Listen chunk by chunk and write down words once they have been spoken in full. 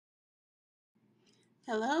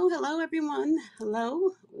Hello, hello, everyone.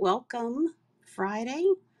 Hello, welcome. Friday,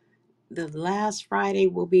 the last Friday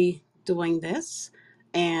we'll be doing this,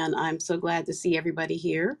 and I'm so glad to see everybody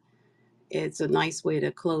here. It's a nice way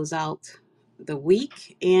to close out the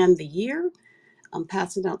week and the year. I'm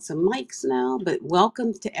passing out some mics now, but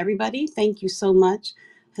welcome to everybody. Thank you so much.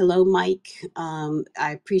 Hello, Mike.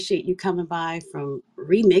 I appreciate you coming by from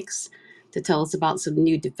Remix to tell us about some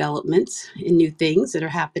new developments and new things that are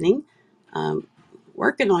happening. Um,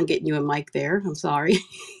 Working on getting you a mic there. I'm sorry,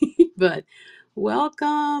 but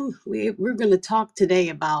welcome. We're going to talk today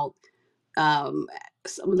about um,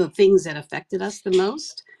 some of the things that affected us the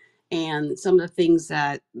most and some of the things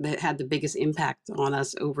that had the biggest impact on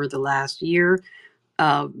us over the last year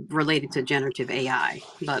related to generative AI.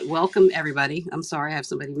 But welcome everybody. I'm sorry, I have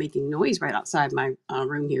somebody making noise right outside my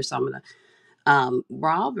room here, so I'm gonna.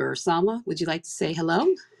 Rob or Sama, would you like to say hello?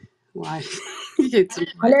 Why? Get some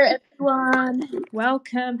Hello, everyone.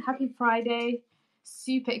 Welcome. Happy Friday.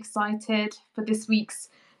 Super excited for this week's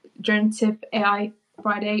Generative AI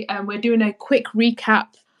Friday. We're doing a quick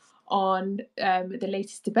recap on the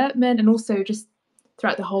latest development and also just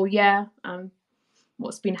throughout the whole year,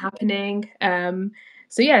 what's been happening.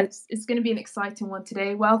 So it's going to be an exciting one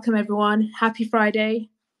today. Welcome, everyone. Happy Friday.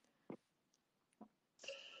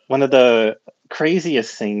 One of the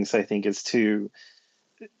craziest things I think is to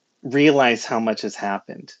realize how much has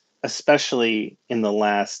happened, especially in the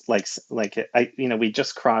last we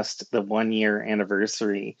just crossed the 1 year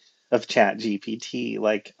anniversary of Chat GPT,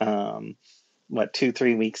 what 2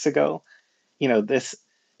 3 weeks ago. This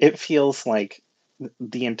it feels like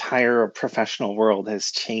the entire professional world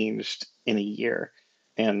has changed in a year,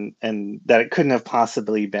 and that it couldn't have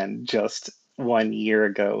possibly been just 1 year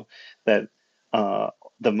ago that uh,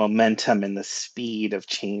 the momentum and the speed of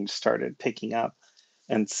change started picking up.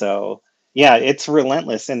 And so, yeah, it's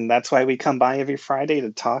relentless. And that's why we come by every Friday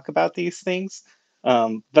to talk about these things.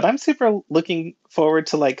 But I'm super looking forward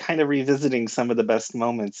to kind of revisiting some of the best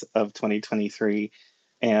moments of 2023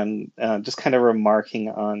 and just kind of remarking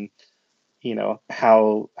on,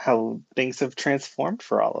 how things have transformed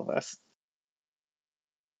for all of us.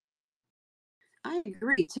 I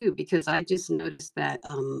agree too, because I just noticed that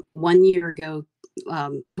 1 year ago,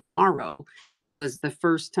 tomorrow was the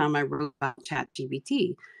first time I wrote about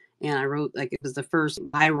ChatGPT. And I wrote like it was the first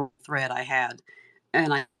viral thread I had.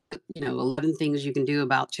 And I, 11 things you can do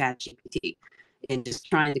about ChatGPT. And just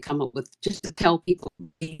trying to come up with, just to tell people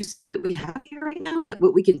the use that we have here right now,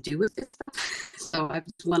 what we can do with this stuff. So I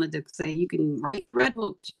just wanted to say you can write Red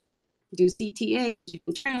books, do CTA, you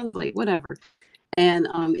can translate, whatever. And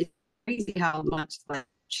it's crazy how much like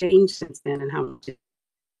changed since then and how much it's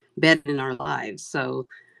better in our lives. So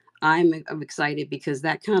I'm excited because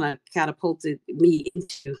that kind of catapulted me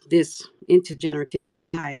into generative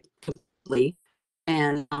AI completely,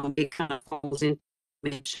 and it kind of falls into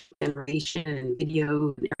image generation and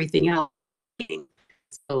video and everything else.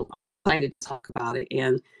 So I'm excited to talk about it,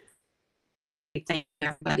 and I thank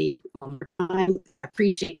everybody one more time. I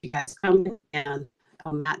appreciate you guys coming, and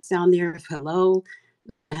Matt's down there. Hello,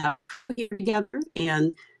 have here together,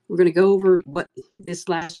 and we're going to go over what this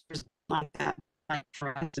last year's like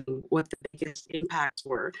for us and what the biggest impacts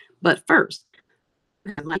were. But first,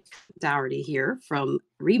 I have Mike Dougherty here from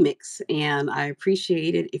Remix, and I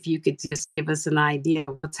appreciate it if you could just give us an idea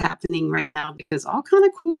of what's happening right now because all kind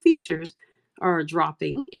of cool features are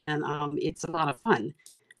dropping, and it's a lot of fun.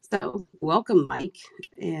 So, welcome, Mike,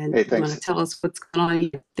 and Hey, you want to thanks. tell us what's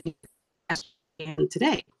going on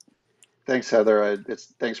today? Thanks, Heather.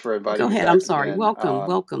 Thanks for inviting Go me ahead. I'm back sorry. again. Welcome,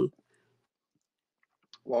 welcome.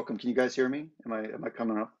 Welcome. Can you guys hear me? Am I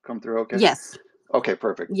come through okay? Yes, Okay,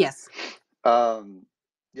 perfect. yes. Um,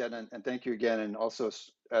 yeah, and thank you again. And also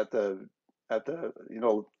at the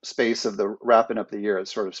space of the wrapping up the year,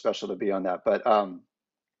 it's sort of special to be on that. But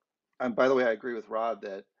and by the way, I agree with Rob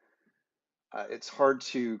that it's hard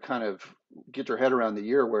to kind of get your head around the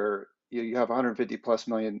year where you have 150 plus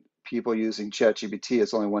million people using ChatGPT.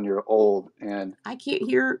 It's only 1 year old, and I can't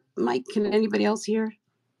hear Mike. Can anybody else hear?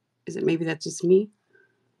 Is it maybe that's just me?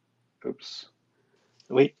 oops.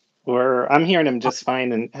 I'm hearing him just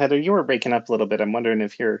fine. And Heather, you were breaking up a little bit. I'm wondering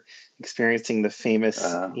if you're experiencing the famous,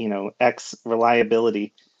 Uh, X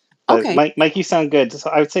reliability. But Okay, Mike, you sound good. So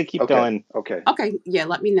I would say keep okay, going. okay. okay. Yeah,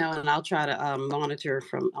 let me know and I'll try to monitor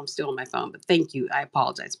from. I'm still on my phone, but thank you. I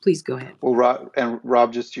apologize. Please go ahead. Well,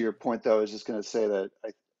 Rob, just to your point, though, I was just going to say that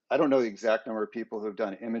I don't know the exact number of people who've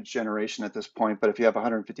done image generation at this point, but if you have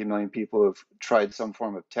 150 million people who've tried some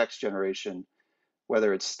form of text generation,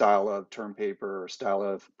 whether it's style of term paper or style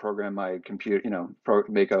of program my computer,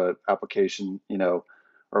 make a application,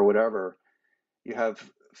 or whatever, you have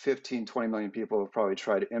 15, 20 million people have probably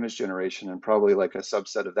tried image generation, and probably like a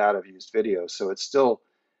subset of that have used video. So it's still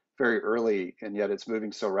very early, and yet it's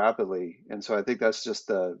moving so rapidly. And so I think that's just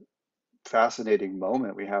the fascinating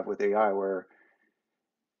moment we have with AI, where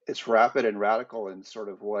it's rapid and radical in sort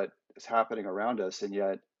of what is happening around us, and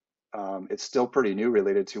yet it's still pretty new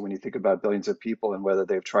related to when you think about billions of people and whether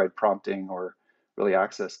they've tried prompting or really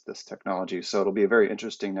accessed this technology. So it'll be a very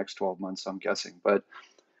interesting next 12 months, I'm guessing. But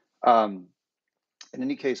um, in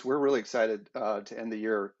any case, we're really excited to end the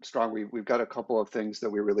year strong. We've got a couple of things that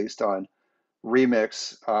we released on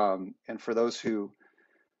Remix. And for those who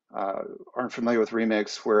aren't familiar with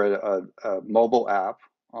Remix, we're a mobile app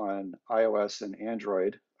on iOS and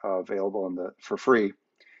Android, available for free,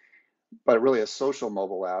 but really a social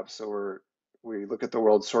mobile app. So we look at the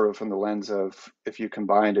world sort of from the lens of, if you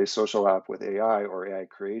combined a social app with AI or AI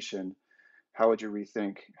creation, how would you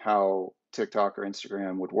rethink how TikTok or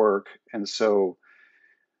Instagram would work? And so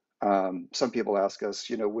some people ask us,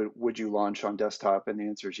 would you launch on desktop? And the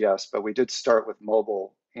answer is yes, but we did start with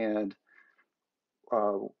mobile. And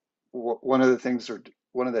one of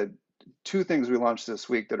the two things we launched this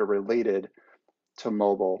week that are related to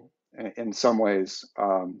mobile in some ways,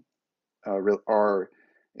 are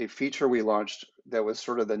a feature we launched that was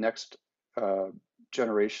sort of the next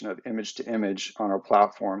generation of image to image on our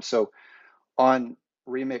platform. So on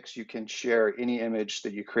Remix, you can share any image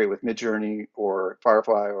that you create with Midjourney or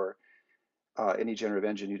Firefly or any generative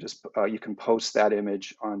engine. You can post that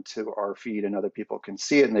image onto our feed, and other people can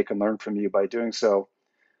see it and they can learn from you by doing so.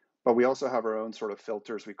 But we also have our own sort of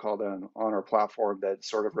filters, we call them, on our platform, that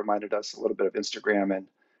sort of reminded us a little bit of Instagram, and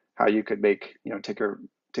how you could take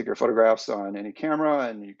your photographs on any camera,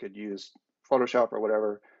 and you could use Photoshop or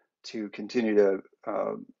whatever to continue to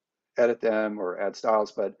edit them or add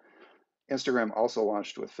styles. But Instagram also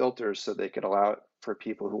launched with filters, so they could allow it for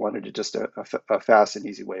people who wanted to just a fast and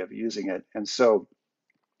easy way of using it. And so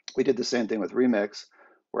we did the same thing with Remix,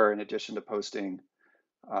 where in addition to posting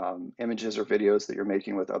images or videos that you're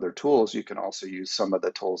making with other tools, you can also use some of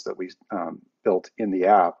the tools that we built in the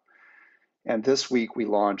app. And this week we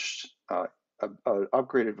launched an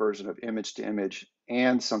upgraded version of image to image,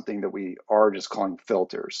 and something that we are just calling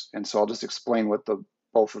filters. And so I'll just explain what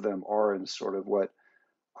both of them are, and sort of what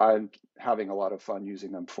I'm having a lot of fun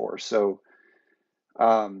using them for. So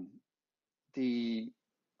the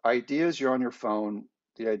idea is you're on your phone.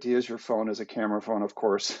 The idea is your phone is a camera phone, of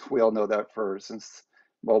course. We all know that, since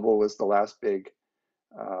mobile was the last big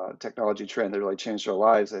technology trend that really changed our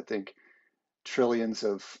lives. I think trillions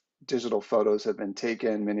of digital photos have been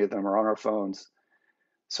taken. Many of them are on our phones.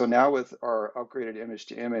 So now with our upgraded image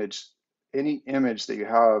to image, any image that you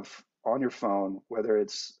have on your phone, whether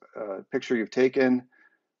it's a picture you've taken,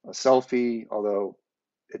 a selfie, although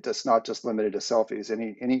it's not just limited to selfies,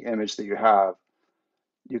 any image that you have,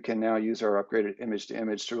 you can now use our upgraded image to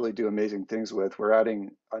image to really do amazing things with. We're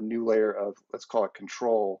adding a new layer of, let's call it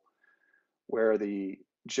control, where the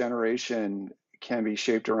generation can be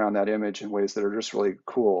shaped around that image in ways that are just really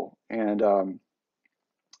cool. And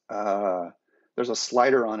there's a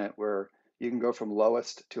slider on it where you can go from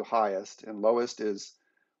lowest to highest, and lowest is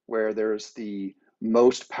where there's the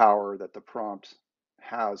most power that the prompt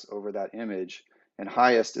has over that image, and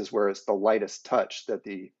highest is where it's the lightest touch that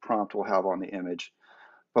the prompt will have on the image.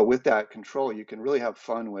 But with that control, you can really have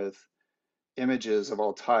fun with images of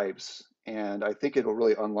all types. And I think it'll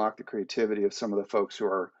really unlock the creativity of some of the folks who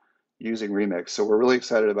are using Remix. So we're really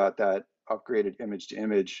excited about that upgraded image to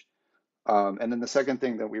image. And then the second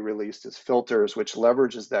thing that we released is filters, which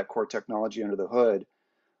leverages that core technology under the hood,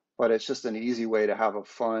 but it's just an easy way to have a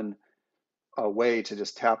fun way to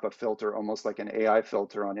just tap a filter, almost like an AI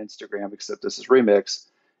filter on Instagram, except this is Remix.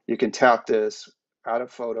 You can tap this, add a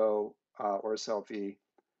photo or a selfie,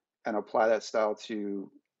 and apply that style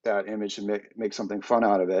to that image and make something fun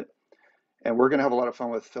out of it. And we're going to have a lot of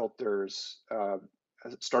fun with filters.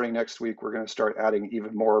 Starting next week, we're going to start adding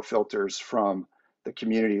even more filters from the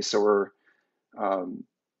community. So we're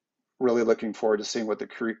really looking forward to seeing what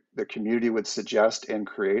the community would suggest and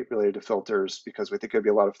create related to filters, because we think it'd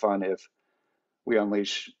be a lot of fun if we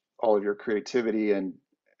unleash all of your creativity and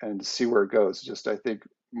see where it goes. Just, I think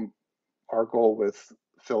our goal with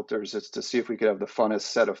filters is to see if we could have the funnest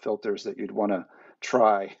set of filters that you'd want to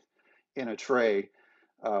try in a tray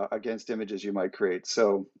against images you might create.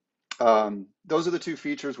 So those are the two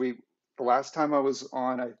features. The last time I was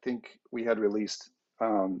on, I think we had released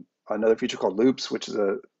another feature called Loops, which is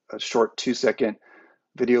a short 2-second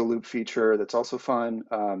video loop feature that's also fun.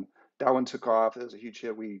 That one took off. It was a huge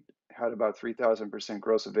hit. We had about 3,000%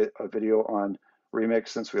 gross of video on Remix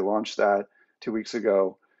since we launched that 2 weeks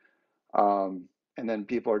ago. and then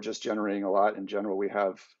people are just generating a lot in general.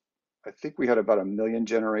 I think we had about 1 million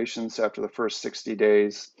generations after the first 60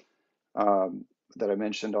 days that I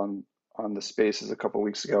mentioned on the spaces a couple of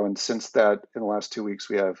weeks ago, and since that, in the last 2 weeks,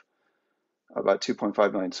 we have about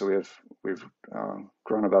 2.5 million. So we've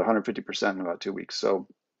grown about 150% in about 2 weeks. So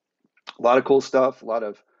a lot of cool stuff, a lot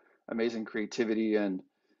of amazing creativity, and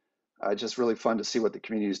just really fun to see what the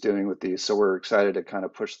community is doing with these. So we're excited to kind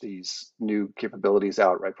of push these new capabilities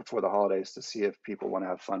out right before the holidays to see if people want to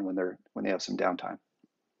have fun when they have some downtime.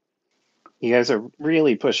 You guys are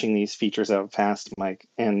really pushing these features out fast, Mike.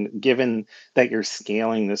 And given that you're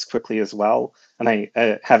scaling this quickly as well, and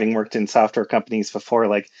having worked in software companies before,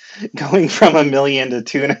 like going from 1 million to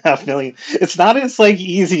 2.5 million, it's not as like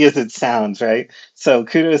easy as it sounds, right? So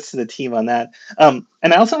kudos to the team on that. And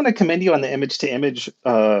I also want to commend you on the image to image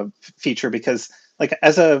feature because, like,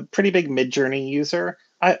 as a pretty big Midjourney user,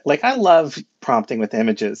 I love prompting with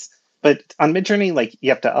images. But on Midjourney, like you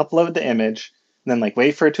have to upload the image and then like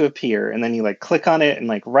wait for it to appear, and then you like click on it and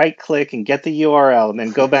like right click and get the URL and then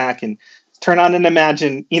go back and turn on and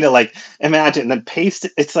imagine, like imagine and then paste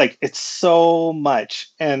it. It's like it's so much,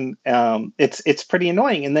 and it's pretty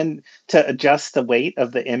annoying. And then to adjust the weight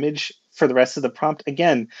of the image for the rest of the prompt,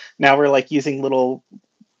 again, now we're like using little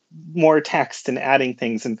more text and adding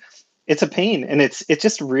things, and it's a pain. And it's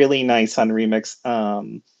just really nice on Remix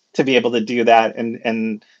to be able to do that.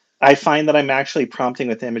 And I find that I'm actually prompting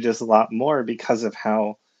with images a lot more because of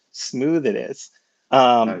how smooth it is.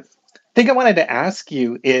 Nice. Thing I wanted to ask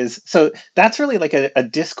you is, so that's really like a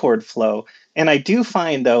Discord flow. And I do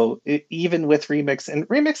find though, even with Remix, and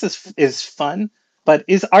Remix is fun, but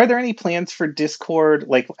are there any plans for Discord?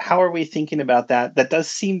 Like, how are we thinking about that? That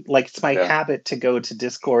does seem like it's my Yeah. habit to go to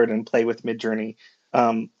Discord and play with Midjourney.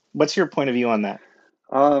 What's your point of view on that?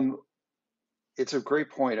 Um, it's a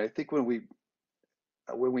great point. I think when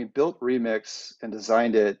we built Remix and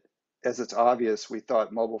designed it, as it's obvious, we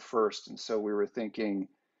thought mobile first, and so we were thinking,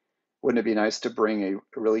 wouldn't it be nice to bring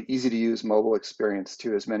a really easy to use mobile experience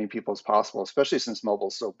to as many people as possible, especially since mobile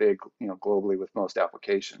is so big, globally with most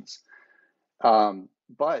applications.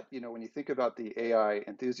 But when you think about the AI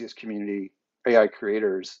enthusiast community, AI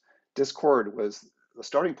creators, Discord was the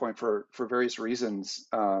starting point for various reasons,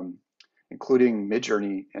 including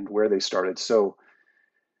Midjourney and where they started. So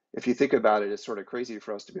if you think about it, it's sort of crazy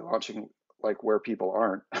for us to be launching like where people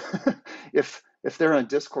aren't. If they're on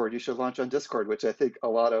Discord, you should launch on Discord, which I think a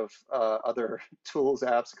lot of other tools,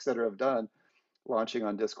 apps, et cetera, have done, launching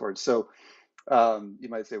on Discord. So you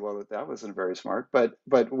might say, well, that wasn't very smart, but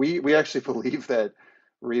we actually believe that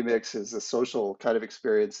Remix is a social kind of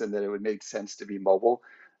experience and that it would make sense to be mobile.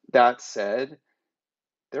 That said,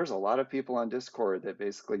 there's a lot of people on Discord that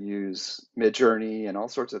basically use Midjourney and all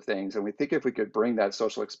sorts of things. And we think if we could bring that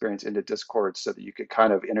social experience into Discord so that you could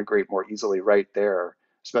kind of integrate more easily right there,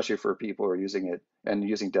 especially for people who are using it and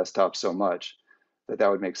using desktop so much, that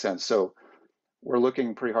would make sense. So we're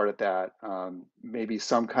looking pretty hard at that. Maybe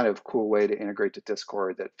some kind of cool way to integrate to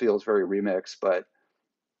Discord that feels very Remix, but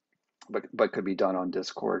could be done on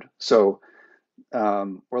Discord. So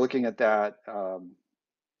we're looking at that.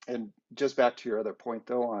 And just back to your other point,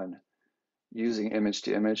 though, on using image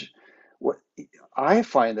to image, what I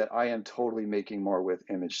find that I am totally making more with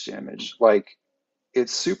image to image. Like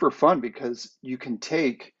it's super fun because you can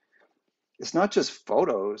take, it's not just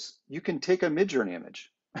photos, you can take a Midjourney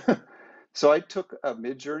image. So I took a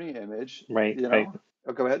Midjourney image, Right, right.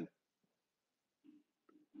 Oh, go ahead.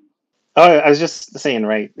 Oh, I was just saying,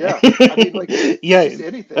 right. Yeah, I mean, like it's Yeah, just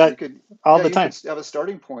anything. all Yeah, the you could time. have a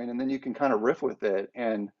starting point and then you can kind of riff with it.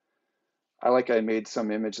 And I made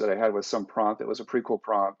some image that I had with some prompt that was a pretty cool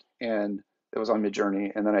prompt and it was on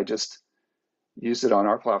Midjourney. And then I just used it on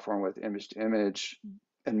our platform with image to image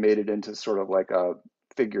and made it into sort of like a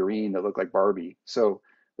figurine that looked like Barbie. So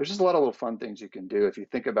there's just a lot of little fun things you can do if you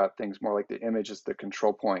think about things more like the image is the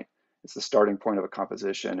control point. It's the starting point of a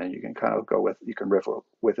composition, and you can kind of you can riff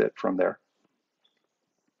with it from there.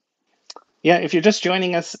 Yeah, if you're just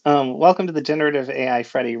joining us, welcome to the Generative AI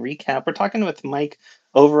Friday recap. We're talking with Mike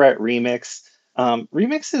over at Remix.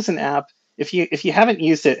 Remix is an app. If you haven't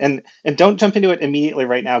used it, and don't jump into it immediately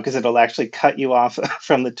right now because it'll actually cut you off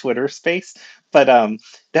from the Twitter space. But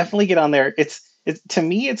definitely get on there. It's to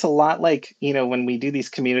me, it's a lot like when we do these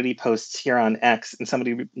community posts here on X, and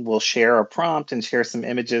somebody will share a prompt and share some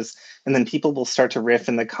images, and then people will start to riff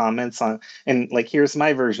in the comments on, and like, here's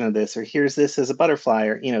my version of this, or here's this as a butterfly,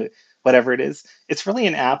 or whatever it is. It's really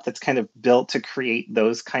an app that's kind of built to create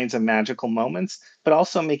those kinds of magical moments, but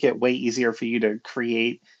also make it way easier for you to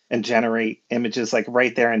create and generate images like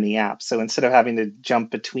right there in the app. So instead of having to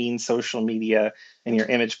jump between social media and your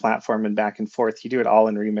image platform and back and forth, you do it all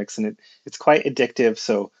in Remix, and it's quite addictive.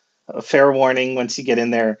 So a fair warning, once you get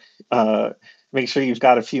in there, uh, make sure you've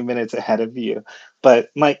got a few minutes ahead of you.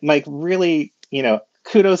 But Mike, really,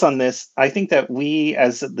 kudos on this. I think that we,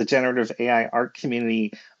 as the generative AI art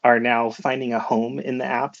community, are now finding a home in the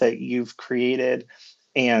app that you've created,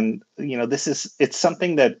 and it's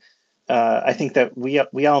something that I think that we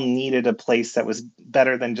all needed a place that was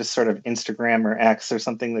better than just sort of Instagram or X or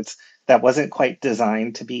something that wasn't quite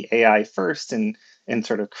designed to be AI first and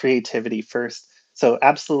sort of creativity first. So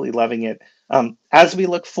absolutely loving it. As we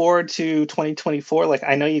look forward to 2024, like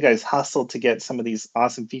I know you guys hustled to get some of these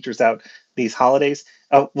awesome features out these holidays.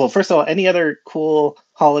 Well, first of all, any other cool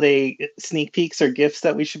holiday sneak peeks or gifts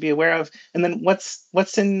that we should be aware of? And then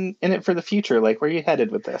what's in it for the future? Like, where are you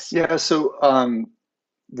headed with this? Yeah, so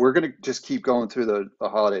we're going to just keep going through the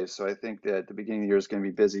holidays. So I think that the beginning of the year is going to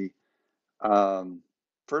be busy. Um,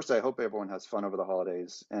 First, I hope everyone has fun over the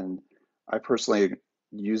holidays. And I personally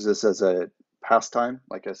use this as a pastime,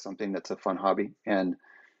 like as something that's a fun hobby. And,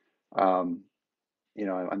 um,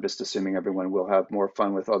 I'm just assuming everyone will have more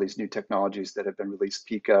fun with all these new technologies that have been released,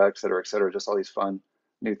 Pika, et cetera, just all these fun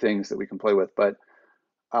new things that we can play with. But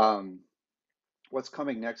um, what's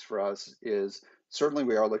coming next for us is certainly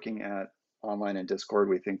we are looking at online and Discord.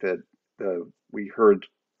 We think that we heard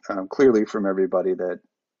clearly from everybody that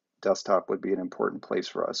desktop would be an important place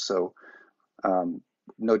for us. So um,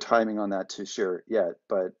 no timing on that to share yet,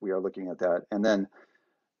 but we are looking at that. And then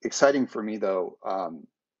exciting for me though,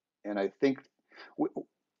 and I think we,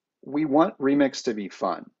 we want Remix to be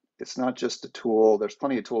fun. It's not just a tool. There's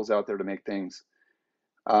plenty of tools out there to make things.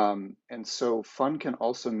 And so fun can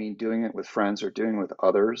also mean doing it with friends or doing it with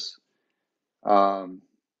others, um,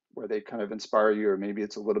 where they kind of inspire you, or maybe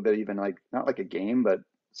it's a little bit even like not like a game, but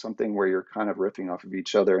something where you're kind of riffing off of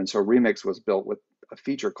each other. And so Remix was built with a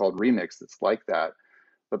feature called Remix that's like that,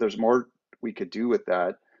 but there's more we could do with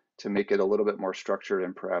that to make it a little bit more structured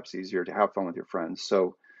and perhaps easier to have fun with your friends.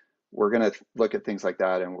 So we're going to look at things like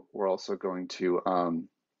that, and we're also going to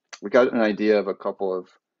we got an idea of a couple of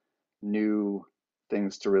new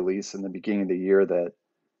things to release in the beginning of the year that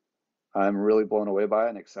I'm really blown away by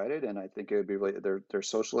and excited. And I think it would be really they're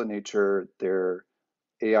social in nature, they're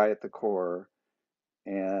AI at the core,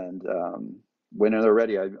 and when they're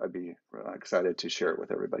ready, I'd be excited to share it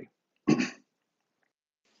with everybody.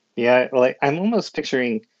 Yeah, like I'm almost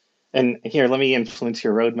picturing, and here, let me influence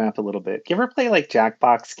your roadmap a little bit. Do you ever play like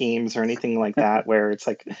Jackbox games or anything like that, where it's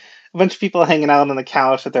like a bunch of people hanging out on the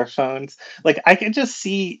couch with their phones? Like I could just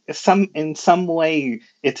see in some way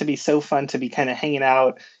it to be so fun to be kind of hanging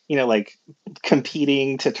out, like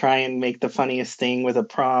competing to try and make the funniest thing with a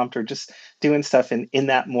prompt or just doing stuff in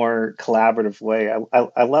that more collaborative way.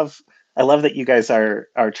 I love that you guys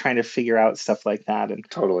are trying to figure out stuff like that, and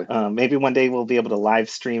Totally. maybe one day we'll be able to live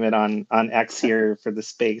stream it on X here for the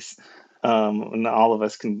space, and all of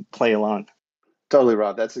us can play along. Totally,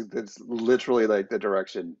 Rob. That's literally like the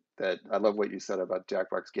direction that I love what you said about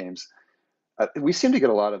Jackbox games. We seem to get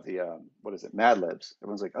a lot of the what is it, Mad Libs.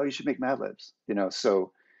 Everyone's like, "Oh, you should make Mad Libs,"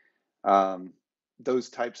 So um, those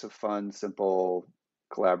types of fun, simple,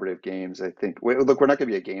 collaborative games. I think. Look, we're not going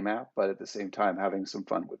to be a game app, but at the same time, having some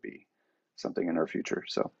fun would be something in our future.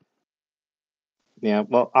 So Yeah,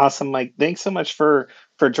 well, awesome, Mike. Thanks so much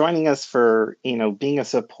for joining us, for being a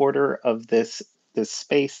supporter of this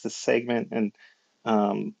space, this segment, and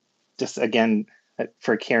um, just again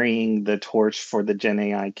for carrying the torch for the Gen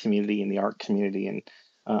AI community and the art community, and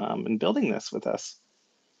building this with us.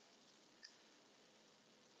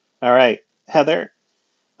 All right, Heather,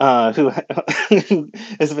 who who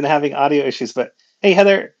has been having audio issues. But hey,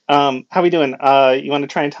 Heather, how we doing? You want to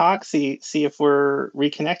try and talk? See if we're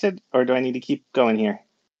reconnected, or do I need to keep going here?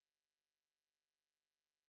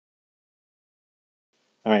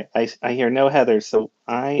 All right, I hear no Heather, so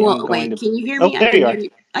I am Well, going wait, to. can you hear Oh, me? I there can you hear are!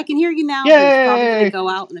 you. I can hear you now, but it's probably going to Yay! go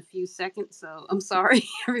out in a few seconds. So I'm sorry,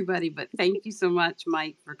 everybody, but thank you so much,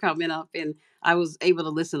 Mike, for coming up. And I was able to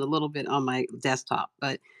listen a little bit on my desktop,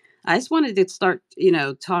 but I just wanted to start,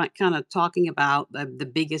 kind of talking about the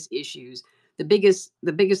biggest issues, the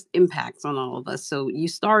biggest impacts on all of us. So you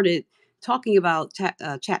started talking about Chat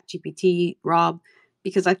GPT, Rob,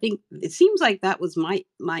 because I think it seems like that was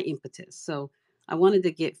my impetus. So I wanted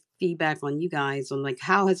to get feedback on you guys on like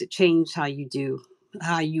how has it changed how you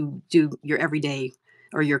do your everyday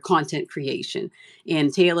or your content creation.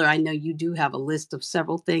 And Taylor, I know you do have a list of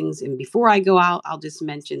several things. And before I go out, I'll just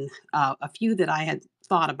mention a few that I had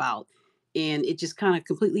thought about. And it just kind of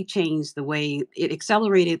completely changed the way it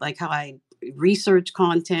accelerated, like how I research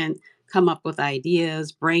content, come up with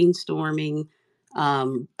ideas, brainstorming,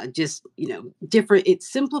 just, different. It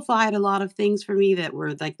simplified a lot of things for me that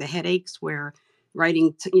were like the headaches where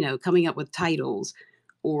writing, coming up with titles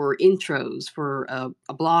or intros for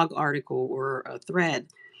a blog article or a thread,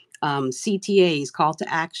 CTAs, call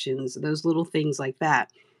to actions, those little things like that.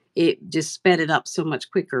 It just sped it up so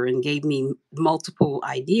much quicker and gave me multiple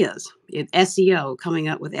ideas. SEO, coming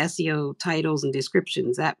up with SEO titles and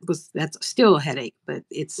descriptions, that's still a headache, but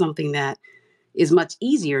it's something that is much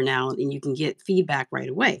easier now, and you can get feedback right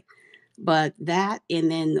away. But that,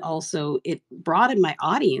 and then also it broadened my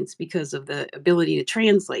audience because of the ability to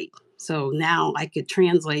translate. So now I could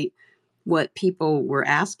translate what people were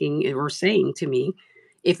asking or saying to me.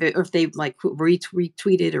 If they like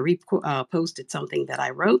retweeted or posted something that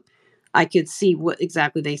I wrote, I could see what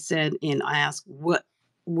exactly they said and I ask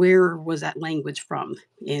where was that language from,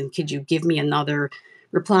 and could you give me another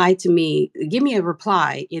reply to me? Give me a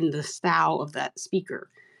reply in the style of that speaker.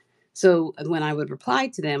 So when I would reply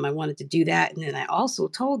to them, I wanted to do that. And then I also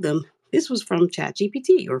told them this was from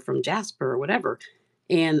ChatGPT or from Jasper or whatever.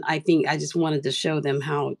 And I think I just wanted to show them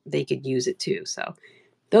how they could use it too. So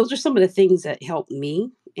those are some of the things that helped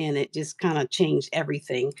me. And it just kind of changed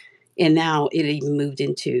everything. And now it even moved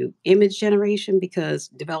into image generation because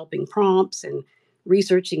developing prompts and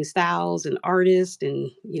researching styles and artists and,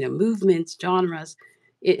 movements, genres,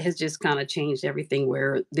 it has just kind of changed everything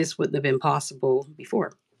where this wouldn't have been possible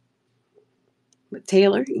before. But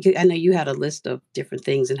Taylor, I know you had a list of different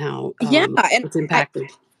things and how Yeah, and it's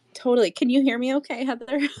impacted. totally. Can you hear me okay,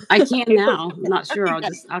 Heather? I can now. I'm not sure.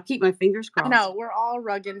 I'll keep my fingers I crossed. know we're all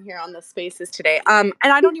rugging here on the spaces today. And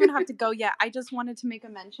I don't even have to go yet. I just wanted to make a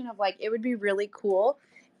mention of like it would be really cool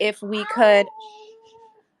if we could.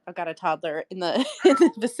 I've got a toddler in the in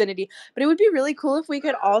the vicinity, but it would be really cool if we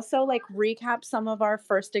could also like recap some of our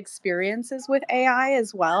first experiences with AI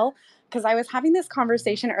as well. Because I was having this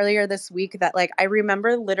conversation earlier this week that like I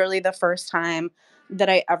remember literally the first time that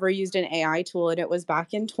I ever used an AI tool, and it was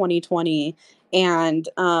back in 2020, and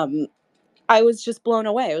I was just blown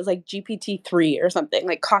away. It was like GPT-3 or something,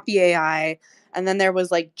 like copy AI. And then there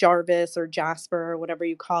was like Jarvis or Jasper or whatever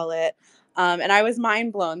you call it. And I was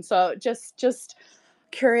mind blown. So just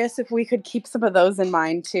curious if we could keep some of those in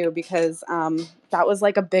mind too, because that was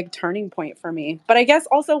like a big turning point for me. But I guess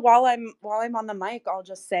also while I'm on the mic, I'll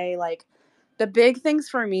just say like the big things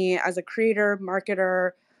for me as a creator,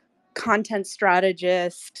 marketer, content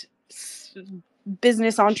strategist,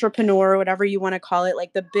 business entrepreneur, whatever you want to call it,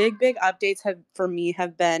 like the big updates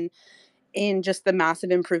have been in just the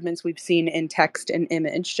massive improvements we've seen in text and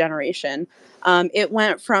image generation. It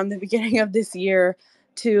went from the beginning of this year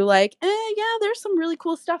to like, yeah, there's some really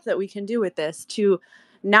cool stuff that we can do with this, to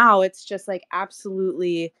now it's just like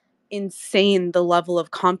absolutely insane the level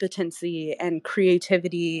of competency and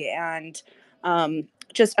creativity and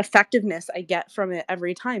just effectiveness I get from it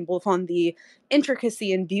every time, both on the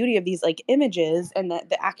intricacy and beauty of these like images and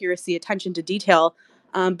the accuracy, attention to detail.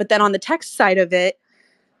 But then on the text side of it,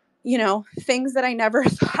 things that I never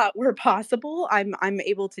thought were possible, I'm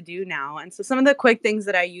able to do now. And so some of the quick things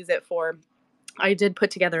that I use it for, I did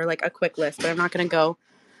put together like a quick list, but I'm not going to go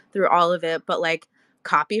through all of it, but like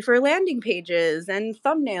copy for landing pages and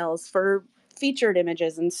thumbnails for featured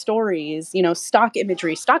images and stories, stock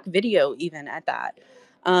imagery, stock video, even at that.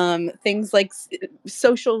 Things like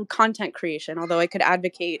social content creation, although I could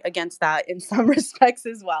advocate against that in some respects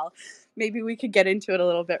as well. Maybe we could get into it a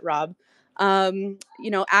little bit, Rob.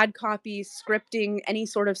 Ad copy, scripting, any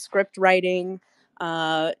sort of script writing,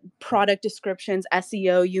 product descriptions,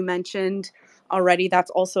 SEO, you mentioned already.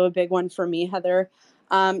 That's also a big one for me, Heather.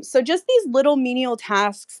 So just these little menial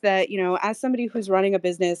tasks that, as somebody who's running a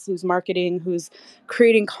business, who's marketing, who's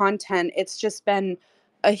creating content, it's just been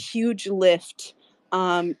a huge lift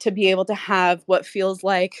to be able to have what feels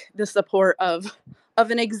like the support of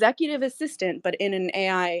an executive assistant, but in an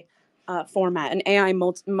AI format, an AI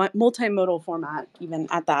multimodal format, even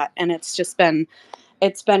at that. And it's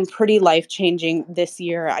been pretty life-changing this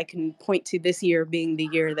year. I can point to this year being the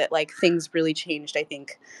year that like things really changed, I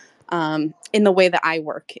think, in the way that I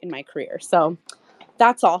work in my career. So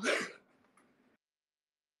that's all.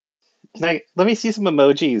 Let me see some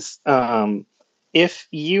emojis. If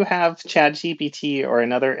you have ChatGPT or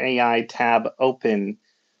another AI tab open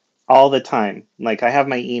all the time, like I have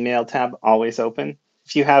my email tab always open.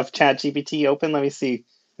 If you have ChatGPT open, let me see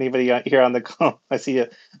anybody here on the call. I see a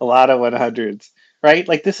lot of 100s, right?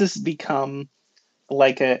 Like this has become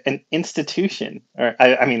like an institution, or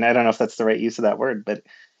I mean, I don't know if that's the right use of that word, but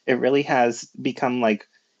it really has become like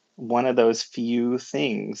one of those few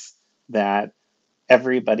things that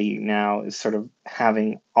everybody now is sort of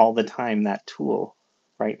having all the time, that tool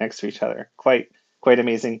right next to each other. Quite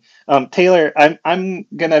amazing. Taylor, I'm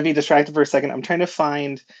gonna be distracted for a second. I'm trying to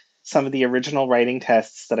find some of the original writing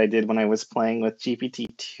tests that I did when I was playing with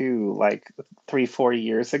GPT-2 like 3-4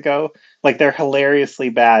 years ago. Like they're hilariously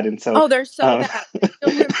bad, and so Oh, they're so um, bad. I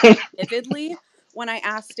still remember vividly when I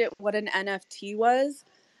asked it what an NFT was,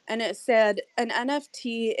 and it said an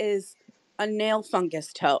NFT is a nail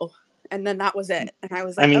fungus toe, and then that was it. And I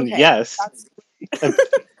was I like, mean, okay, yes, that's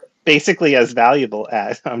basically as valuable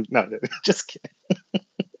as no, just kidding.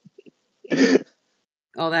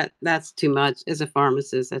 Oh, that's too much. As a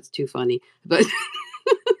pharmacist, that's too funny. But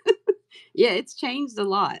yeah, it's changed a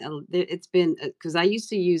lot. It's been because I used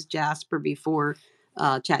to use Jasper before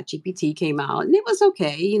ChatGPT came out, and it was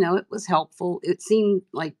okay. It was helpful. It seemed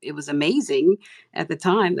like it was amazing at the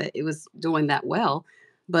time that it was doing that well,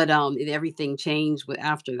 but everything changed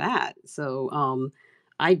after that. So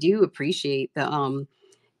I do appreciate the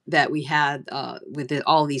that we had with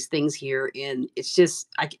all these things here, and it's just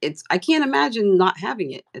I can't imagine not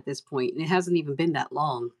having it at this point, and it hasn't even been that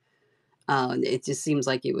long. It just seems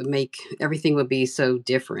like it would make everything would be so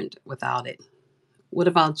different without it. What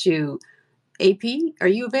about you, AP? Are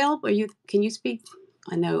you available? Can you speak?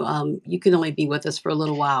 I know you can only be with us for a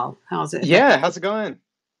little while. How's it Yeah, affected you? how's it going?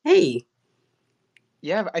 Hey,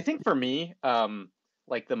 Yeah, I think for me,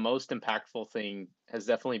 like the most impactful thing has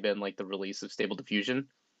definitely been like the release of Stable Diffusion.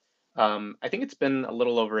 I think it's been a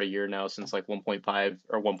little over a year now since like 1.5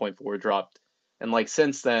 or 1.4 dropped. And like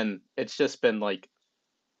since then, it's just been like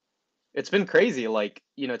it's been crazy, like,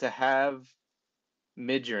 to have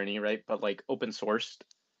Mid-Journey, right? But like open sourced,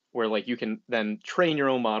 where like you can then train your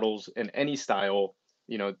own models in any style.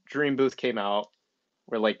 Dream Booth came out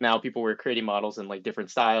where like now people were creating models in like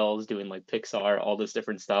different styles, doing like Pixar, all this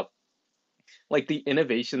different stuff. Like the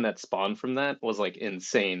innovation that spawned from that was like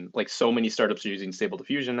insane. Like so many startups are using Stable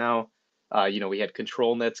Diffusion now. We had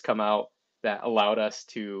control nets come out that allowed us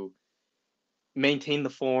to maintain the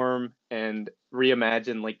form and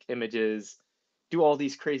reimagine like images, do all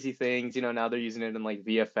these crazy things. Now they're using it in like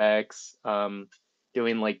VFX,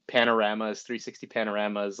 doing like panoramas, 360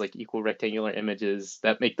 panoramas, like equal rectangular images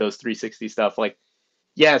that make those 360 stuff. Like,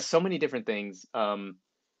 yeah, so many different things.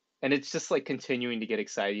 And it's just like continuing to get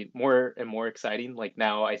exciting, more and more exciting. Like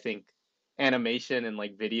now I think animation and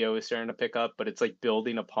like video is starting to pick up, but it's like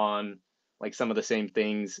building upon like some of the same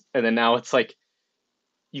things. And then now it's like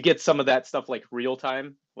you get some of that stuff like real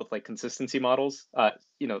time with like consistency models,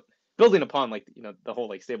 you know, building upon like, the whole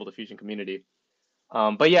like Stable Diffusion community.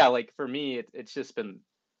 But yeah, like for me, it's just been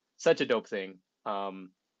such a dope thing.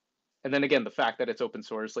 And then again, the fact that it's open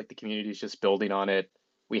source, like the community is just building on it.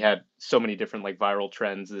 We had so many different like viral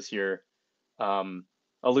trends this year. um,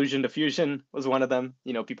 Illusion diffusion was one of them.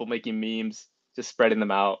 People making memes, just spreading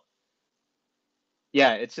them out.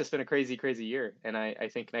 Yeah, it's just been a crazy, crazy year, and I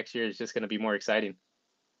think next year is just going to be more exciting.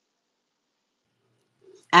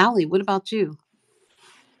 Allie, what about you?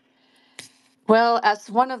 Well, as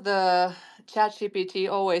one of the ChatGPT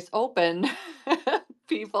always open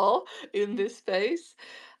people in this space,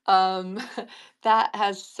 um, that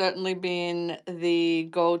has certainly been the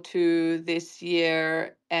go-to this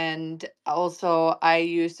year. And also, I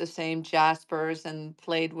used the same Jaspers and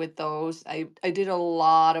played with those. I did a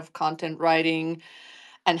lot of content writing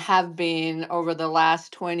and have been over the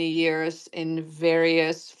last 20 years in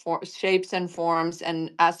various shapes and forms.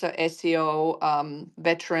 And as a SEO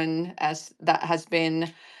veteran, as that has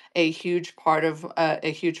been a huge part of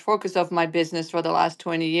a huge focus of my business for the last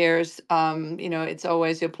 20 years. It's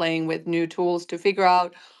always you're playing with new tools to figure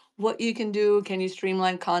out what you can do. Can you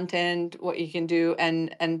streamline content? What you can do?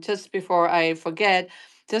 And just before I forget,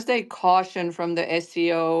 just a caution from the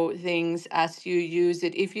SEO things as you use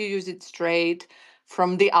it. If you use it straight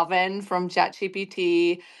from the oven from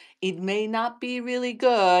ChatGPT, it may not be really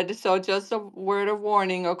good. So just a word of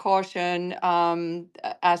warning or caution.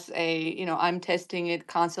 As I'm testing it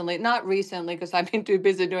constantly, not recently because I've been too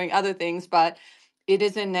busy doing other things, but it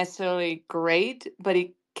isn't necessarily great, but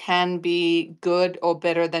it can be good or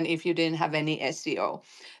better than if you didn't have any SEO.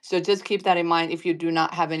 So just keep that in mind if you do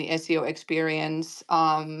not have any SEO experience,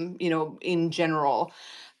 in general.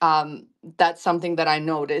 That's something that I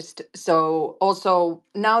noticed. So also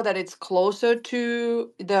now that it's closer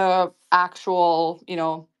to the actual,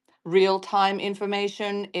 real time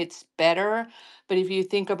information, it's better. But if you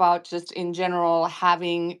think about just in general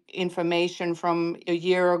having information from a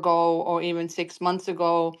year ago or even 6 months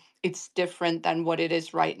ago, it's different than what it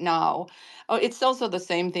is right now. Oh, it's also the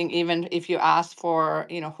same thing, even if you ask for,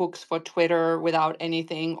 hooks for Twitter without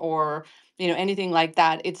anything, or anything like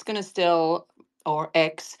that, it's going to still, or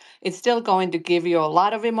X, it's still going to give you a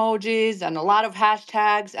lot of emojis and a lot of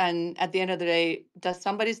hashtags. And at the end of the day, does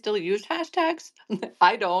somebody still use hashtags?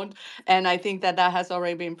 I don't. And I think that that has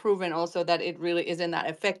already been proven also that it really isn't that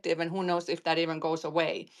effective. And who knows if that even goes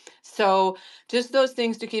away. So just those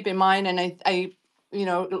things to keep in mind. And I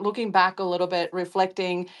looking back a little bit,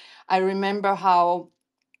 reflecting, I remember how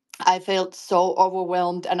I felt so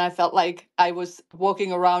overwhelmed, and I felt like I was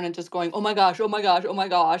walking around and just going, oh my gosh, oh my gosh, oh my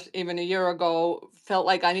gosh. Even a year ago, felt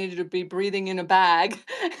like I needed to be breathing in a bag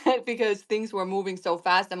because things were moving so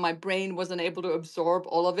fast and my brain wasn't able to absorb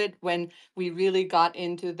all of it when we really got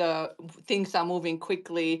into the things are moving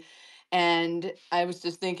quickly. And I was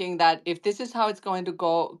just thinking that if this is how it's going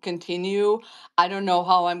to continue, I don't know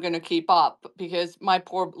how I'm going to keep up because my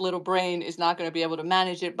poor little brain is not going to be able to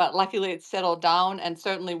manage it. But luckily, it's settled down. And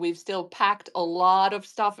certainly, we've still packed a lot of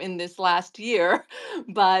stuff in this last year,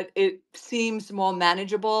 but it seems more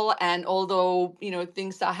manageable. And although,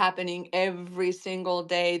 things are happening every single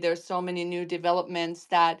day, there's so many new developments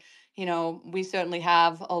that we certainly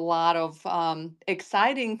have a lot of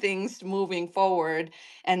exciting things moving forward.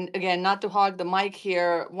 And again, not to hog the mic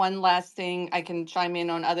here, one last thing, I can chime in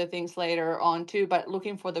on other things later on too, but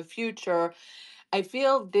looking for the future, I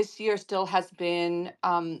feel this year still has been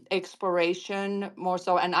exploration more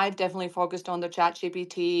so, and I've definitely focused on the chat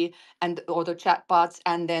GPT or the chatbots,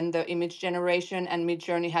 and then the image generation, and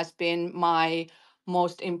Midjourney has been my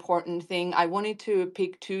most important thing. I wanted to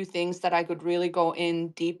pick two things that I could really go in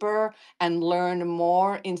deeper and learn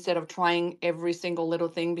more instead of trying every single little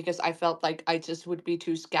thing because I felt like I just would be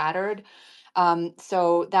too scattered.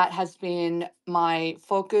 So that has been my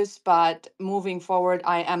focus, but moving forward,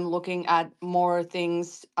 I am looking at more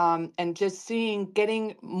things and just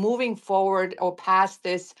moving forward or past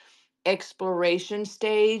this exploration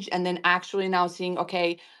stage, and then actually now seeing,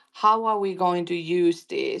 okay, how are we going to use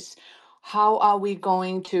this? How are we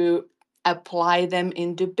going to apply them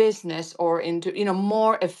into business or into,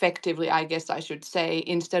 more effectively, I guess I should say,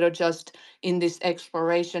 instead of just in this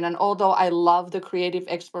exploration. And although I love the creative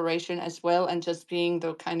exploration as well, and just being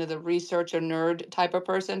the kind of the researcher nerd type of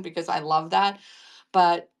person, because I love that.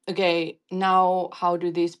 But okay, now how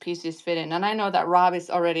do these pieces fit in? And I know that Rob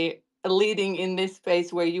is already leading in this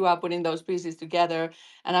space where you are putting those pieces together.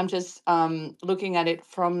 And I'm just looking at it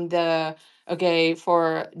from the, okay,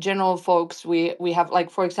 for general folks, we have, like,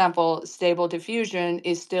 for example, stable diffusion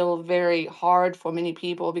is still very hard for many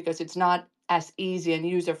people because it's not as easy and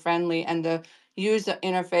user friendly, and the user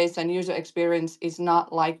interface and user experience is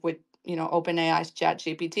not like with OpenAI's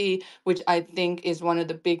ChatGPT, which I think is one of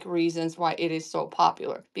the big reasons why it is so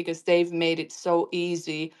popular, because they've made it so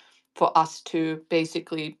easy for us to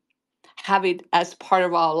basically have it as part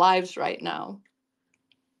of our lives right now.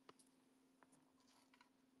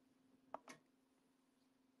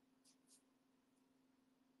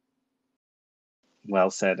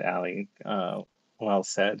 Well said, Ali. Well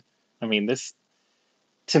said. I mean, this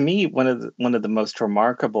to me, one of the most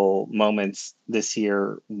remarkable moments this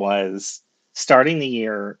year was starting the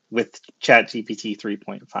year with ChatGPT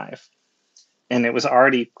 3.5. And it was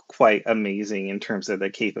already quite amazing in terms of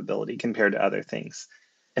the capability compared to other things.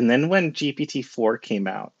 And then when GPT-4 came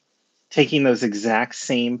out, taking those exact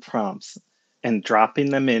same prompts and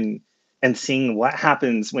dropping them in and seeing what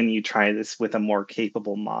happens when you try this with a more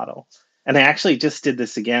capable model. And I actually just did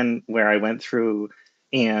this again where I went through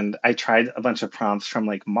and I tried a bunch of prompts from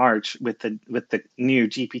like March with the new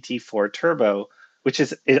GPT-4 Turbo, which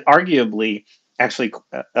is arguably actually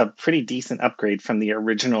a pretty decent upgrade from the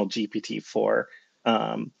original GPT-4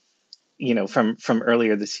 um, from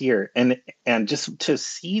earlier this year, and just to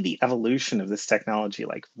see the evolution of this technology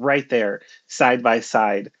like right there side by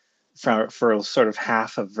side for a sort of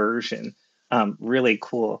half a version, really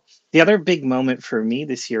cool. The other big moment for me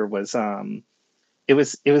this year was it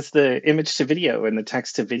was the image to video and the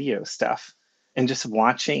text to video stuff, and just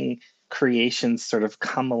watching creations sort of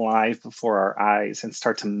come alive before our eyes and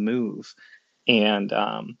start to move. And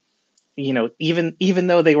even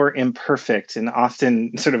though they were imperfect and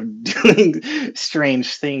often sort of doing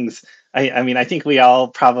strange things, I mean, I think we all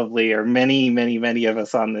probably, or many of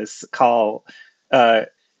us on this call, uh,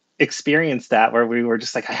 experienced that, where we were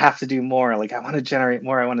just like, I have to do more. Like, I want to generate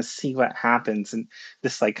more. I want to see what happens, and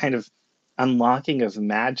this like kind of unlocking of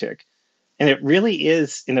magic. And it really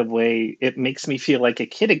is, in a way, it makes me feel like a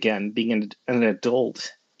kid again, being an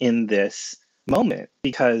adult in this moment,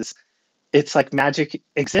 because it's like magic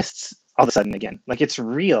exists all of a sudden again. Like it's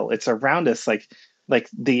real. It's around us. Like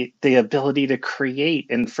the ability to create,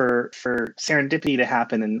 and for serendipity to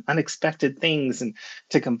happen and unexpected things and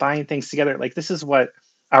to combine things together. Like this is what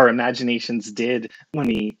our imaginations did when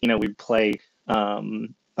we play.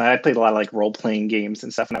 I played a lot of like role playing games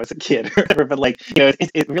and stuff when I was a kid or whatever, but like,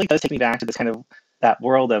 it really does take me back to this kind of that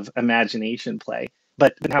world of imagination play.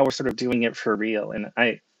 But now we're sort of doing it for real, and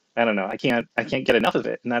I don't know, I can't get enough of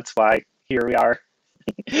it, and that's why here we are.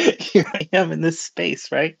 Here I am in this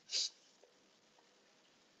space, right?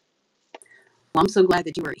 Well, I'm so glad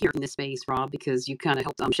that you were here in this space, Rob, because you kind of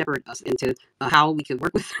helped shepherd us into how we could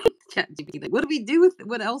work with ChatGPT. Like, what do we do with it?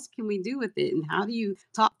 What else can we do with it? And how do you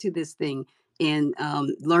talk to this thing? And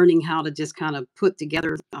learning how to just kind of put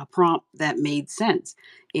together a prompt that made sense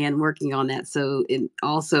and working on that. So, and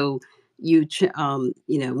also,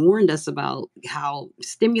 warned us about how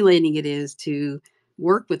stimulating it is to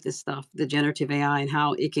work with this stuff, the generative AI, and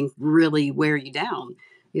how it can really wear you down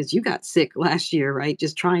because you got sick last year, right?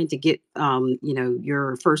 Just trying to get,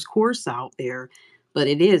 your first course out there. But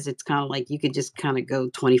it's kind of like you could just kind of go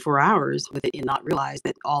 24 hours with it and not realize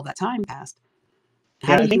that all that time passed.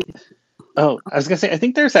 How Yeah, do I you? think. Oh, I was gonna say, I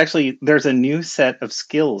think there's a new set of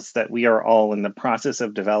skills that we are all in the process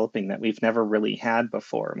of developing that we've never really had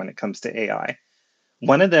before when it comes to AI.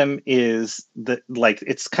 One of them is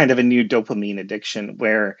it's kind of a new dopamine addiction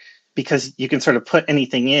where because you can sort of put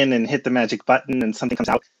anything in and hit the magic button and something comes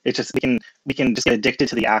out, it just we can just get addicted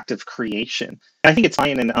to the act of creation. And I think it's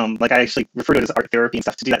fine, and like I actually refer to it as art therapy and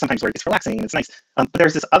stuff to do that sometimes where it's relaxing and it's nice. But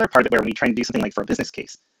there's this other part of it where we try and do something like for a business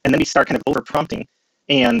case, and then we start kind of over prompting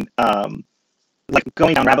and like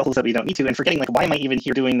going down rabbit holes that we don't need to and forgetting like why am I even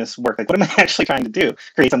here doing this work? Like what am I actually trying to do?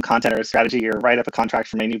 Create some content or a strategy or write up a contract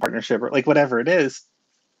for my new partnership or like whatever it is.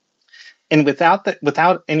 And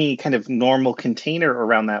without any kind of normal container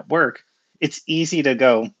around that work, it's easy to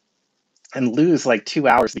go and lose like 2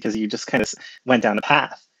 hours because you just kind of went down a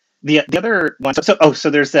path. The other one, so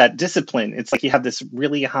there's that discipline. It's like you have this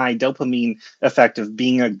really high dopamine effect of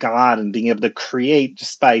being a god and being able to create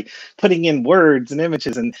just by putting in words and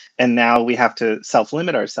images, and now we have to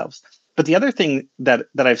self-limit ourselves. But the other thing that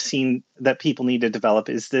I've seen that people need to develop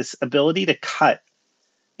is this ability to cut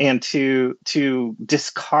and to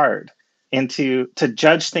discard and to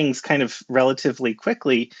judge things kind of relatively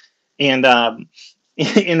quickly. And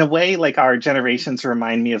in a way, like our generations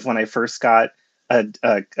remind me of when I first got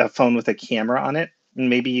a phone with a camera on it. And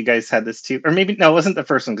maybe you guys had this too, or maybe no, it wasn't the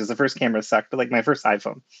first one because the first camera sucked. But like my first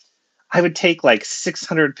iPhone, I would take like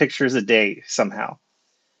 600 pictures a day somehow,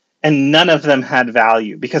 and none of them had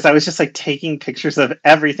value because I was just like taking pictures of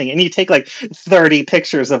everything. And you take like 30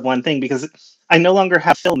 pictures of one thing because I no longer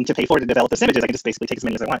have film to pay for to develop this images. I can just basically take as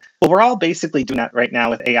many as I want. Well, we're all basically doing that right now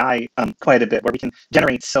with AI quite a bit, where we can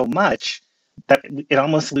generate so much that it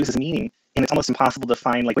almost loses meaning. And it's almost impossible to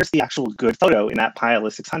find like where's the actual good photo in that pile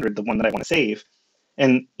of 600, the one that I want to save.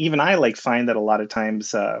 And even I like find that a lot of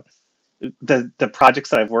times the projects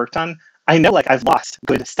that I've worked on, I know like I've lost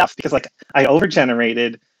good stuff because like I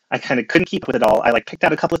overgenerated. I kind of couldn't keep up with it all. I like picked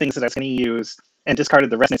out a couple of things that I was going to use and discarded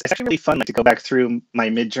the rest. And it's actually really fun like to go back through my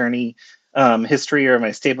Mid-Journey history or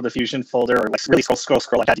my Stable Diffusion folder or like really scroll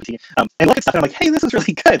like ChatGPT and look at stuff and I'm like, hey, this is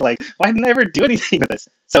really good. Like, why didn't I ever do anything with this?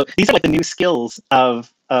 So these are like the new skills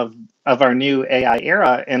of our new AI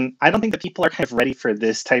era, and I don't think that people are kind of ready for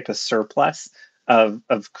this type of surplus of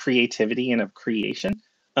creativity and of creation.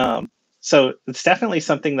 So it's definitely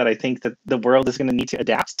something that I think that the world is going to need to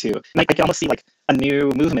adapt to. And I can almost see like a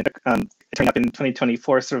new movement turning up in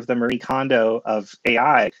 2024, sort of the Marie Kondo of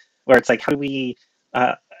AI, where it's like, how do we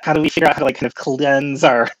figure out how to like kind of cleanse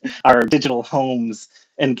our digital homes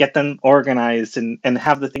and get them organized and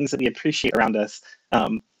have the things that we appreciate around us.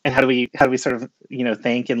 And how do we sort of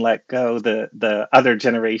thank and let go the other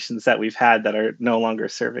generations that we've had that are no longer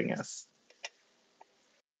serving us.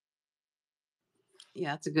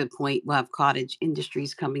 Yeah, that's a good point. We'll have cottage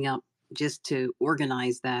industries coming up just to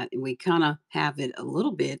organize that. And we kind of have it a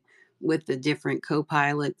little bit with the different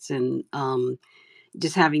co-pilots and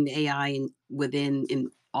just having the AI within in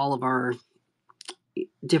all of our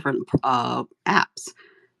different apps.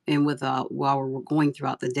 And with while we're going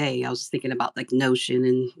throughout the day, I was thinking about like Notion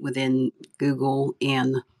and within Google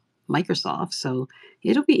and Microsoft. So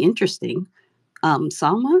it'll be interesting.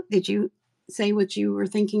 Salma, did you say what you were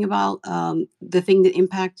thinking about? The thing that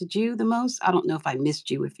impacted you the most? I don't know if I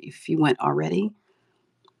missed you if you went already.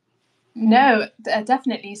 No,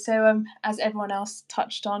 definitely. So, as everyone else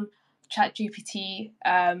touched on, ChatGPT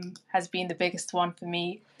has been the biggest one for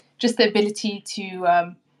me. Just the ability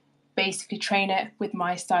to basically train it with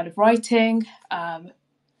my style of writing,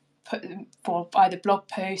 for either blog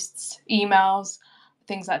posts, emails,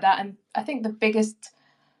 things like that. And I think the biggest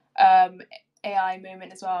AI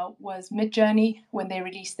moment as well was Mid-Journey when they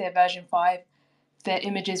released their version 5. their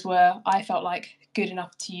images were, I felt like, good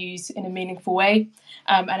enough to use in a meaningful way.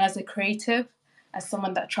 And as a creative, as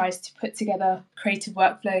someone that tries to put together creative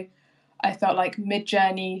workflow, I felt like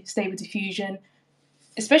Midjourney, Stable Diffusion,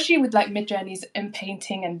 especially with like Midjourney's in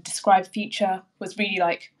painting and describe feature, was really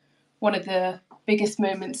like one of the biggest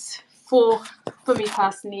moments for me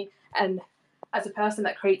personally. And as a person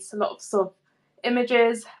that creates a lot of sort of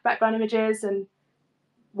images, background images, and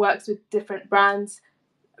works with different brands,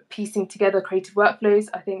 piecing together creative workflows,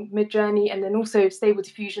 I think Midjourney, and then also Stable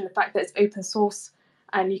Diffusion, the fact that it's open source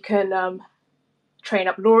and you can train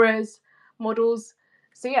up LoRa's models.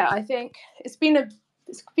 So yeah, I think it's been a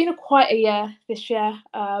quite a year this year.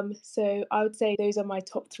 So I would say those are my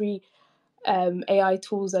top three AI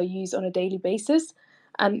tools I use on a daily basis,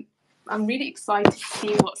 and I'm really excited to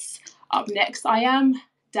see what's up next. I am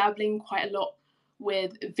dabbling quite a lot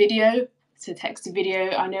with video, so text to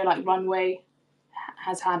video. I know like Runway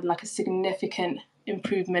has had like a significant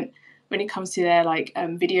improvement when it comes to their like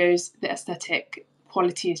videos. The aesthetic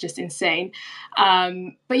quality is just insane.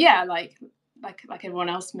 But yeah, like everyone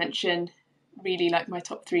else mentioned, really like my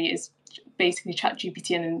top three is basically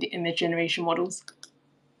ChatGPT and then the image generation models.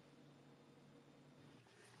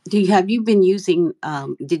 Have you been using,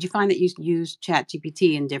 did you find that you use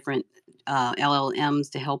ChatGPT and different LLMs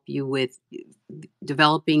to help you with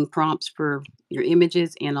developing prompts for your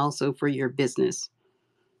images and also for your business?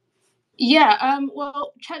 Yeah,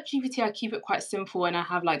 well, ChatGPT, I keep it quite simple, and I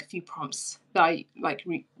have like a few prompts that I like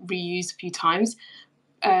reuse a few times.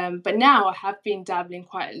 But now I have been dabbling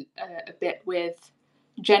quite a bit with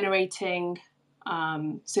generating.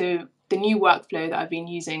 So the new workflow that I've been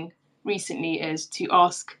using recently is to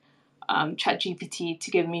ask ChatGPT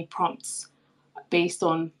to give me prompts based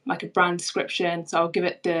on like a brand description. So I'll give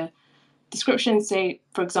it the description, say,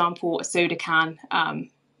 for example, a soda can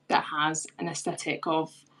that has an aesthetic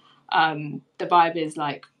of the vibe is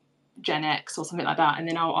like Gen X or something like that, and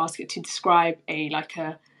then I'll ask it to describe a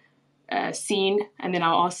scene, and then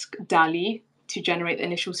I'll ask DALL-E to generate the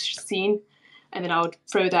initial scene, and then I would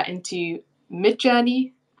throw that into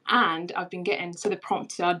Midjourney, and I've been getting so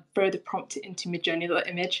I'd throw the prompt into Midjourney, the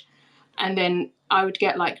image, and then I would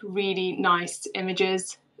get like really nice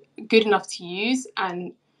images, good enough to use,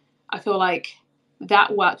 and I feel like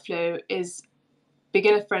that workflow is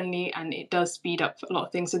beginner friendly and it does speed up a lot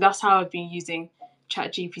of things. So that's how I've been using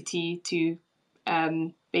ChatGPT to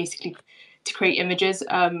basically to create images.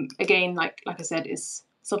 Again, like I said, it's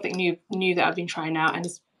something new that I've been trying out, and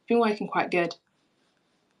it's been working quite good.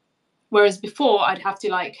 Whereas before, I'd have to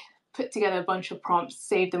like put together a bunch of prompts,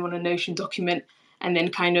 save them on a Notion document, and then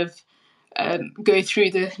kind of go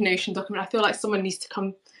through the Notion document. I feel like someone needs to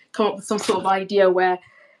come up with some sort of idea where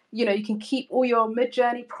you can keep all your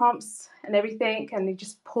Midjourney prompts and everything, and it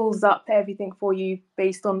just pulls up everything for you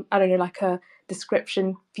based on, I don't know, like a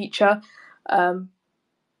description feature.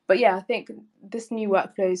 But yeah, I think this new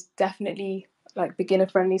workflow is definitely like beginner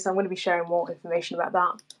friendly, so I'm going to be sharing more information about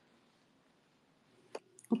that.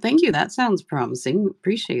 Well, thank you. That sounds promising.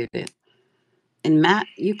 Appreciate it. And Matt,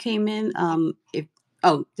 you came in. Did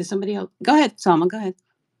somebody else? Go ahead, Salma. Go ahead.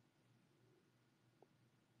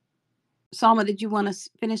 Salma, did you want to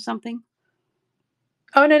finish something?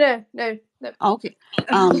 Oh no. Oh, okay.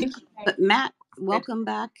 But Matt, welcome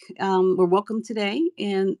back. We're welcome today.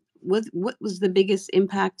 And what was the biggest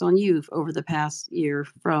impact on you over the past year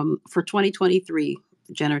for 2023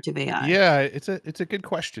 generative AI? Yeah, it's a good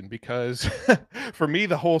question because for me,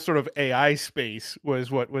 the whole sort of AI space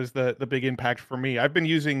was what was the big impact for me. I've been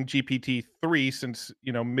using GPT-3 since,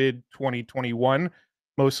 mid 2021,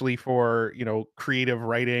 mostly for, creative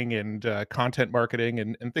writing and content marketing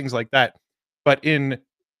and things like that. But in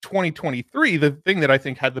 2023, the thing that I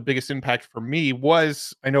think had the biggest impact for me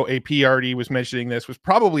was, I know AP already was mentioning this, was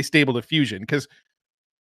probably Stable Diffusion, because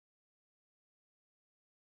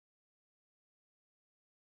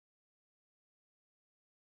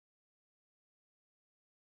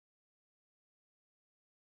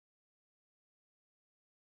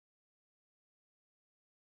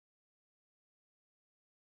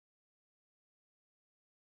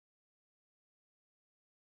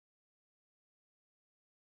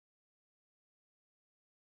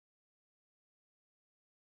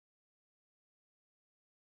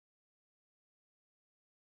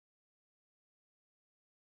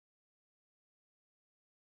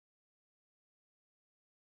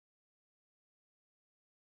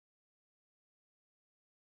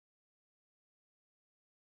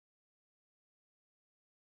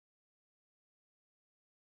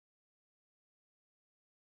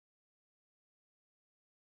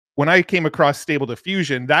when I came across Stable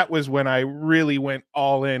Diffusion, that was when I really went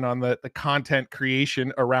all in on the content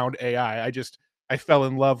creation around AI. I fell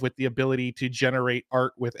in love with the ability to generate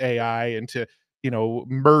art with AI and to,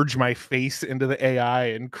 merge my face into the AI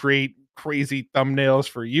and create crazy thumbnails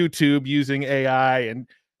for YouTube using AI and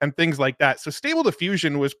things like that. So Stable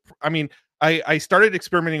Diffusion was, I mean, I started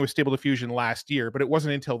experimenting with Stable Diffusion last year, but it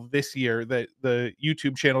wasn't until this year that the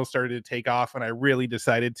YouTube channel started to take off, and I really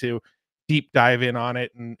decided to deep dive in on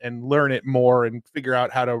it and learn it more and figure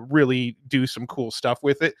out how to really do some cool stuff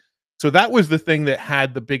with it. So that was the thing that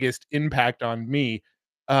had the biggest impact on me.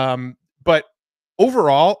 But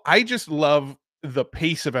overall, I just love the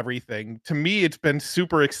pace of everything. To me, it's been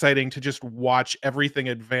super exciting to just watch everything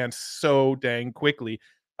advance so dang quickly.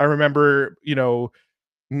 I remember,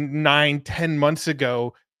 9, 10 months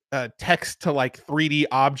ago, text to like 3D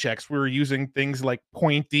objects. We were using things like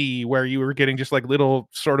Point D, where you were getting just like little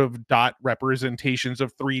sort of dot representations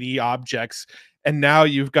of 3D objects. And now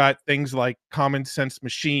you've got things like Common Sense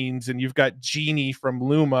Machines, and you've got Genie from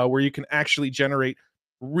Luma, where you can actually generate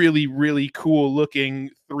really, really cool looking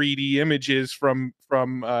 3D images from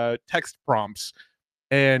text prompts.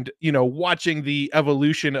 And watching the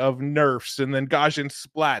evolution of nerfs and then Gaussian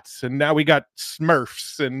splats, and now we got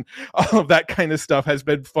smurfs, and all of that kind of stuff has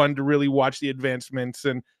been fun to really watch the advancements.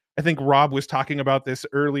 And I think Rob was talking about this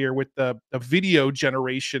earlier with the video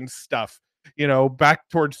generation stuff. Back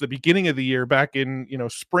towards the beginning of the year, back in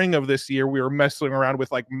spring of this year, we were messing around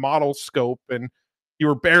with like model scope, and you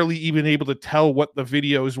were barely even able to tell what the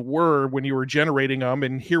videos were when you were generating them.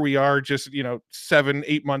 And here we are, just 7,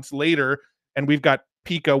 8 months later, and we've got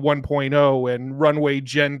Pika 1.0 and Runway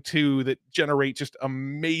Gen 2 that generate just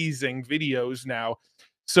amazing videos now.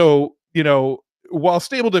 So, while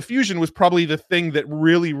Stable Diffusion was probably the thing that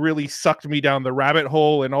really, really sucked me down the rabbit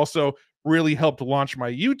hole and also really helped launch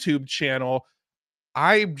my YouTube channel,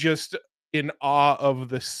 I'm just in awe of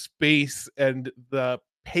the space and the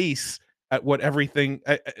pace at what everything,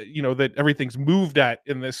 that everything's moved at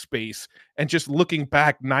in this space. And just looking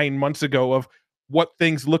back 9 months ago of what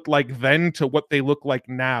things looked like then to what they look like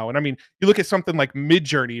now. And I mean, you look at something like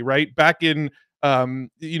Midjourney, right? Back in,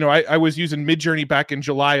 I was using Midjourney back in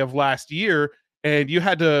July of last year, and you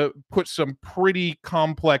had to put some pretty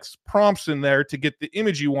complex prompts in there to get the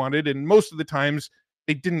image you wanted. And most of the times,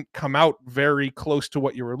 they didn't come out very close to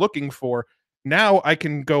what you were looking for. Now I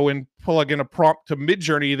can go and plug in a prompt to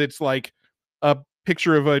Midjourney that's like a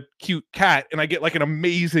picture of a cute cat, and I get like an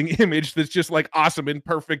amazing image that's just like awesome and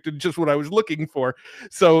perfect and just what I was looking for.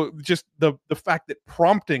 So just the fact that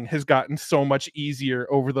prompting has gotten so much easier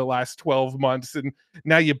over the last 12 months, and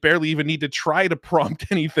now you barely even need to try to prompt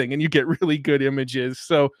anything and you get really good images.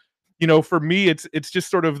 So, for me, it's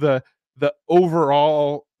just sort of the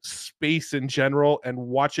overall space in general, and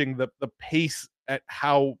watching the pace at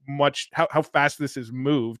how fast this has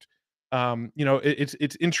moved.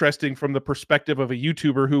 It's interesting from the perspective of a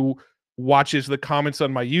YouTuber who watches the comments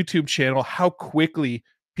on my YouTube channel, how quickly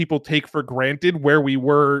people take for granted where we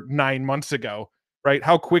were 9 months ago, right?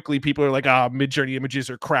 How quickly people are like, Midjourney images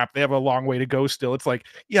are crap. They have a long way to go still. It's like,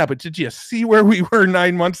 yeah, but did you see where we were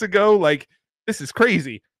 9 months ago? Like, this is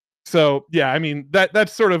crazy. So yeah, I mean,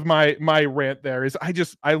 that's sort of my rant there. Is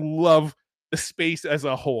I love the space as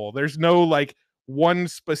a whole. There's no like one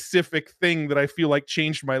specific thing that I feel like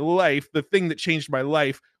changed my life. The thing that changed my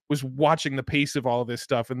life was watching the pace of all of this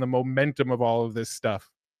stuff and the momentum of all of this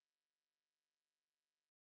stuff.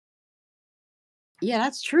 Yeah,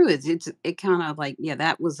 that's true. It kind of like, yeah,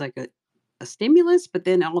 that was like a stimulus, but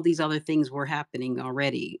then all these other things were happening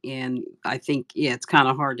already. And I think, yeah, it's kind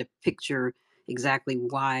of hard to picture exactly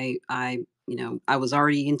why I was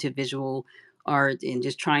already into visual art and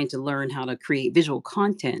just trying to learn how to create visual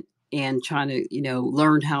content and trying to,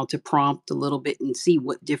 learn how to prompt a little bit and see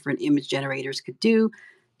what different image generators could do.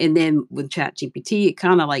 And then with Chat GPT, it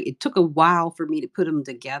kind of like it took a while for me to put them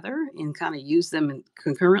together and kind of use them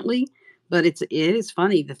concurrently. But it is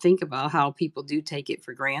funny to think about how people do take it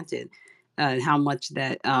for granted, how much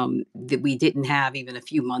that we didn't have even a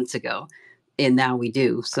few months ago, and now we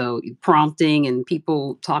do. So prompting and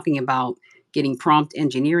people talking about getting prompt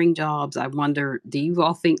engineering jobs. I wonder, do you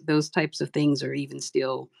all think those types of things are even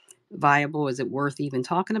still viable? Is it worth even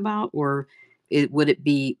talking about, or would it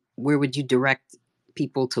be, where would you direct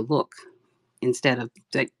people to look instead of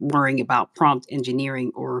like worrying about prompt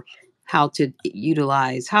engineering, or how to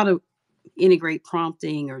integrate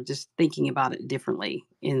prompting, or just thinking about it differently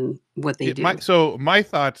in what they Yeah, my do? so my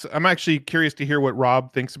thoughts, I'm actually curious to hear what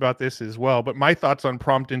Rob thinks about this as well, but my thoughts on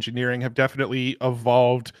prompt engineering have definitely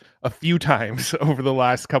evolved a few times over the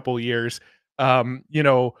last couple years. Um, you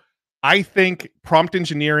know, I think prompt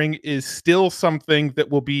engineering is still something that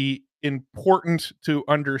will be important to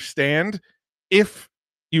understand if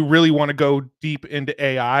you really want to go deep into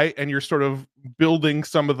AI and you're sort of building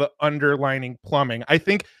some of the underlining plumbing. I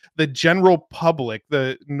think the general public,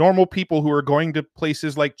 the normal people who are going to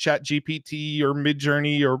places like ChatGPT or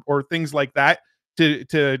Midjourney or things like that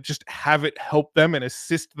to just have it help them and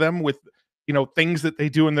assist them with, things that they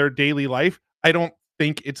do in their daily life. I don't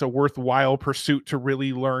think it's a worthwhile pursuit to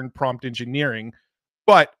really learn prompt engineering.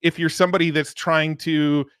 But if you're somebody that's trying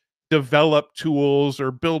to develop tools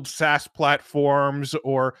or build SaaS platforms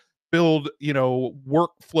or build,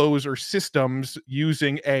 workflows or systems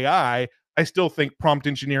using I still think prompt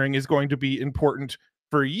engineering is going to be important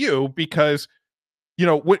for you because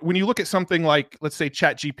when you look at something like, let's say,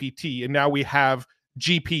 Chat GPT, and now we have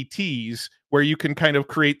GPTs where you can kind of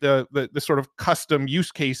create the sort of custom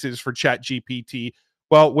use cases for Chat GPT.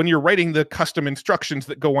 Well, when you're writing the custom instructions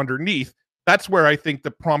that go underneath, that's where I think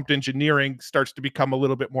the prompt engineering starts to become a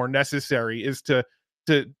little bit more necessary, is to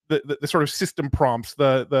the sort of system prompts,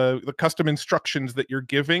 the custom instructions that you're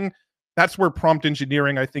giving. That's where prompt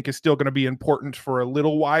engineering, I think, is still going to be important for a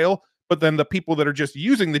little while. But then the people that are just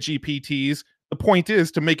using the GPTs, the point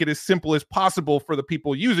is to make it as simple as possible for the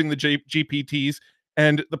people using the GPTs,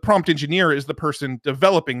 and the prompt engineer is the person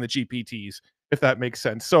developing the GPTs, if that makes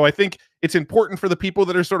sense. So I think it's important for the people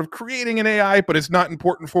that are sort of creating an AI, but it's not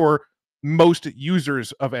important for most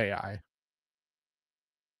users of AI.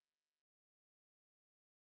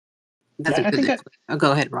 That's Yeah, a good. Oh,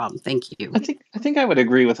 go ahead, Rob. Thank you. I think I would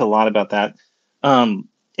agree with a lot about that.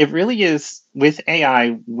 It really is with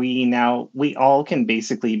AI. We all can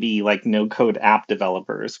basically be like no code app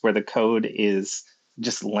developers, where the code is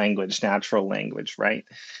just language, natural language, right?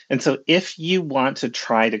 And so if you want to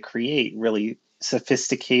try to create really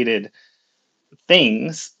sophisticated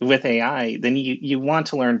things with AI, then you want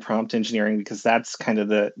to learn prompt engineering, because that's kind of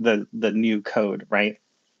the new code, right?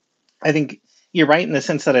 I think you're right in the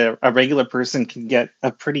sense that a regular person can get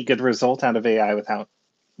a pretty good result out of AI without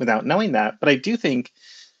knowing that. But I do think,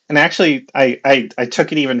 and actually I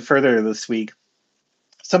took it even further this week.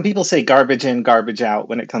 Some people say garbage in, garbage out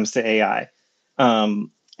when it comes to AI. And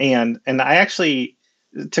I actually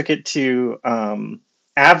took it to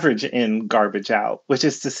average in, garbage out, which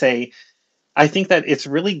is to say, I think that it's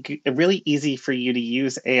really easy for you to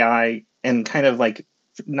use AI and kind of like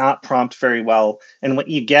not prompt very well, and what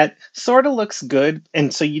you get sort of looks good,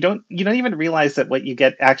 and so you don't even realize that what you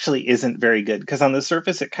get actually isn't very good, because on the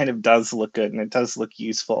surface it kind of does look good and it does look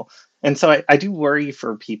useful. And so I do worry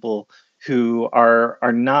for people who are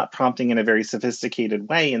not prompting in a very sophisticated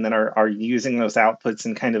way, and then are using those outputs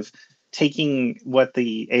and kind of taking what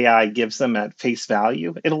the AI gives them at face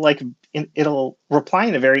value. It'll reply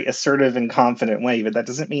in a very assertive and confident way, but that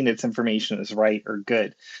doesn't mean its information is right or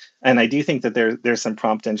good. And I do think that there's some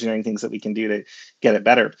prompt engineering things that we can do to get it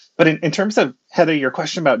better. But in terms of, Heather, your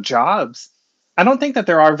question about jobs, I don't think that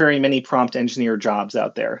there are very many prompt engineer jobs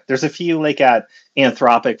out there. There's a few, like at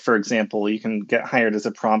Anthropic, for example, you can get hired as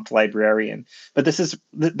a prompt librarian. But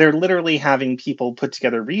they're literally having people put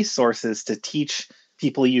together resources to teach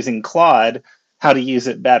people using Claude how to use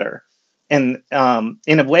it better. And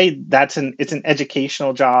in a way, it's an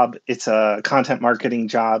educational job. It's a content marketing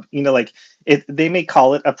job. Like they may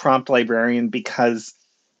call it a prompt librarian because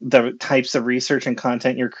the types of research and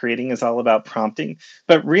content you're creating is all about prompting.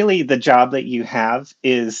 But really, the job that you have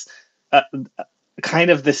is uh, kind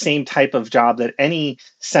of the same type of job that any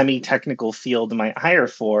semi-technical field might hire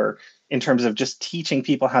for, in terms of just teaching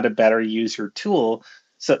people how to better use your tool.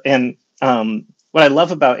 So, and what I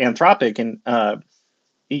love about Anthropic, and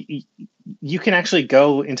you can actually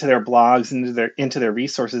go into their blogs, into their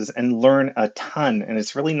resources, and learn a ton. And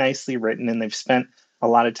it's really nicely written, and they've spent a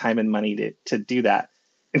lot of time and money to do that.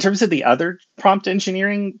 In terms of the other prompt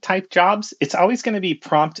engineering type jobs, it's always going to be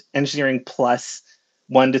prompt engineering plus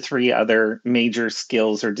 1 to 3 other major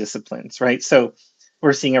skills or disciplines, right? So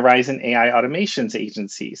we're seeing a rise in AI automations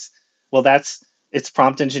agencies. Well, it's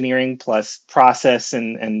prompt engineering plus process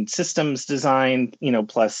and systems design,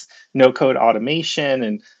 plus no code automation.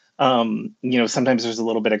 And sometimes there's a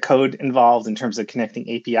little bit of code involved in terms of connecting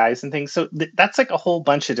APIs and things. So that's like a whole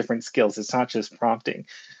bunch of different skills. It's not just prompting.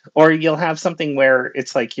 Or you'll have something where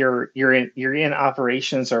it's like you're in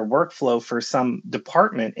operations or workflow for some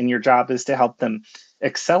department, and your job is to help them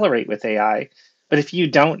accelerate with AI. But if you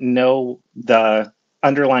don't know the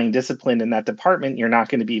underlying discipline in that department, you're not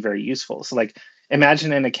going to be very useful. So like,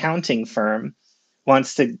 imagine an accounting firm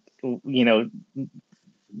wants to,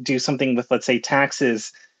 do something with, let's say,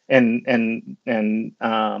 taxes, and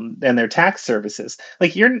their tax services.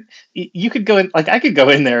 Like you could go in, like I could go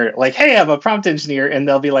in there like, hey, I'm a prompt engineer, and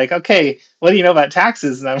they'll be like, okay, what do you know about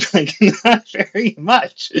taxes? And I'm like, not very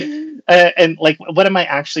much. And like, what am I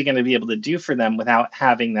actually going to be able to do for them without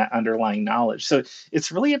having that underlying knowledge? So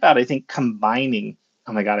it's really about, I think, combining.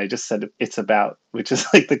 Oh my God, I just said it's about, which is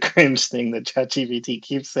like the cringe thing that ChatGPT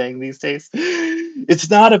keeps saying these days. It's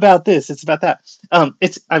not about this, it's about that.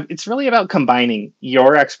 It's really about combining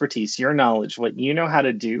your expertise, your knowledge, what you know how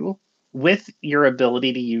to do, with your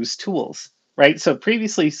ability to use tools, right? So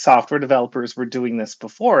previously, software developers were doing this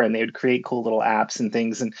before, and they would create cool little apps and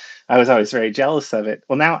things, and I was always very jealous of it.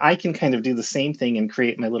 Well, now I can kind of do the same thing and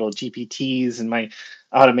create my little GPTs and my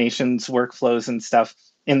automations, workflows, and stuff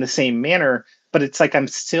in the same manner, but it's like I'm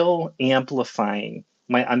still amplifying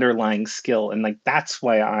my underlying skill, and like that's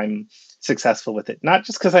why I'm successful with it. Not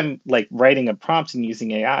just because I'm like writing a prompt and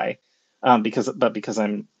using AI, because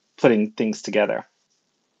I'm putting things together.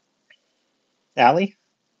 Allie?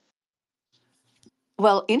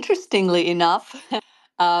 Well, interestingly enough,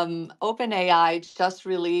 OpenAI just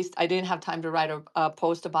released, I didn't have time to write a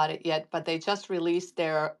post about it yet, but they just released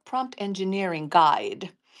their prompt engineering guide.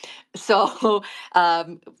 So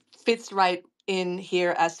fits right in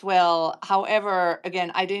here as well. However,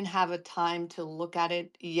 again, I didn't have a time to look at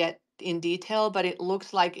it yet in detail, but it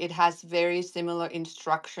looks like it has very similar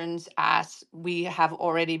instructions as we have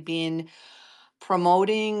already been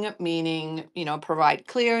promoting, meaning, provide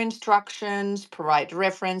clear instructions, provide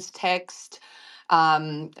reference text,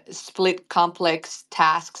 split complex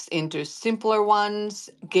tasks into simpler ones,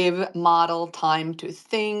 give model time to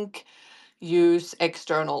think, use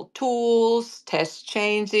external tools, test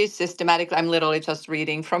changes systematically. I'm literally just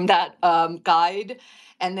reading from that guide.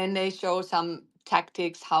 And then they show some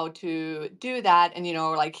tactics how to do that. And,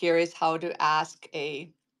 like here is how to ask a,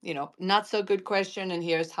 not so good question. And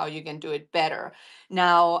here's how you can do it better.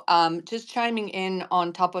 Now, just chiming in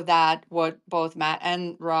on top of that, what both Matt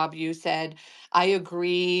and Rob, you said, I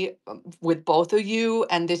agree with both of you.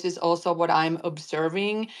 And this is also what I'm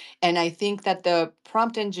observing. And I think that the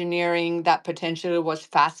prompt engineering that potentially was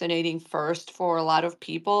fascinating first for a lot of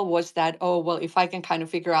people was that, oh, well, if I can kind of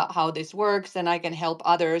figure out how this works, then I can help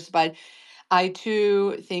others. But I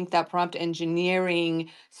too think that prompt engineering,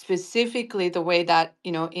 specifically the way that,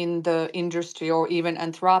 in the industry or even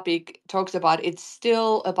Anthropic talks about, it's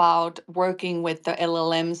still about working with the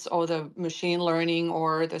LLMs or the machine learning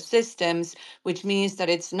or the systems, which means that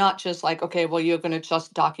it's not just like, okay, well, you're going to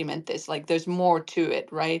just document this. Like there's more to it,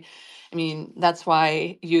 right? I mean, that's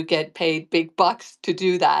why you get paid big bucks to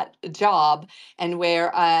do that job. And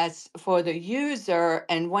whereas for the user,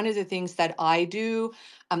 and one of the things that I do,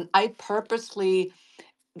 I purposely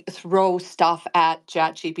throw stuff at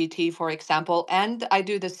ChatGPT, for example, and I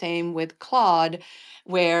do the same with Claude,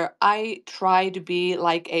 where I try to be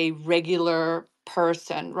like a regular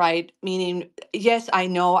person, right? Meaning, yes, I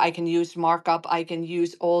know I can use markup, I can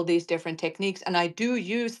use all these different techniques, and I do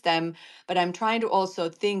use them, but I'm trying to also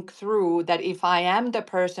think through that if I am the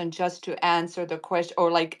person just to answer the question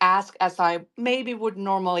or like ask as I maybe would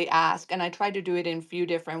normally ask, and I try to do it in a few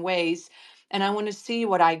different ways, and I want to see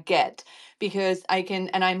what I get because I can,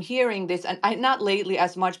 and I'm hearing this, and I not lately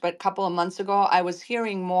as much, but a couple of months ago, I was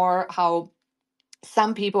hearing more how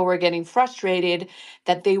some people were getting frustrated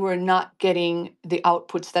that they were not getting the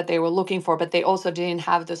outputs that they were looking for, but they also didn't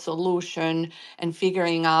have the solution and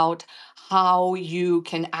figuring out how you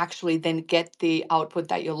can actually then get the output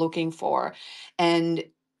that you're looking for. And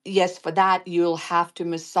yes, for that, you'll have to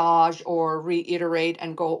massage or reiterate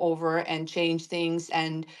and go over and change things.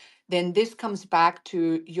 And then this comes back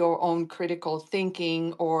to your own critical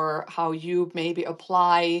thinking or how you maybe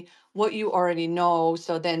apply what you already know.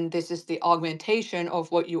 So then this is the augmentation of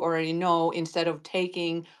what you already know instead of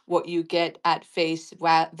taking what you get at face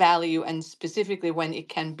value, and specifically when it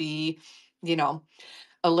can be, you know,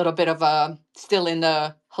 a little bit of a still in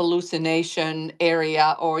the hallucination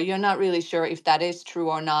area, or you're not really sure if that is true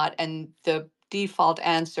or not. And the default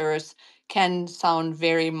answers can sound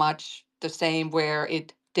very much the same, where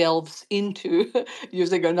it delves into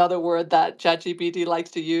using another word that ChatGPT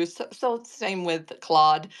likes to use. So same with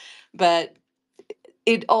Claude. But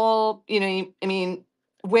it all, I mean,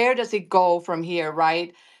 where does it go from here,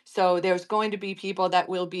 right? So there's going to be people that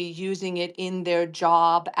will be using it in their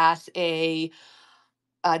job as a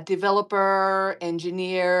developer,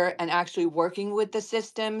 engineer, and actually working with the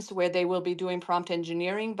systems where they will be doing prompt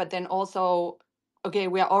engineering. But then also, okay,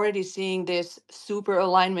 we are already seeing this super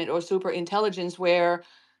alignment or super intelligence where,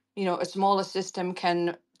 a smaller system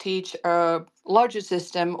can teach a larger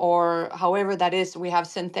system, or however that is. We have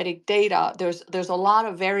synthetic data. There's a lot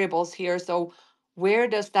of variables here. So where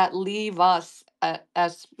does that leave us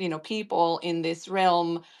as people in this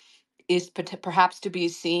realm is perhaps to be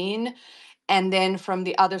seen. And then from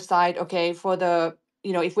the other side, okay, for the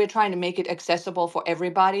if we're trying to make it accessible for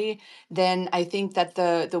everybody, then I think that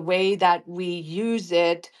the way that we use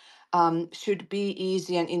it should be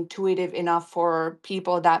easy and intuitive enough for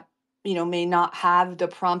people that may not have the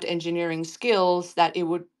prompt engineering skills, that it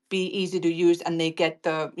would be easy to use and they get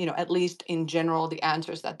the at least in general the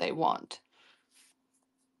answers that they want.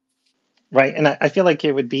 Right. And I feel like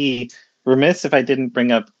it would be remiss if I didn't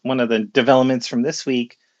bring up one of the developments from this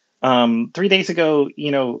week. 3 days ago,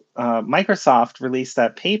 Microsoft released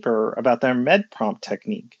that paper about their med prompt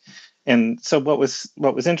technique. And so what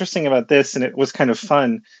was interesting about this, and it was kind of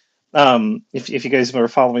fun, if you guys were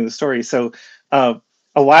following the story. So a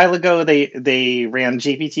while ago, they ran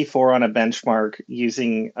GPT-4 on a benchmark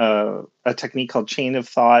using a technique called chain of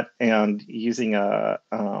thought and using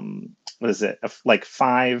what is it, like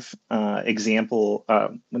five example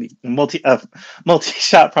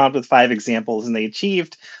multi-shot prompt with five examples, and they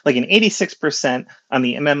achieved like an 86% on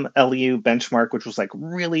the MMLU benchmark, which was like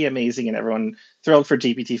really amazing, and everyone thrilled for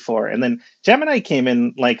GPT-4. And then Gemini came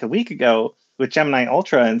in like a week ago with Gemini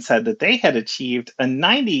Ultra and said that they had achieved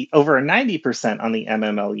over a 90% on the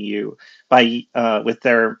MMLU by with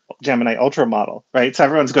their Gemini Ultra model, right? So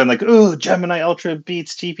everyone's going like, "Ooh, Gemini Ultra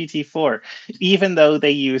beats GPT-4," even though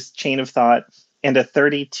they used chain of thought and a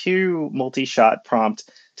 32 multi-shot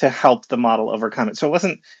prompt to help the model overcome it. So it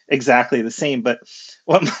wasn't exactly the same, but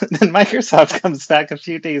then Microsoft comes back a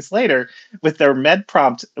few days later with their med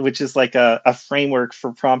prompt, which is like a framework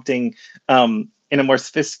for prompting in a more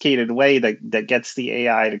sophisticated way that gets the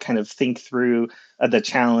AI to kind of think through the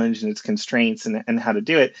challenge and its constraints and how to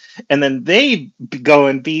do it. And then they go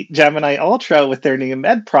and beat Gemini Ultra with their new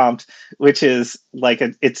med prompt, which is like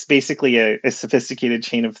it's basically a sophisticated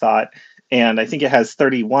chain of thought. And I think it has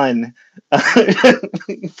 31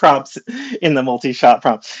 prompts in the multi-shot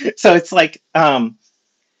prompt. So it's like the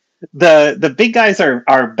big guys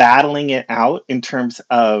are battling it out in terms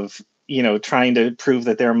of trying to prove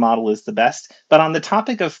that their model is the best. But on the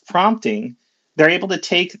topic of prompting, they're able to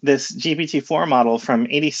take this GPT-4 model from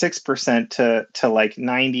 86% to like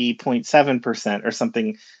 90.7% or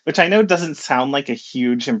something, which I know doesn't sound like a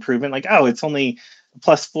huge improvement. Like, oh, it's only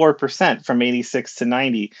plus 4% from 86 to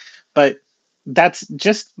 90, but that's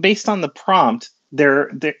just based on the prompt.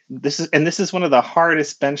 This is one of the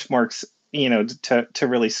hardest benchmarks to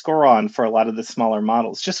really score on for a lot of the smaller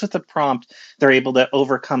models. Just with the prompt, they're able to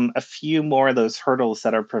overcome a few more of those hurdles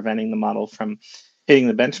that are preventing the model from hitting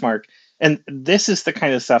the benchmark. And this is the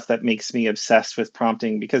kind of stuff that makes me obsessed with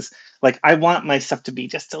prompting, because like I want my stuff to be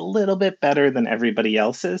just a little bit better than everybody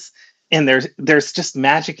else's. And there's just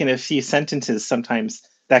magic in a few sentences sometimes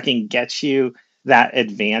that can get you that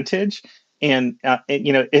advantage. And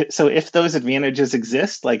so if those advantages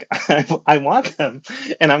exist, like I want them,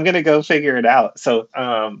 and I'm gonna go figure it out. So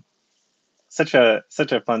such a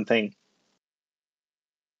fun thing.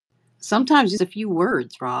 Sometimes just a few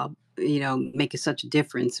words, Rob, make such a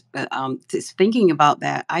difference. But just thinking about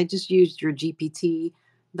that, I just used your GPT,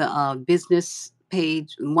 the business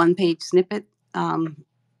page, one page snippet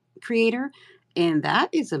creator. And that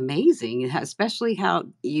is amazing, especially how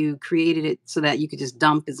you created it so that you could just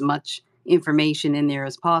dump as much information in there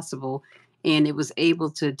as possible. And it was able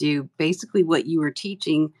to do basically what you were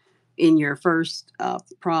teaching in your first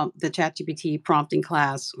prompt, the ChatGPT prompting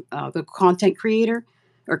class, the content creator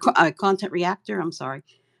or content reactor. I'm sorry.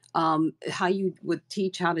 How you would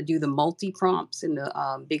teach how to do the multi prompts and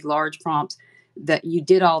the big, large prompts, that you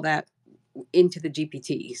did all that into the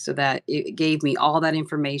GPT so that it gave me all that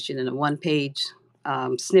information in a one page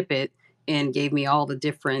snippet and gave me all the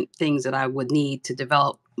different things that I would need to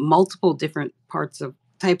develop multiple different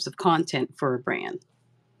types of content for a brand.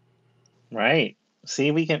 Right.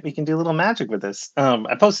 See, we can do a little magic with this.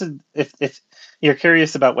 I posted, if you're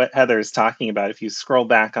curious about what Heather is talking about, if you scroll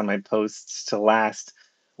back on my posts to last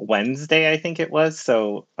Wednesday, I think it was,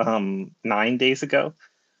 so 9 days ago,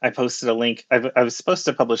 I posted a link. I was supposed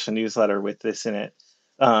to publish a newsletter with this in it,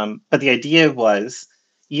 but the idea was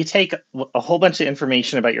you take a whole bunch of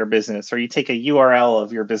information about your business, or you take a URL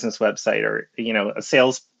of your business website, or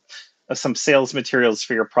some sales materials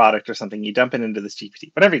for your product or something. You dump it into this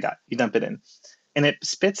GPT, whatever you got, you dump it in, and it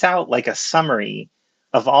spits out like a summary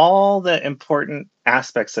of all the important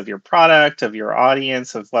aspects of your product, of your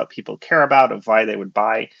audience, of what people care about, of why they would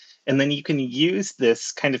buy. And then you can use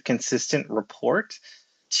this kind of consistent report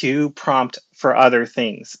to prompt for other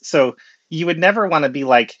things. So you would never want to be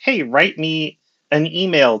like, hey, write me an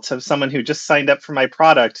email to someone who just signed up for my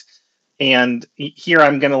product and here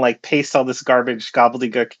I'm going to like paste all this garbage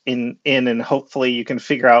gobbledygook in, and hopefully you can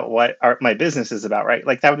figure out what my business is about, right?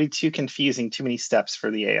 Like that would be too confusing, too many steps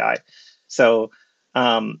for the AI. So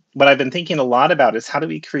what I've been thinking a lot about is how do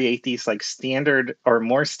we create these like standard or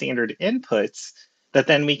more standard inputs that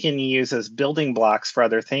then we can use as building blocks for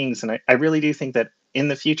other things. And I really do think that in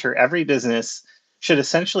the future, every business should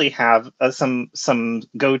essentially have some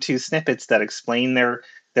go-to snippets that explain their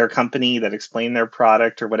company, that explain their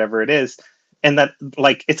product or whatever it is. And that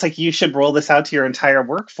like it's like you should roll this out to your entire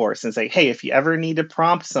workforce and say, hey, if you ever need to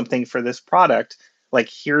prompt something for this product, like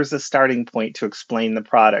here's a starting point to explain the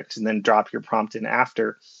product, and then drop your prompt in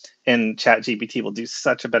after. And ChatGPT will do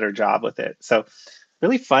such a better job with it. So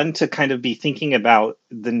really fun to kind of be thinking about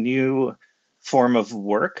the new form of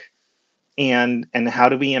work, and how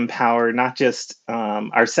do we empower not just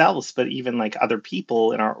ourselves, but even like other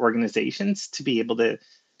people in our organizations to be able to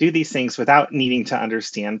do these things without needing to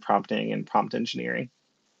understand prompting and prompt engineering.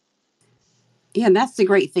 Yeah, and that's the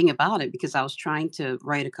great thing about it, because I was trying to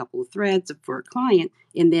write a couple of threads for a client,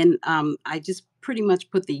 and then I just pretty much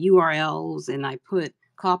put the URLs, and I put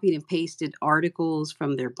copied and pasted articles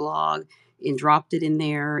from their blog and dropped it in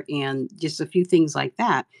there, and just a few things like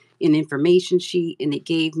that, an information sheet, and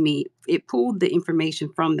it pulled the information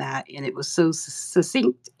from that, and it was so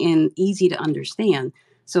succinct and easy to understand.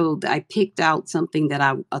 So I picked out something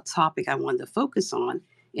a topic I wanted to focus on,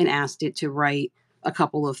 and asked it to write a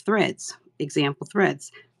couple of threads, example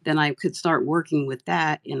threads. Then I could start working with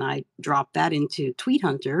that, and I dropped that into Tweet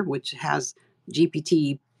Hunter, which has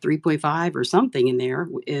GPT 3.5 or something in there.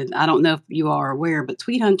 And I don't know if you are aware, but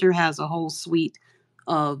Tweet Hunter has a whole suite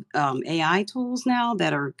of AI tools now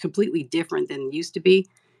that are completely different than used to be,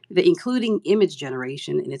 including image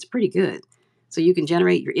generation, and it's pretty good. So you can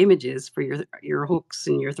generate your images for your hooks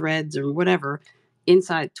and your threads or whatever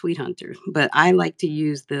inside Tweet Hunter. But I like to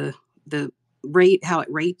use the rate how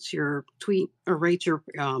it rates your tweet or rates your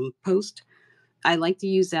post. I like to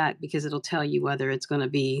use that because it'll tell you whether it's going to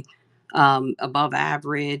be above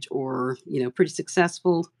average or pretty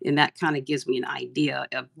successful, and that kind of gives me an idea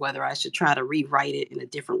of whether I should try to rewrite it in a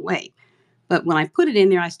different way. But when I put it in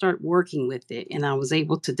there, I start working with it, and I was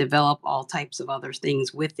able to develop all types of other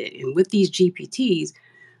things with it. And with these GPTs,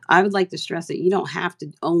 I would like to stress that you don't have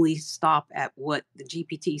to only stop at what the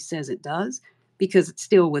GPT says it does, because it's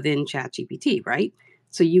still within ChatGPT, right?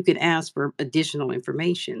 So you can ask for additional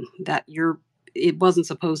information that it wasn't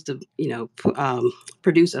supposed to,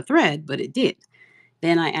 produce a thread, but it did.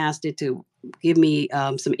 Then I asked it to give me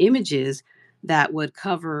some images that would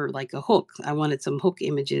cover like a hook. I wanted some hook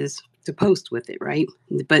images to post with it, right?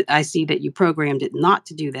 But I see that you programmed it not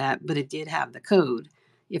to do that, but it did have the code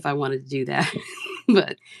if I wanted to do that.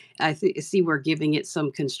 But see where giving it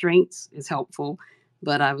some constraints is helpful.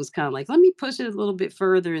 But I was kind of like, let me push it a little bit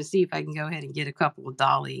further and see if I can go ahead and get a couple of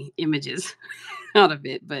Dolly images out of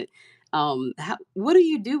it. But what do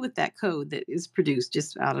you do with that code that is produced,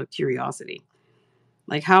 just out of curiosity?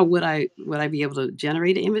 Like, how would I be able to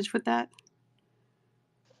generate an image with that?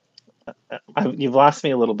 You've lost me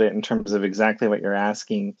a little bit in terms of exactly what you're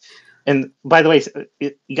asking. And by the way,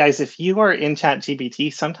 you guys, if you are in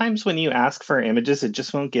ChatGPT, sometimes when you ask for images, it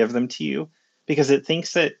just won't give them to you because it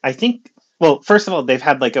thinks that, I think, well, first of all, they've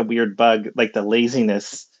had like a weird bug, like the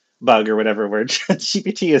laziness bug or whatever, where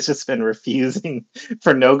ChatGPT has just been refusing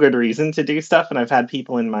for no good reason to do stuff. And I've had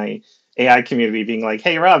people in my AI community being like,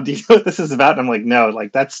 hey, Rob, do you know what this is about? And I'm like, no,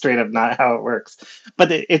 like that's straight up not how it works.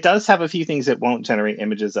 But it does have a few things it won't generate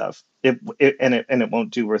images of. And it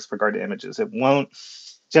won't do with regard to images. It won't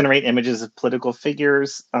generate images of political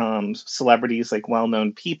figures, celebrities, like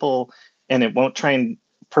well-known people, and it won't try and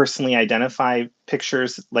personally identify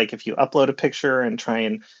pictures. Like if you upload a picture and try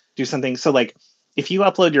and do something, so like if you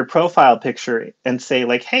upload your profile picture and say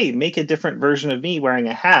like, hey, make a different version of me wearing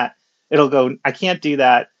a hat, it'll go, I can't do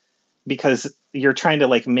that because you're trying to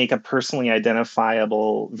like make a personally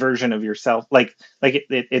identifiable version of yourself.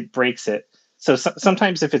 It breaks it. So,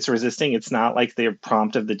 sometimes if it's resisting, it's not like the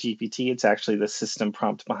prompt of the GPT, it's actually the system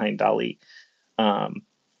prompt behind Dali. um,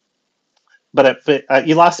 but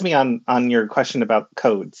you lost me on your question about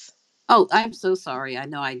codes. Oh, I'm so sorry. I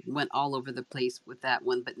know I went all over the place with that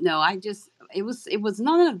one, but no, it was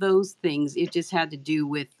none of those things. It just had to do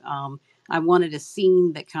with I wanted a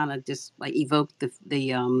scene that kind of just like evoked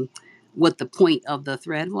the what the point of the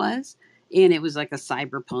thread was. And it was like a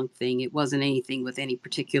cyberpunk thing. It wasn't anything with any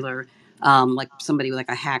particular like somebody like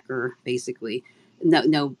a hacker basically.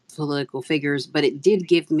 No political figures, but it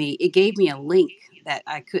gave me a link that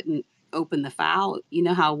I couldn't open the file. You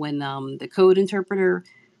know how when the code interpreter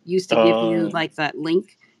used to give you Oh, like that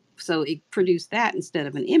link so it produced that instead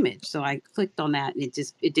of an image. So I clicked on that and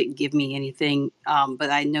it didn't give me anything. But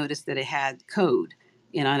I noticed that it had code,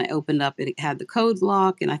 and I opened up it had the code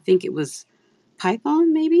block, and I think it was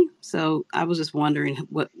Python maybe. So I was just wondering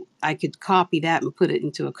what I could copy that and put it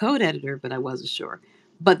into a code editor, but I wasn't sure.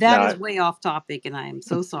 But that is No. way off topic, and I am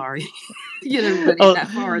so sorry to get everybody Oh, that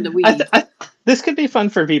far in the weeds. this could be fun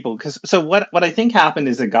for people because what I think happened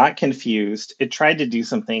is it got confused. It tried to do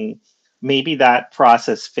something. Maybe that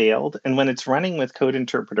process failed, and when it's running with Code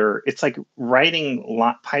Interpreter, it's like writing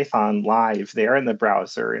Python live there in the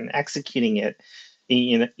browser and executing it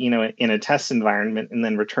in a test environment and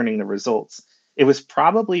then returning the results. It was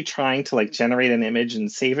probably trying to like generate an image and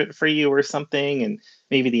save it for you or something, and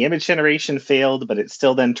maybe the image generation failed, but it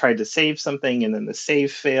still then tried to save something, and then the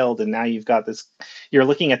save failed, and now you've got this. You're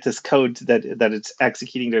looking at this code that it's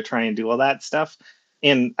executing to try and do all that stuff,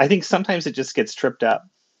 and I think sometimes it just gets tripped up.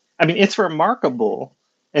 I mean, it's remarkable,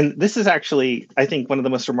 and this is actually, I think, one of the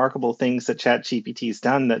most remarkable things that ChatGPT has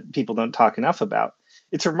done that people don't talk enough about.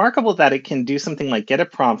 It's remarkable that it can do something like get a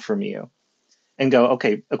prompt from you and go,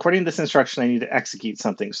 okay, according to this instruction, I need to execute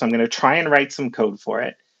something. So I'm going to try and write some code for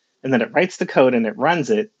it. And then it writes the code and it runs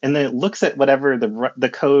it. And then it looks at whatever the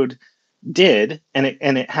code did, and it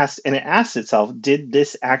asks itself, did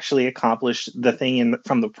this actually accomplish the thing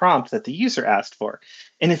from the prompt that the user asked for?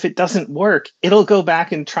 And if it doesn't work, it'll go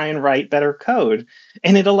back and try and write better code.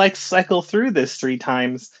 And it'll like cycle through this 3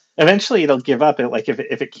 times. Eventually it'll give up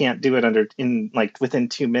if it can't do it within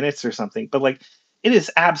 2 minutes or something. But like it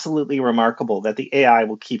is absolutely remarkable that the AI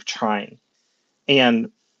will keep trying.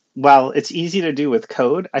 And while it's easy to do with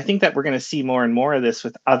code, I think that we're going to see more and more of this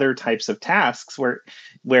with other types of tasks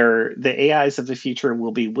where the AIs of the future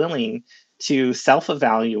will be willing to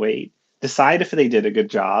self-evaluate, decide if they did a good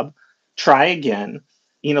job, try again.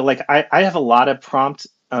 Like I have a lot of prompt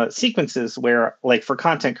sequences where, like for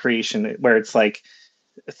content creation, where it's like,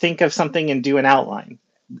 think of something and do an outline.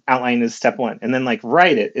 Outline is step one. And then like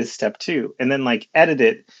write it is step two. And then like edit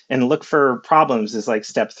it and look for problems is like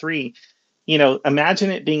step three.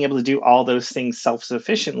 Imagine it being able to do all those things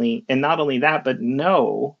self-sufficiently. And not only that, but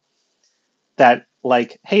know that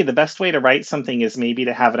like, hey, the best way to write something is maybe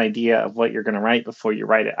to have an idea of what you're going to write before you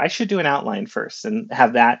write it. I should do an outline first and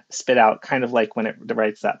have that spit out, kind of like when it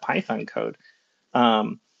writes that Python code.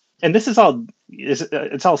 And this is all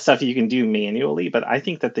it's all stuff you can do manually, but I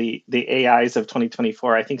think that the AIs of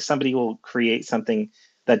 2024, I think somebody will create something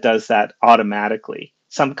that does that automatically.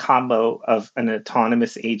 Some combo of an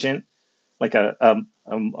autonomous agent, like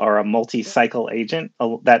or a multi-cycle agent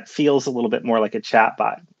that feels a little bit more like a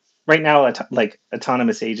chatbot. Right now, like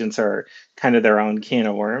autonomous agents are kind of their own can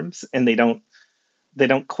of worms, and they don't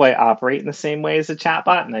quite operate in the same way as a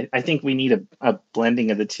chatbot. And I think we need a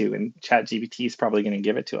blending of the two, and ChatGPT is probably going to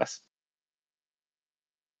give it to us.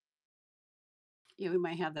 Yeah, we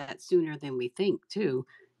might have that sooner than we think too.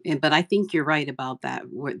 But I think you're right about that,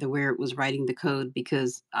 where it was writing the code,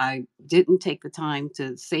 because I didn't take the time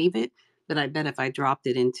to save it. But I bet if I dropped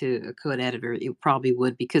it into a code editor, it probably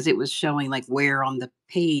would, because it was showing like where on the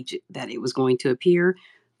page that it was going to appear,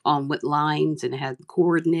 on what lines, and it had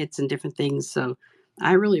coordinates and different things. So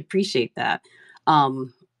I really appreciate that.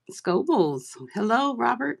 Um, Scobles, hello,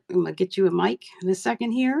 Robert. I'm gonna get you a mic in a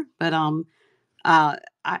second here, but uh,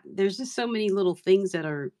 there's just so many little things that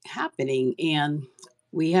are happening, and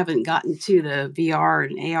we haven't gotten to the VR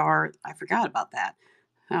and AR. I forgot about that.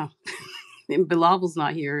 Oh, and Bilal's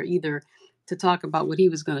not here either to talk about what he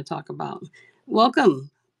was going to talk about. Welcome,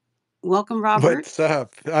 welcome, Robert. What's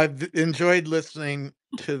up? I've enjoyed listening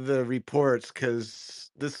to the reports because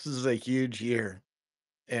this is a huge year.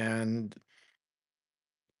 And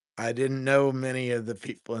I didn't know many of the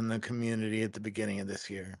people in the community at the beginning of this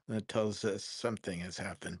year. That tells us something has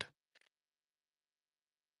happened.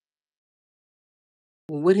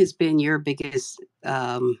 What has been your biggest?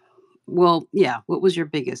 Well, yeah. What was your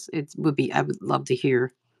biggest? It would be. I would love to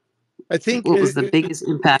hear. I think What was the biggest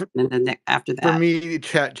impact, and then after for that? me,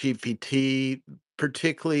 ChatGPT,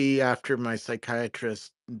 particularly after my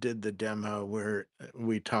psychiatrist did the demo where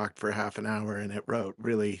we talked for half an hour and it wrote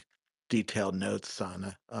really detailed notes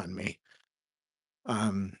on me.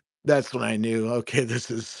 That's when I knew, okay, this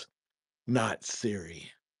is not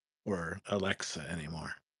Siri or Alexa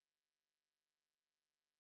anymore.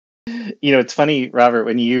 It's funny, Robert,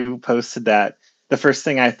 when you posted that, the first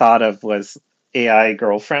thing I thought of was AI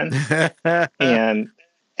girlfriends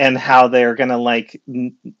and how they're gonna like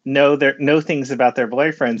know things about their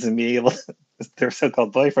boyfriends and be able to, their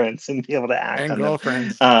so-called boyfriends, and be able to act and on them.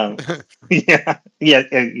 girlfriends. Yeah,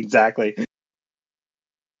 exactly.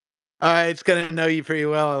 It's gonna know you pretty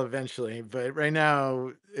well eventually, but right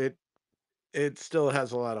now it still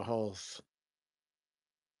has a lot of holes,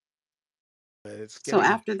 but So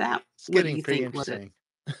after that, it's what do getting you pretty think was it?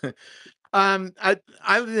 interesting.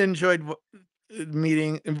 I've enjoyed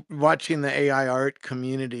watching the AI art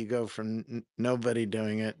community go from nobody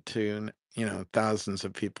doing it to thousands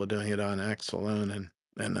of people doing it on X alone,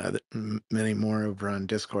 and many more over on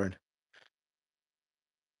Discord.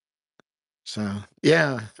 So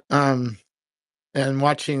yeah, and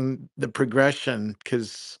watching the progression,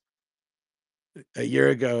 because a year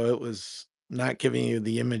ago it was not giving you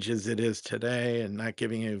the images it is today, and not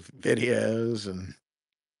giving you videos, and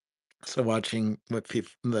so watching what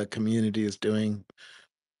the community is doing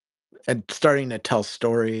and starting to tell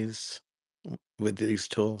stories with these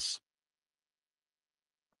tools.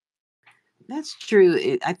 That's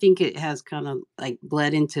true. I think it has kind of like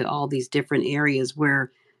bled into all these different areas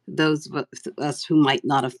where those of us who might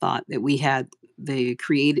not have thought that we had the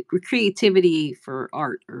creativity for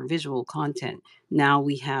art or visual content. Now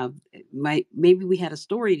we have, maybe we had a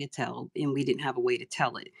story to tell and we didn't have a way to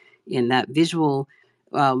tell it. And that visual,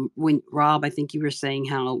 when Rob, I think you were saying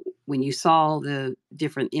how when you saw the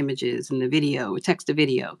different images in the video, text to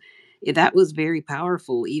video, that was very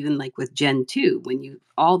powerful. Even like with Gen 2, when you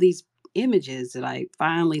all these images that I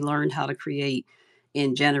finally learned how to create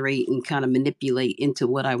and generate and kind of manipulate into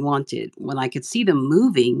what I wanted. When I could see them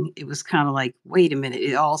moving, it was kind of like, wait a minute,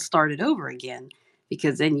 it all started over again.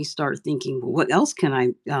 Because then you start thinking, well, what else can I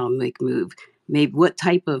make move? Maybe what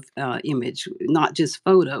type of image, not just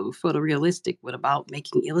photorealistic, what about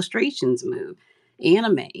making illustrations move?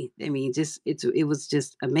 Anime. I mean, it was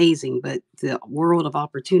just amazing. But the world of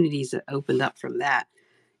opportunities that opened up from that,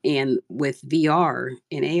 and with VR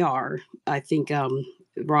and AR, I think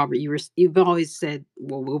Robert, you've always said,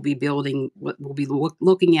 well, we'll be building what we'll be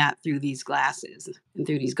looking at through these glasses and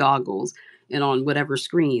through these goggles and on whatever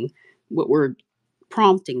screen. What we're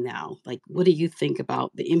prompting now, like, what do you think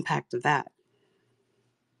about the impact of that?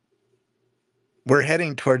 We're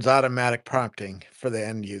heading towards automatic prompting for the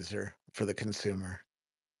end user, for the consumer,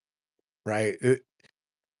 right?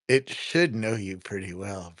 It should know you pretty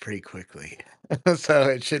well, pretty quickly. So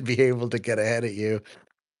it should be able to get ahead of you,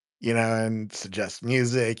 and suggest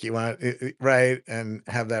music you want, right? And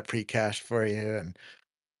have that pre-cached for you, and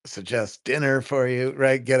suggest dinner for you,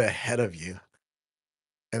 right? Get ahead of you.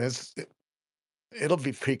 And it'll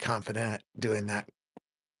be pretty confident at doing that.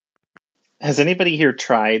 Has anybody here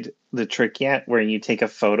tried the trick yet where you take a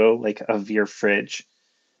photo like of your fridge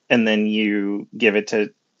and then you give it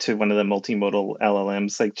to one of the multimodal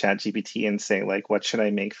LLMs like ChatGPT and say like, what should I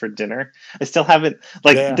make for dinner? I still haven't,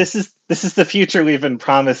 like, Yeah. this is the future we've been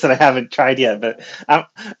promised that I haven't tried yet, but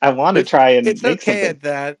I want to It's try and it's make okay something. at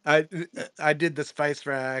that. I did the spice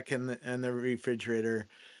rack and the refrigerator.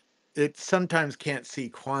 It sometimes can't see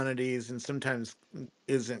quantities and sometimes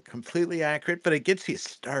isn't completely accurate, but it gets you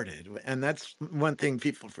started. And that's one thing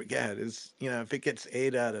people forget is, if it gets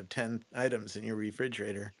 8 out of 10 items in your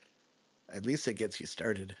refrigerator, at least it gets you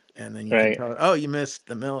started. And then you can Right. tell, oh, you missed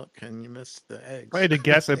the milk and you missed the If I eggs. had to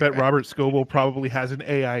guess, I bet Robert Scoble probably has an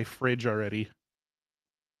AI fridge already.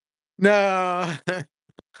 No,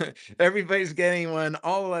 everybody's getting one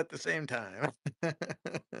all at the same time.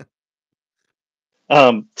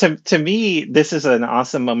 To me, this is an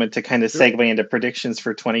awesome moment to kind of segue into predictions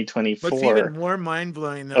for What's even 2024. more mind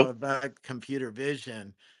blowing, though, Oh, about computer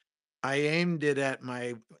vision, I aimed it at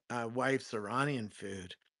my wife's Iranian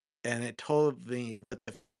food, and it told me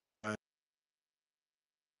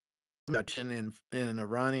in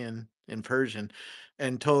Iranian, in Persian,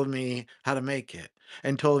 and told me how to make it,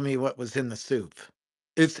 and told me what was in the soup.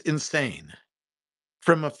 It's insane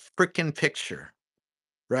from a freaking picture,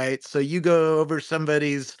 right? So you go over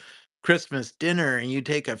somebody's Christmas dinner and you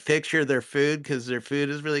take a picture of their food because their food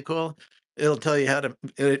is really cool. It'll tell you how to.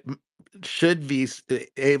 It should be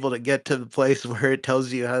able to get to the place where it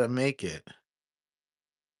tells you how to make it.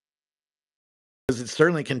 Because it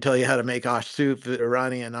certainly can tell you how to make ash soup,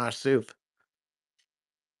 Iranian ash soup.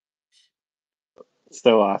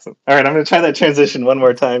 so awesome. All right, I'm going to try that transition one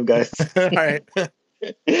more time, guys. All right.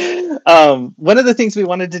 One of the things we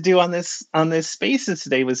wanted to do on this spaces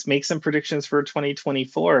today was make some predictions for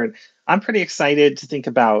 2024, and I'm pretty excited to think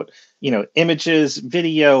about images,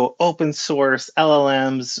 video, open source,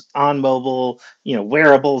 LLMs on mobile,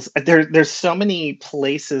 wearables. There's so many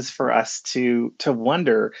places for us to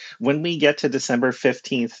wonder when we get to December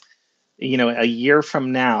 15th, a year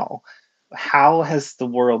from now, how has the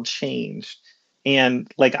world changed?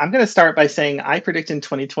 And like, I'm going to start by saying I predict in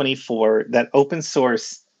 2024 that open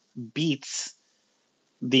source beats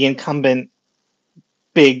the incumbent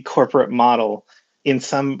big corporate model in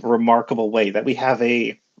some remarkable way, that we have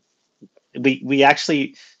a we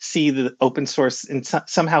actually see the open source and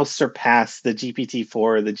somehow surpass the GPT-4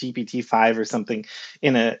 or the GPT-5 or something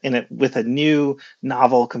in a with a new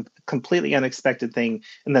novel completely unexpected thing,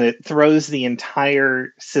 and then it throws the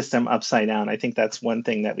entire system upside down. I think that's one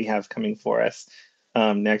thing that we have coming for us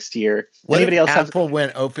next year. What if Anybody else have? Apple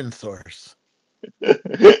went open source?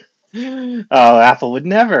 Oh, Apple would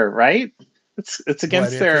never, right? It's What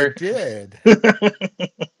against if their it did?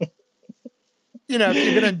 If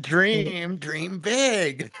you're gonna dream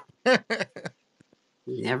big.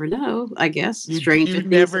 You never know. I guess You stranger things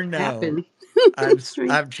never have know. happened.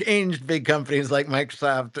 Strange. I've changed big companies like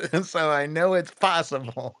Microsoft, so I know it's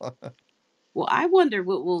possible. Well, I wonder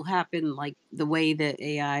what will happen, like the way that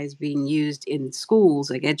AI is being used in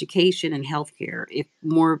schools, like education and healthcare. If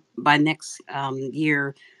more by next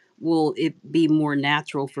year, will it be more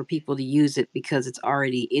natural for people to use it because it's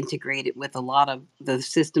already integrated with a lot of the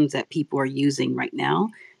systems that people are using right now,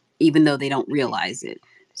 even though they don't realize it.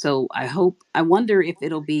 So I wonder if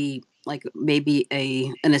it'll be like maybe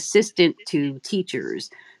an assistant to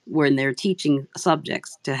teachers when they're teaching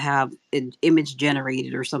subjects to have an image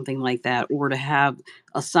generated or something like that, or to have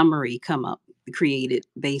a summary come up created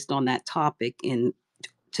based on that topic and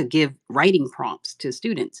to give writing prompts to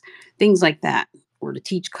students, things like that, or to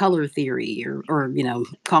teach color theory or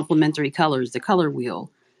complementary colors, the color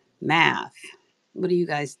wheel, math. What do you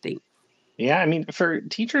guys think? Yeah, I mean, for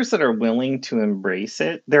teachers that are willing to embrace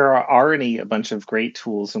it, there are already a bunch of great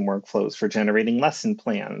tools and workflows for generating lesson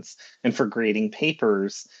plans and for grading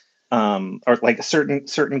papers, or like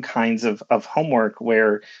certain kinds of homework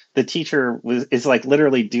where the teacher is like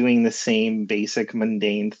literally doing the same basic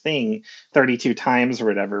mundane thing 32 times or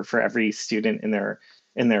whatever for every student in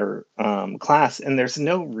their class, and there's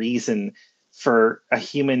no reason for a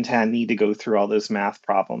human to need to go through all those math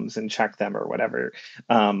problems and check them or whatever.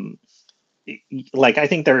 Um, like I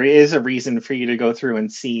think there is a reason for you to go through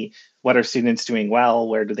and see what are students doing well,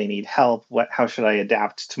 where do they need help, how should I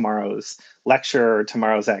adapt tomorrow's lecture or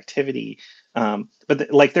tomorrow's activity.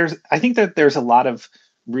 Like I think that there's a lot of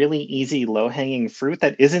really easy low hanging fruit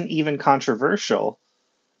that isn't even controversial,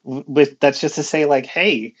 with that's just to say like,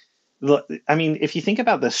 hey, look, I mean, if you think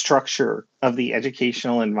about the structure of the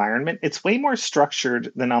educational environment, it's way more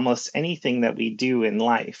structured than almost anything that we do in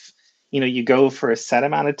life. You go for a set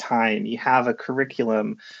amount of time, you have a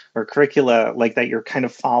curriculum or curricula like that you're kind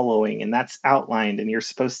of following, and that's outlined, and you're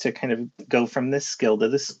supposed to kind of go from this skill to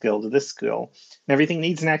this skill to this skill. And everything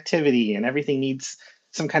needs an activity, and everything needs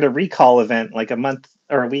some kind of recall event, like a month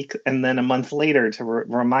or a week, and then a month later to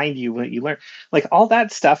remind you what you learned. Like all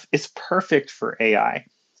that stuff is perfect for AI.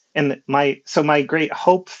 And my great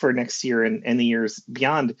hope for next year and the years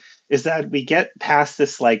beyond is that we get past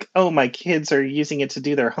this like, oh, my kids are using it to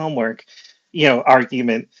do their homework,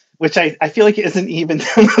 argument, which I feel like isn't even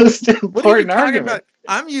the most What are you important talking argument. about?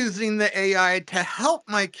 I'm using the AI to help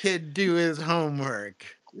my kid do his homework.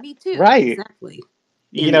 Me too, Right. exactly.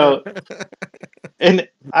 You And know, and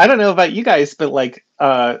I don't know about you guys, but like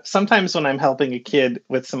sometimes when I'm helping a kid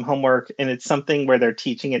with some homework and it's something where they're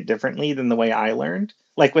teaching it differently than the way I learned,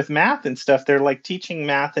 like with math and stuff, they're like teaching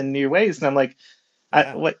math in new ways, and I'm like,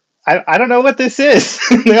 Yeah. I don't know what this is.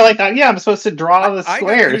 They're like, yeah, I'm supposed to draw the I got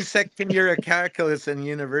through squares. second year of calculus in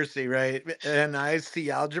university, right? And I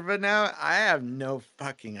see algebra now. I have no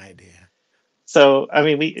fucking idea. So I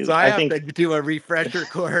mean, So I I have to think do a refresher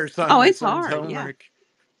course on oh, my it's son's hard. Yeah, homework.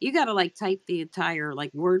 you got to like type the entire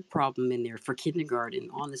like word problem in there for kindergarten,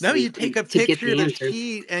 No, honestly, you take a to get picture of the the answer.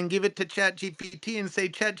 sheet and give it to ChatGPT and say,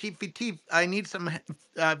 ChatGPT, I need some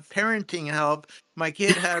parenting help. My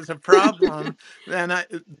kid has a problem, and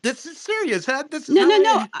this is serious. This is No, how no,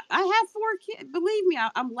 no. I. I have 4 kids. Believe me,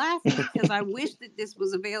 I'm laughing because I wish that this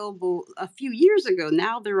was available a few years ago.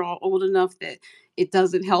 Now they're all old enough that it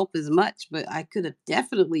doesn't help as much, but I could have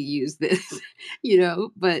definitely used this,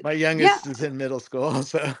 But My yeah, youngest is in middle school,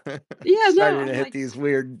 so yeah, no, starting to I'm hit like, these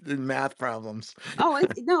weird math problems. oh,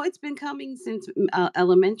 it's been coming since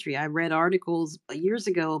elementary. I read articles years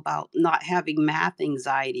ago about not having math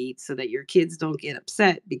anxiety so that your kids don't get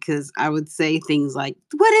upset because I would say things like,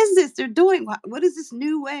 "What is this they're doing? What is this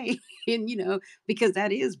new way?" And because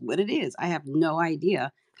that is what it is. I have no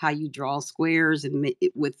idea how you draw squares and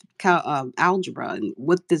with algebra and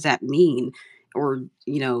what does that mean, or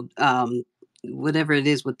whatever it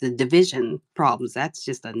is with the division problems. That's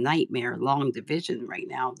just a nightmare, long division right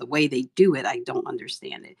now. The way they do it, I don't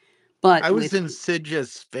understand it. But I was with in Sitges,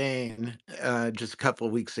 Spain, just a couple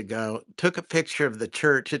of weeks ago. Took a picture of the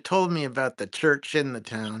church. It told me about the church in the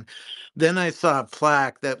town. Then I saw a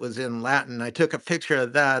plaque that was in Latin. I took a picture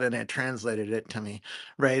of that and it translated it to me.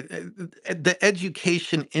 Right, the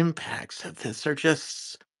education impacts of this are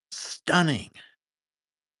just stunning.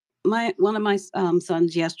 One of my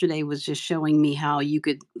sons yesterday was just showing me how you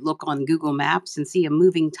could look on Google Maps and see a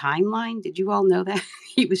moving timeline. Did you all know that?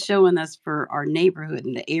 He was showing us for our neighborhood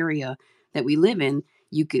and the area that we live in.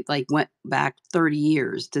 You could like went back 30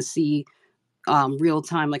 years to see real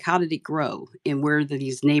time, like how did it grow and where do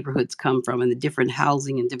these neighborhoods come from and the different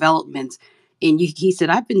housing and developments. And he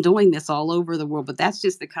said, I've been doing this all over the world, but that's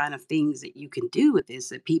just the kind of things that you can do with this,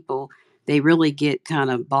 that people, they really get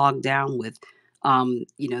kind of bogged down with,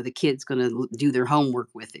 the kid's going to do their homework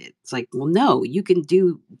with it. It's like, well, no, you can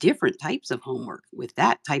do different types of homework with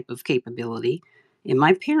that type of capability. And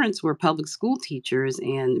my parents were public school teachers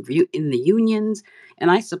and in the unions,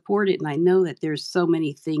 and I support it. And I know that there's so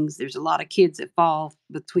many things. There's a lot of kids that fall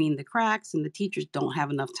between the cracks, and the teachers don't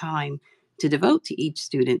have enough time to devote to each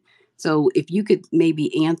student. So if you could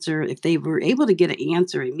maybe answer, if they were able to get an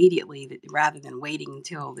answer immediately, rather than waiting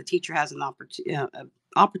until the teacher has an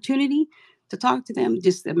opportunity to talk to them,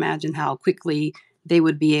 just imagine how quickly they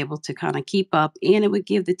would be able to kind of keep up, and it would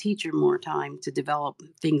give the teacher more time to develop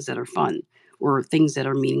things that are fun or things that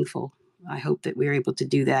are meaningful. I hope that we're able to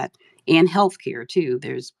do that. And healthcare too.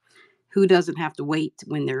 There's who doesn't have to wait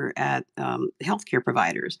when they're at healthcare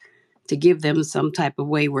providers, to give them some type of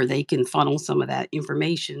way where they can funnel some of that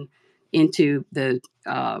information into the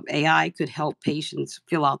AI could help patients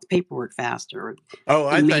fill out the paperwork faster. Oh,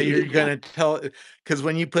 I And thought you maybe, were going to tell, because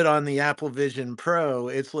when you put on the Apple Vision Pro,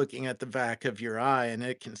 it's looking at the back of your eye and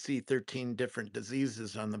it can see 13 different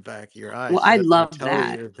diseases on the back of your eye. well, So I it will love tell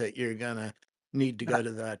that. you that you're going to need to But go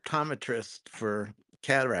to the optometrist for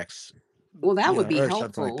cataracts, well, that would be or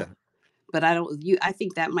something like that. helpful. But I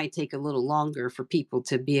think that might take a little longer for people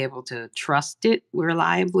to be able to trust it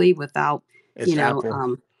reliably without, you It's know, Apple.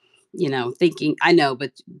 um, thinking, I know,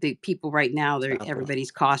 but the people right now, It's they're Apple.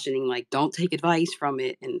 everybody's cautioning, like, don't take advice from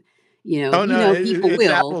it. And, Oh, no, people it's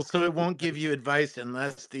will. Apple, so it won't give you advice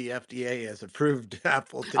unless the FDA has approved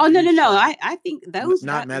Apple to Oh, no, do no, no. so. I think Not those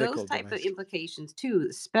medical type of device. implications too,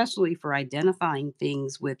 especially for identifying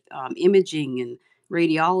things with imaging and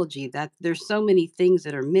radiology. That there's so many things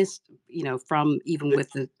that are missed, from even It,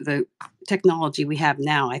 with the technology we have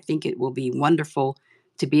now. I think it will be wonderful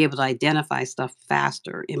to be able to identify stuff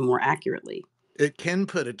faster and more accurately. it can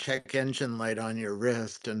put a check engine light on your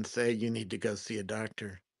wrist and say you need to go see a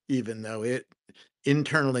doctor, even though it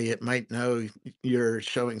internally it might know you're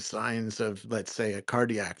showing signs of, let's say, a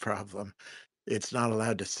cardiac problem. It's not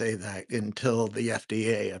allowed to say that until the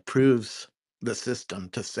FDA approves the system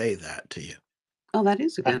to say that to you. Oh, that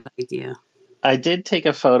is a I, good idea. I did take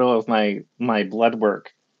a photo of my blood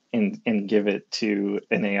work and give it to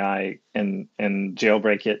an AI and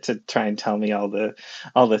jailbreak it to try and tell me all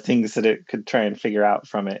the things that it could try and figure out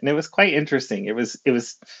from it. And it was quite interesting. It was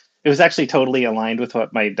actually totally aligned with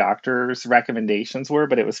what my doctor's recommendations were,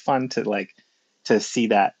 but it was fun to to see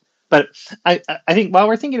that. But I think while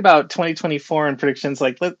we're thinking about 2024 and predictions,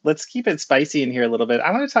 like let's keep it spicy in here a little bit.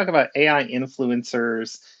 I want to talk about AI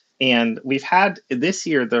influencers, and we've had this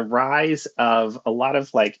year the rise of a lot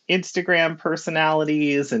of like Instagram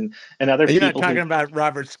personalities and other And you're not people talking who, about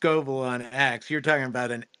Robert Scoble on X. You're talking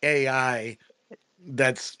about an AI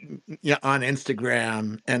that's on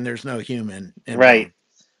Instagram and there's no human right. involved.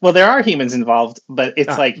 Well, there are humans involved, but it's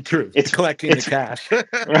Ah, like true. it's Collecting the it's cash.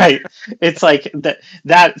 right. It's like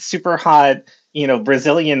that super hot,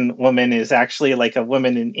 Brazilian woman is actually like a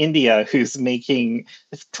woman in India who's making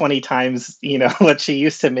 20 times, what she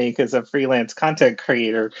used to make as a freelance content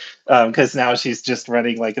creator, because now she's just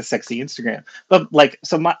running like a sexy Instagram. But like,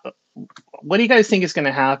 so what do you guys think is going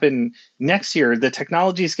to happen next year? The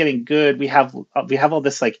technology is getting good. We have all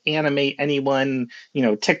this like animate anyone,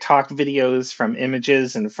 TikTok videos from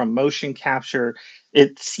images and from motion capture.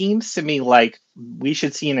 It seems to me like we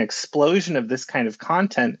should see an explosion of this kind of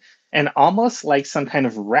content, and almost like some kind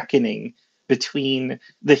of reckoning between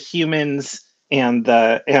the humans and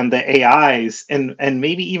the AIs, and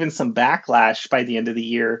maybe even some backlash by the end of the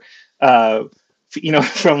year,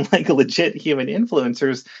 from like legit human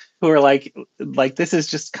influencers who are like this is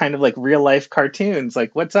just kind of like real life cartoons.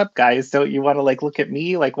 Like, what's up, guys? Don't you want to like look at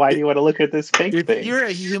me? Like, why do you want to look at this fake If thing? you're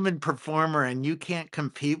a human performer and you can't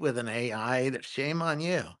compete with an AI, shame on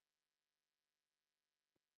you,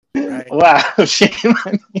 right? Wow, shame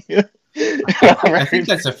on you. I think Robert.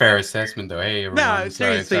 that's a fair assessment, though. Hey, No, everyone.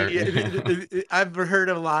 Sorry. seriously, I've heard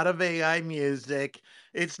a lot of AI music.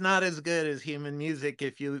 It's not as good as human music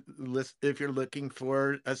if you're looking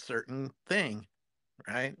for a certain thing,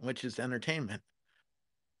 right? Which is entertainment.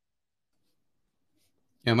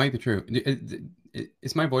 Yeah, it might be true.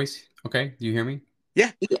 Is my voice okay? Do you hear me?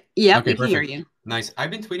 Yeah. Yeah, Okay, we can hear perfect. you. Nice.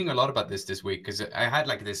 I've been tweeting a lot about this week because I had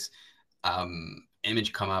like this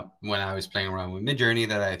image come up when I was playing around with Midjourney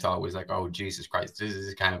that I thought was like, oh Jesus Christ, this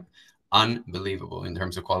is kind of unbelievable in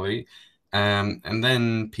terms of quality. And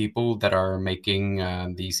then people that are making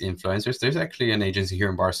these influencers, there's actually an agency here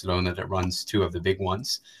in Barcelona that runs two of the big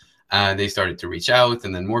ones. They started to reach out,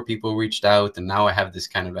 and then more people reached out, and now I have this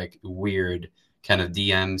kind of like weird kind of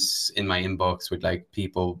DMs in my inbox with like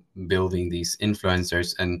people building these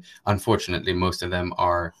influencers, and unfortunately, most of them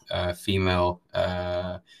are female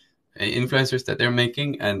influencers that they're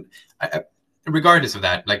making. And regardless of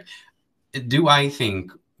that, like, do I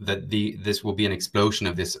think that this will be an explosion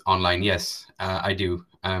of this online? Yes, I do,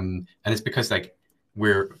 and it's because like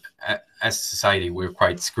we're as a society we're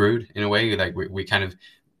quite screwed in a way. Like we kind of,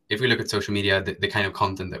 if we look at social media, the kind of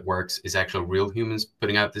content that works is actual real humans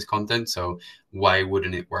putting out this content. So why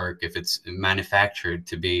wouldn't it work if it's manufactured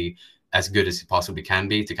to be as good as it possibly can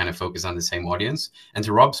be, to kind of focus on the same audience? And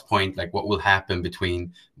to Rob's point, like what will happen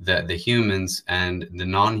between the humans and the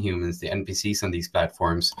non-humans, the NPCs on these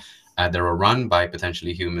platforms that are run by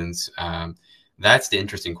potentially humans? That's the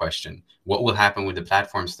interesting question. What will happen with the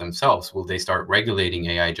platforms themselves? Will they start regulating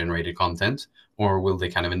AI generated content, or will they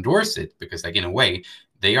kind of endorse it? Because like in a way,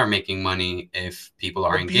 they are making money if people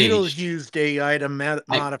are The Beatles engaged. used AI to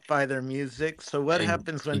modify their music. So what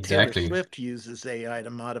happens when Taylor Exactly. Swift uses AI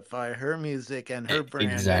to modify her music and her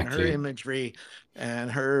brand and her Exactly. imagery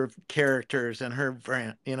and her characters and her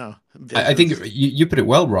brand, I think visions? you put it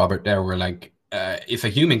well, Robert, there, where like if a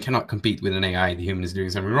human cannot compete with an AI, the human is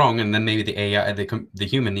doing something wrong, and then maybe the AI, the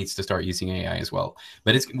human needs to start using AI as well.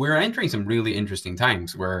 But we're entering some really interesting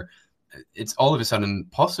times where it's all of a sudden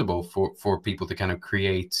possible for people to kind of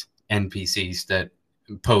create NPCs that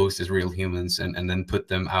pose as real humans, and then put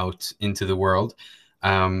them out into the world.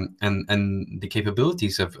 And the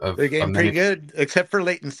capabilities They're getting pretty many. good, except for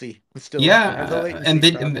latency. They have the Yeah,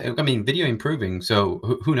 latency problem. I mean, video improving. So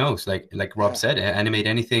who knows? Like Rob Yeah. said, animate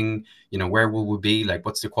anything. Where will we be? Like,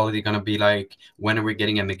 what's the quality gonna be like? When are we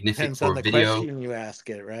getting a magnific Depends on for the video? question you ask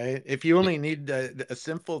it, right? If you only need a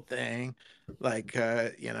simple thing, like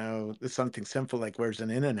something simple like where's an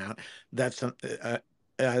in and out, that's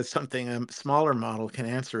something a smaller model can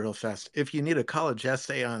answer real fast. If you need a college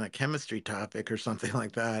essay on a chemistry topic or something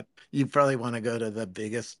like that, you probably want to go to the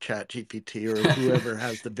biggest chat GPT or whoever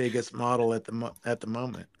has the biggest model at the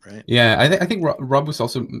moment, right? Yeah, I think Rob was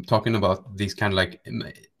also talking about these kind of like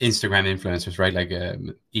Instagram influencers, right? Like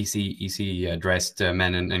easy dressed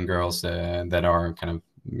men and girls that are kind of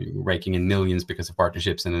raking in millions because of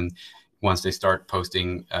partnerships, and then once they start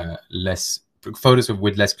posting less photos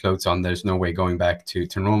with less clothes on, there's no way going back to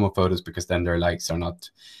normal photos, because then their likes are not,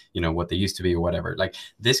 what they used to be or whatever. Like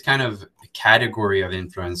this kind of category of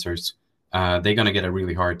influencers, they're going to get a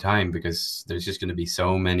really hard time, because there's just going to be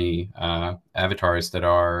so many avatars that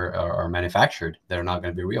are manufactured that are not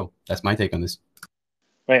going to be real. That's my take on this.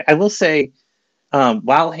 Right. I will say,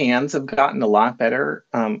 while hands have gotten a lot better,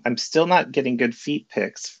 I'm still not getting good feet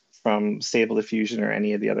pics from Stable Diffusion or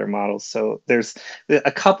any of the other models. So there's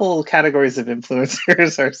a couple categories of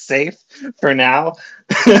influencers are safe for now.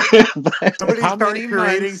 But Somebody How start many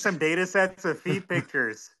curating months? some data sets of feet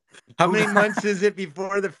pictures. How many months is it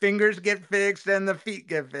before the fingers get fixed and the feet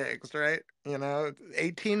get fixed, right?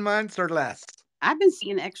 18 months or less. I've been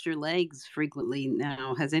seeing extra legs frequently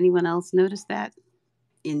now. Has anyone else noticed that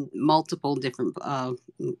in multiple different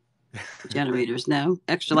generators? No,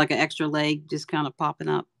 like an extra leg just kind of popping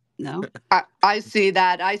up. No. I see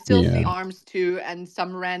that. I still see Yeah. arms too, and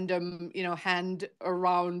some random, hand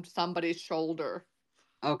around somebody's shoulder.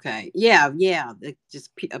 Okay. Yeah. It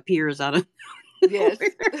just appears out of Yes.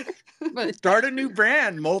 but Start a new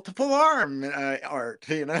brand, multiple arm art.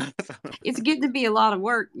 it's getting to be a lot of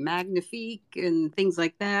work, Magnifique and things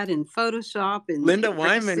like that, and Photoshop and Linda erase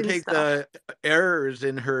Wyman and takes stuff. the errors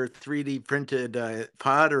in her 3D printed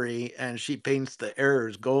pottery and she paints the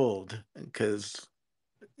errors gold because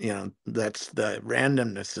that's the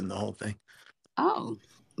randomness in the whole thing. Oh,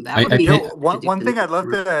 that I, would I be You know, pay, interesting to do one in thing this I'd love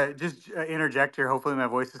one. to just interject here. Hopefully, my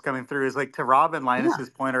voice is coming through. Is like to Rob and Yeah. Linus's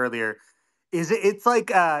point earlier. It's like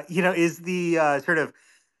is the sort of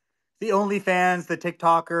the OnlyFans, the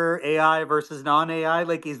TikToker, AI versus non-AI,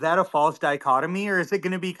 like, is that a false dichotomy, or is it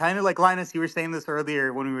going to be kind of like Linus? You were saying this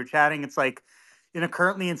earlier when we were chatting. It's like,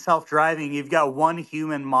 currently in self-driving, you've got one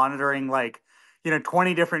human monitoring like,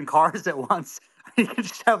 20 different cars at once. You can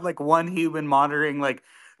just have like one human monitoring like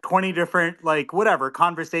 20 different like whatever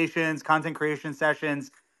conversations, content creation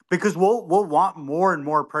sessions, because we'll want more and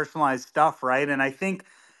more personalized stuff, right? And I think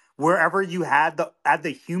wherever you had the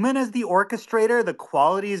human as the orchestrator, the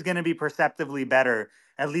quality is going to be perceptively better,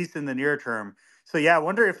 at least in the near term. So yeah, I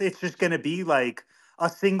wonder if it's just going to be like a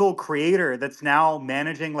single creator that's now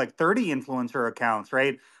managing like 30 influencer accounts,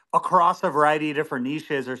 right? Across a variety of different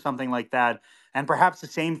niches or something like that. And perhaps the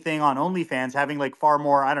same thing on OnlyFans, having like far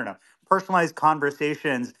more, I don't know, personalized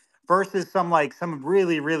conversations versus some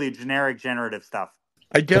really, really generic generative stuff.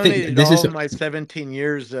 I I think donated this all is of my 17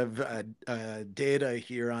 years of data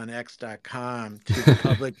here on X.com to the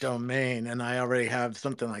public domain, and I already have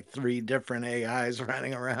something like 3 different AIs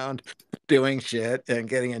running around doing shit and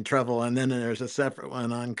getting in trouble. And then there's a separate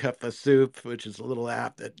one on Cup of Soup, which is a little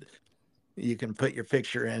app that you can put your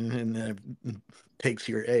picture in, and then it takes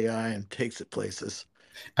your AI and takes it places.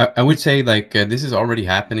 I would say like this is already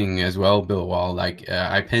happening as well, Bill Wall. Like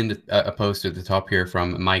I pinned a post at the top here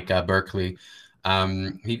from Mike Berkeley.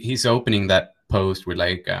 He's opening that post with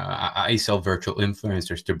like I sell virtual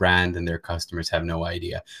influencers to brand and their customers have no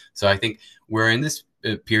idea. So I think we're in this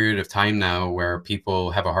period of time now where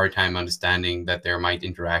people have a hard time understanding that they might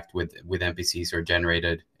interact with NPCs or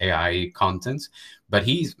generated AI content, but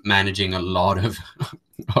he's managing a lot of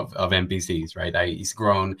of NPCs, right? He's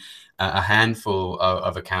grown a handful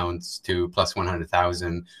of accounts to plus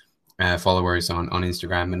 100,000 followers on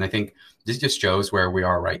Instagram. And I think this just shows where we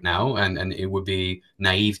are right now. And it would be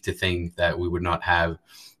naive to think that we would not have,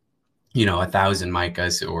 1,000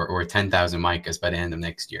 Micahs or 10,000 Micahs by the end of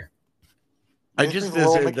next year. I This just is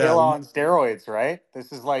Lil visited Miquela on steroids, right?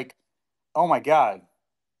 This is like, oh my God.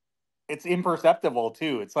 It's imperceptible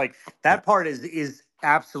too. It's like that part is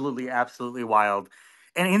absolutely wild.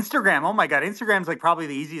 And Instagram, oh my God, Instagram's like probably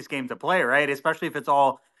the easiest game to play, right? Especially if it's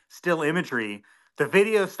all still imagery. The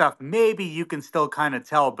video stuff, maybe you can still kind of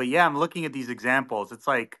tell, but yeah, I'm looking at these examples. It's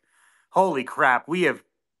like, holy crap, we have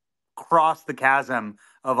crossed the chasm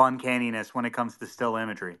of uncanniness when it comes to still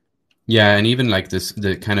imagery. Yeah, and even like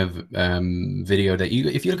the kind of video that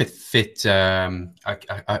if you look at Fit Aitana,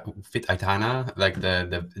 like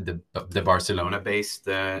the Barcelona-based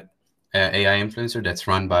AI influencer that's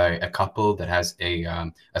run by a couple that has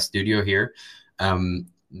a studio here,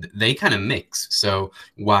 they kind of mix. So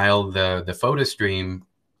while the photo stream,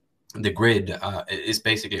 the grid is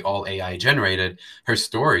basically all AI generated. Her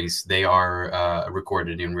stories, they are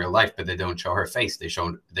recorded in real life, but they don't show her face. They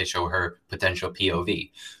show her potential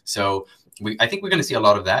POV. So I think we're going to see a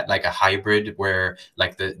lot of that, like a hybrid where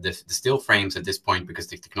like the still frames at this point, because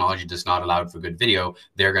the technology does not allow for good video,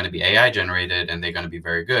 they're going to be AI generated and they're going to be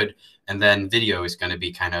very good. And then video is going to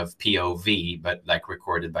be kind of POV, but like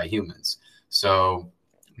recorded by humans. So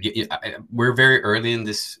we're very early in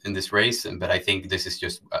this race, but I think this is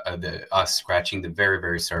just us scratching the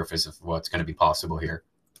very surface of what's going to be possible here.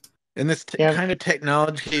 And this kind of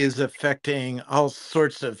technology is affecting all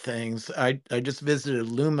sorts of things. I just visited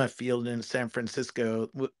Luma Field in San Francisco,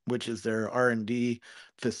 which is their R&D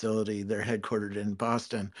facility. They're headquartered in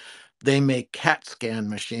Boston. They make CAT scan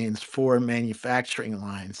machines for manufacturing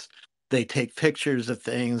lines. They take pictures of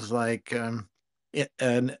things like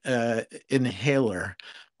an inhaler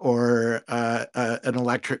or an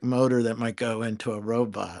electric motor that might go into a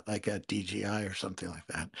robot, like a DJI or something like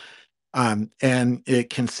that. And it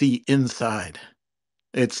can see inside.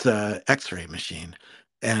 It's a X-ray machine,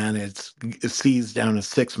 and it sees down to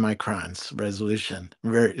 6 microns resolution.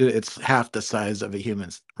 It's half the size of a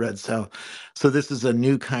human's red cell. So this is a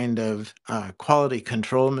new kind of quality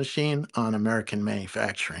control machine on American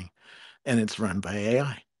manufacturing, and it's run by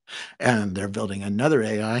AI. And they're building another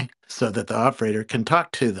AI so that the operator can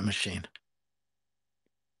talk to the machine.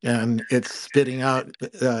 And it's spitting out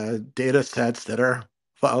data sets that are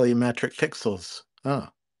volumetric pixels. Oh,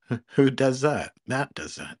 who does that? Matt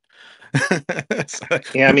does that. So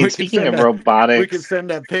Yeah, I mean, we could speaking send of a robotics,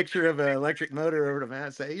 picture of an electric motor over to Matt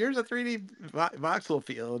and say, here's a 3D voxel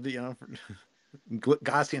field,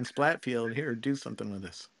 Gaussian splat field. Here, do something with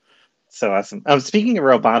this. so awesome. Speaking of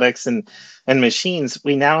robotics and machines,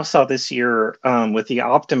 we now saw this year with the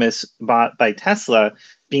Optimus bot by Tesla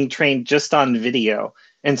being trained just on video.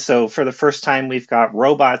 And so for the first time, we've got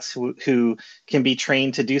robots who can be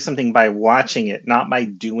trained to do something by watching it, not by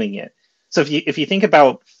doing it. So if you think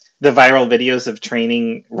about the viral videos of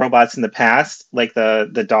training robots in the past, like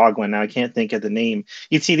the dog one, now I can't think of the name.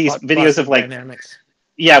 You'd see these videos of Boston like, Dynamics.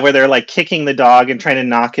 yeah, where they're like kicking the dog and trying to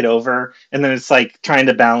knock it over, and then it's like trying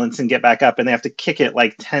to balance and get back up, and they have to kick it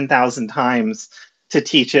like 10,000 times to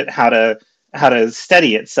teach it how to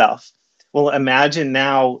steady itself. Well, imagine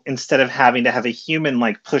now, instead of having to have a human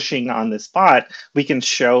like pushing on the spot, we can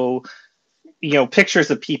show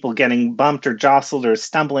pictures of people getting bumped or jostled or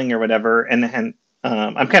stumbling or whatever, and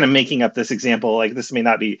I'm kind of making up this example, like this may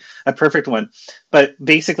not be a perfect one, but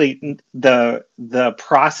basically the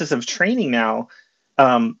process of training now,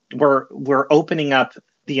 we're opening up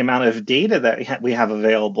the amount of data that we have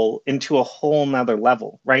available into a whole nother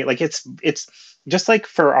level, right? Like it's just like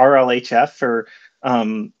for RLHF, for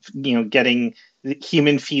getting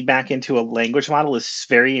human feedback into a language model is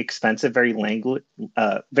very expensive, very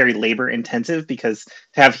labor intensive, because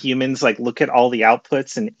to have humans like look at all the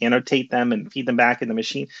outputs and annotate them and feed them back in the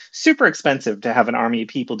machine, super expensive to have an army of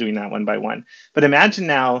people doing that one by one. But imagine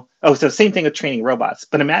now, so same thing with training robots,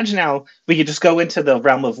 but imagine now we could just go into the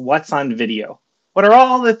realm of what's on video. What are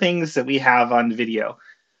all the things that we have on video?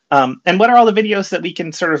 And what are all the videos that we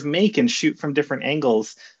can sort of make and shoot from different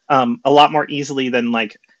angles a lot more easily than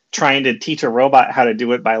like trying to teach a robot how to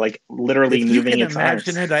do it by like literally If you moving can its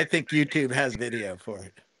imagine arms. it, I think YouTube has video for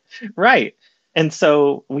it. Right. And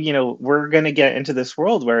so, we're going to get into this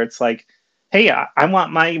world where it's like, hey, I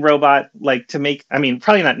want my robot like to make, I mean,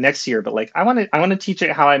 probably not next year, but like I want to teach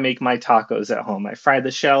it how I make my tacos at home. I fry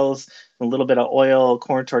the shells, a little bit of oil,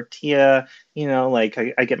 corn tortilla, like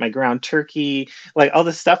I get my ground turkey, like all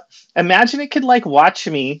this stuff. Imagine it could like watch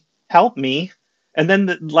me, help me, and then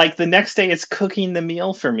the next day it's cooking the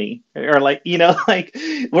meal for me, or like like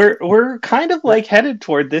we're kind of like headed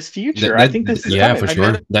toward this future. I think this is Yeah, for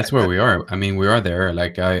coming. sure. That's where we are. I mean, we are there.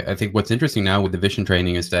 Like, I think what's interesting now with the vision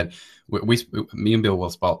training is that me and Bill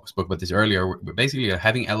spoke about this earlier. We're basically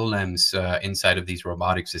having LLMs inside of these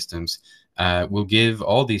robotic systems will give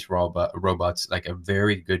all these robots like a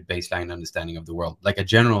very good baseline understanding of the world, like a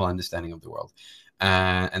general understanding of the world.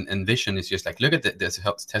 And vision is just like, look at this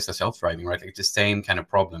Tesla self-driving, right? Like it's the same kind of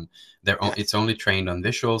problem. It's only trained on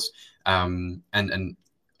visuals, and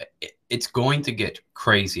it's going to get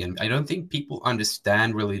crazy. And I don't think people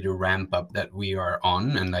understand really the ramp up that we are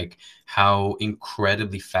on, and like how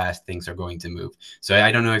incredibly fast things are going to move. So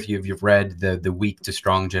I don't know if you've read the weak to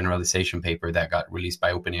strong generalization paper that got released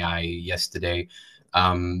by OpenAI yesterday.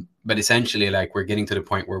 But essentially, like, we're getting to the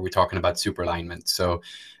point where we're talking about super alignment. So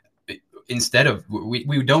instead of,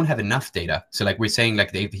 we don't have enough data. So like we're saying,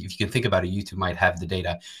 like, if you can think about it, YouTube might have the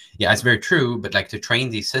data. Yeah, it's very true. But like, to train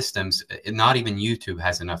these systems, not even YouTube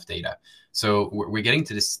has enough data. So we're getting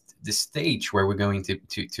to this stage where we're going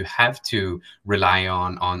to have to rely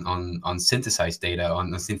on synthesized data,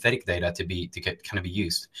 on synthetic data to get kind of be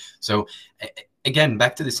used. So again,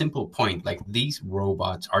 back to the simple point, like, these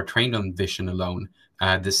robots are trained on vision alone.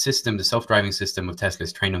 The self-driving system of Tesla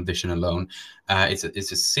is trained on vision alone. It's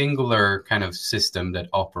a singular kind of system that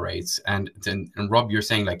operates. And Rob, you're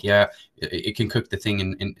saying like, yeah, it can cook the thing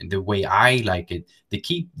in the way I like it. The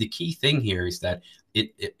key thing here is that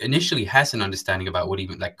it initially has an understanding about what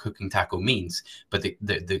even like cooking taco means. But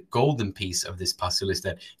the golden piece of this puzzle is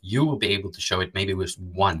that you will be able to show it maybe just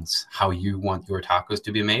once how you want your tacos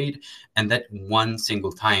to be made. And that one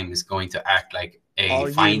single time is going to act like all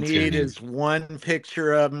you need is one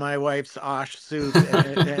picture of my wife's osh soup,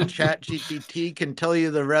 and ChatGPT can tell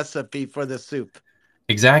you the recipe for the soup.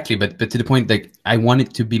 Exactly, but to the point, like, I want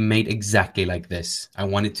it to be made exactly like this. I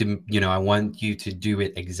want it to, I want you to do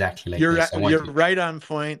it exactly like this. You're right on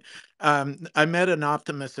point. I met an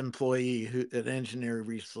Optimus employee, an engineer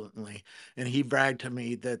recently, and he bragged to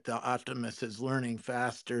me that the Optimus is learning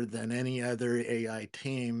faster than any other AI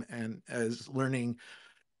team, and is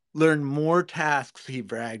learned more tasks, he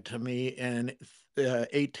bragged to me, in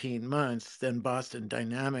 18 months than Boston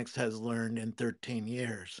Dynamics has learned in 13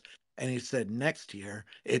 years. And he said next year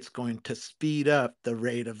it's going to speed up the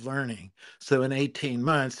rate of learning. So in 18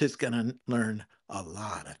 months, it's going to learn a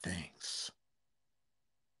lot of things.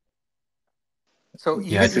 So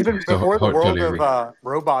Yeah, even before the world totally agree. of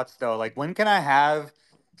robots, though, like when can I have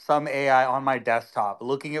some AI on my desktop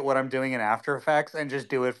looking at what I'm doing in After Effects and just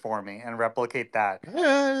do it for me and replicate that?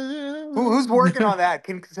 Who's working on that?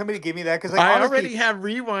 Can somebody give me that? Because like I honestly, already have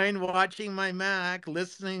Rewind watching my Mac,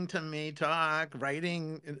 listening to me talk,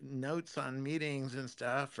 writing notes on meetings and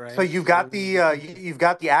stuff, right? so you've got you've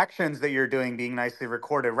got the actions that you're doing being nicely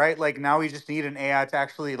recorded, right? Like now we just need an AI to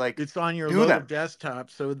actually like it's on your do local them. desktop,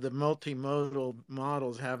 so the multimodal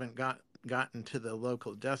models haven't gotten to the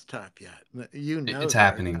local desktop yet. It's They're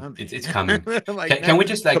happening. coming. It's coming. Like Can we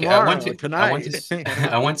just like tomorrow, I want tonight.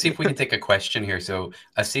 to I want to see if we can take a question here. So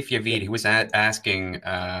Asif Yavid, he was asking.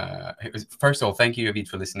 First of all, thank you, Yavid,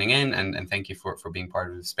 for listening in, and thank you for being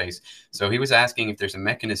part of the space. So he was asking if there's a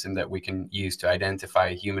mechanism that we can use to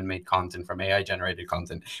identify human-made content from AI-generated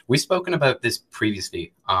content. We've spoken about this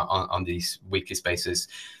previously on these weekly spaces.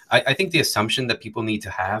 I think the assumption that people need to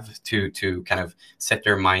have to kind of set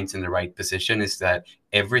their minds in the right position is that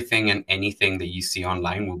everything and anything that you see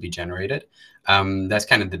online will be generated. That's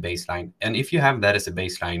kind of the baseline. And if you have that as a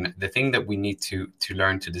baseline, the thing that we need to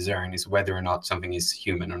learn to discern is whether or not something is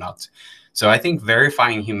human or not. So I think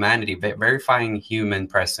verifying humanity, verifying human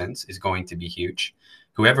presence is going to be huge.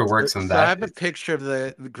 whoever works on So I that. have a picture of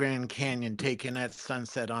the Grand Canyon taken at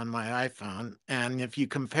sunset on my iPhone. And if you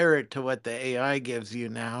compare it to what the AI gives you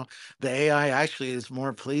now, the AI actually is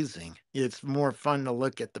more pleasing. It's more fun to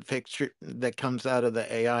look at the picture that comes out of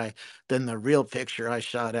the AI than the real picture I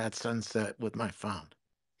shot at sunset with my phone.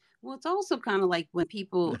 Well, it's also kind of like when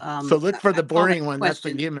people, So look for I the saw that boring one. That's the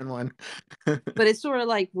question, human one. but it's sort of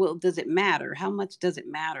like, well, does it matter? How much does it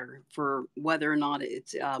matter for whether or not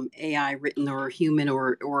it's AI written or human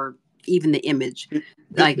or even the image?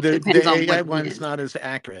 Like it depends The on what AI it one's is. not as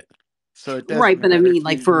accurate. So it Right, doesn't but I matter mean, if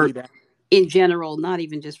like you for read. in general, not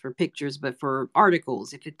even just for pictures, but for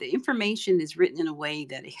articles. If the information is written in a way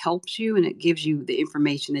that it helps you and it gives you the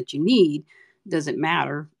information that you need, doesn't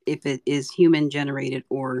matter if it is human generated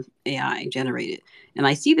or AI generated. And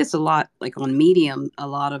I see this a lot, like on Medium. A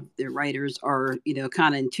lot of the writers are,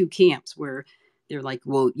 kind of in two camps where they're like,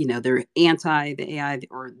 well, they're anti the AI,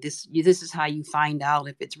 or this is how you find out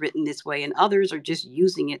if it's written this way, and others are just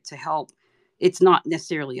using it to help. It's not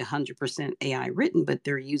necessarily 100% AI written, but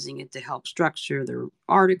they're using it to help structure their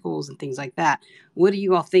articles and things like that. What do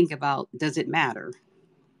you all think about? Does it matter?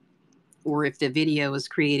 Or if the video is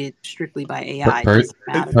created strictly by Per, AI, per, does it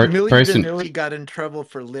matter? Millie person. Vanilli got in trouble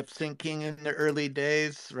for lip syncing in the early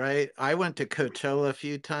days, right? I went to Coachella a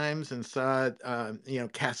few times and saw,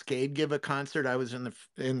 Cascade give a concert. I was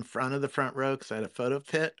in front of the front row because I had a photo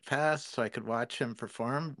pit pass, so I could watch him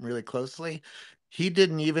perform really closely. He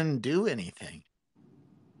didn't even do anything.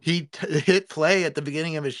 He hit play at the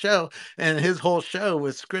beginning of his show, and his whole show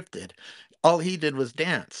was scripted. All he did was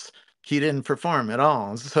dance. He didn't perform at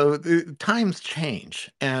all. So times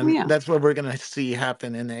change, and Yeah. that's what we're going to see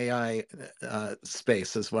happen in AI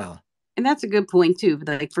space as well. And that's a good point too.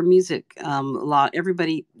 Like for music, a lot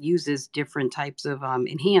everybody uses different types of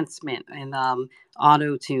enhancement and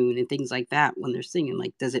auto tune and things like that when they're singing.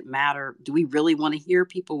 Like, does it matter? Do we really want to hear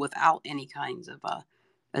people without any kinds of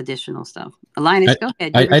additional stuff? Linus, go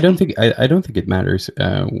ahead. You were I don't saying. think I don't think it matters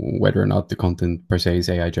whether or not the content per se is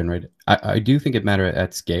AI generated. I do think it matters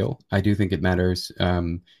at scale. I do think it matters.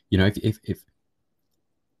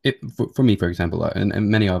 If for me, for example, and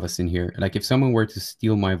many of us in here, like if someone were to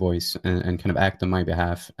steal my voice and kind of act on my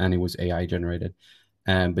behalf, and it was AI generated,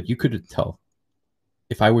 but you couldn't tell.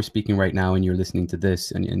 If I were speaking right now and you're listening to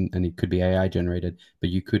this, and it could be AI generated, but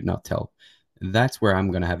you could not tell, that's where I'm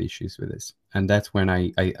going to have issues with this. And that's when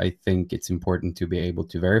I think it's important to be able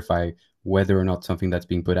to verify whether or not something that's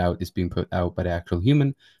being put out is being put out by the actual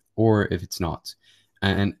human, or if it's not.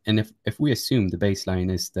 And if we assume the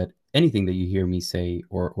baseline is that anything that you hear me say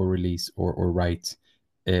or release or write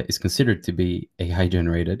is considered to be AI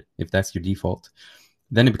generated, if that's your default,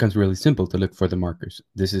 then it becomes really simple to look for the markers.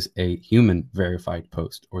 This is a human verified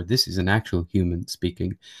post, or this is an actual human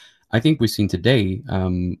speaking. I think we've seen today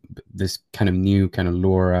this kind of new kind of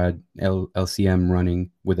LoRa LCM running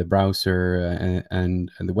with a browser and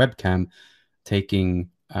the webcam, taking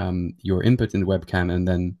your input in the webcam and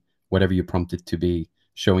then whatever you prompt it to be,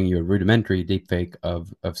 showing you a rudimentary deepfake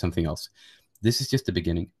of something else. This is just the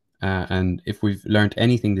beginning. And if we've learned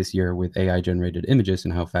anything this year with AI generated images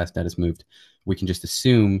and how fast that has moved, we can just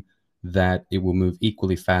assume that it will move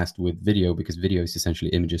equally fast with video, because video is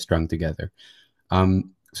essentially images strung together.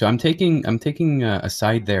 So I'm taking a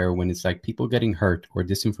side there when it's like people getting hurt or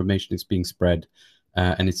disinformation is being spread,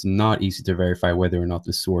 and it's not easy to verify whether or not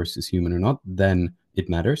the source is human or not. Then it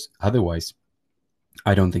matters. Otherwise,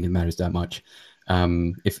 I don't think it matters that much.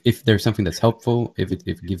 If there's something that's helpful, if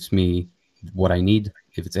it gives me what I need,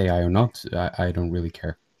 if it's AI or not, I don't really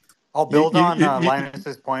care. I'll You, build you, on you, you,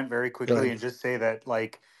 Linus's point very go quickly ahead. and just say that,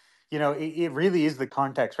 like, it really is the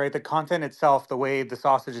context, right? The content itself, the way the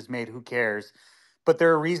sausage is made, who cares? But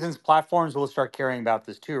there are reasons platforms will start caring about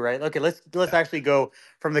this too, right? Okay, let's actually go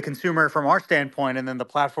from the consumer, from our standpoint, and then the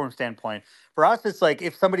platform standpoint. For us, it's like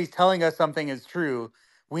if somebody's telling us something is true,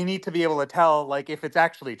 we need to be able to tell, like, if it's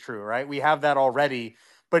actually true, right? We have that already,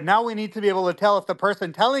 but now we need to be able to tell if the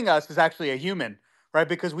person telling us is actually a human, right?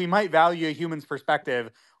 Because we might value a human's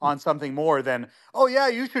perspective on something more than, oh yeah,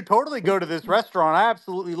 you should totally go to this restaurant. I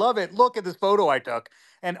absolutely love it. Look at this photo I took.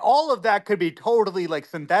 And all of that could be totally like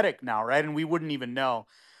synthetic now, right? And we wouldn't even know.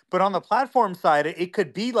 But on the platform side, it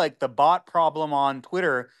could be like the bot problem on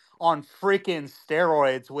Twitter on freaking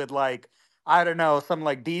steroids with like, I don't know, some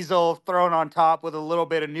like diesel thrown on top with a little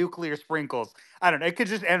bit of nuclear sprinkles. I don't know. It could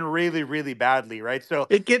just end really, really badly, right? So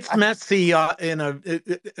It gets I, messy and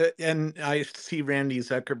I see Randy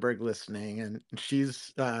Zuckerberg listening, and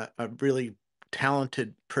she's a really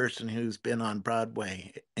talented person who's been on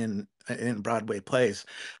Broadway in Broadway plays.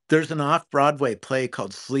 There's an off-Broadway play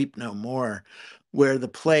called Sleep No More, where the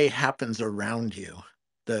play happens around you.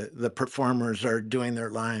 The performers are doing their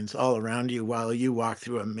lines all around you while you walk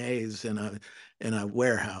through a maze in a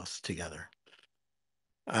warehouse together.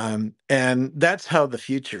 And that's how the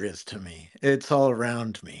future is to me. It's all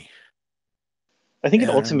around me. I think it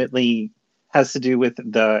And ultimately has to do with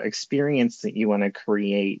the experience that you want to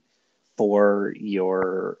create for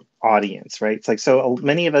your audience, right? It's like, so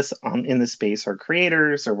many of us in the space are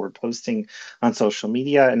creators or we're posting on social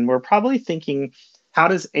media, and we're probably thinking, how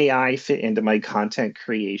does AI fit into my content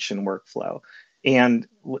creation workflow? And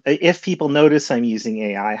if people notice I'm using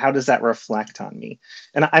AI, how does that reflect on me?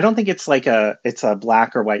 And I don't think it's a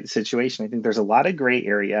black or white situation. I think there's a lot of gray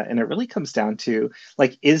area, and it really comes down to,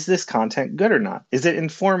 like, is this content good or not? Is it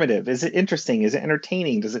informative? Is it interesting? Is it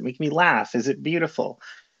entertaining? Does it make me laugh? Is it beautiful?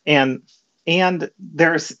 And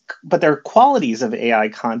there's but there are qualities of AI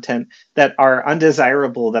content that are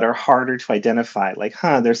undesirable, that are harder to identify. Like,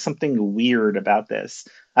 there's something weird about this.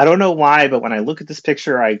 I don't know why, but when I look at this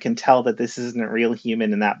picture, I can tell that this isn't a real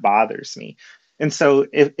human, and that bothers me. And so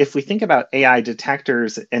if we think about AI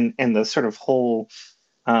detectors and the sort of whole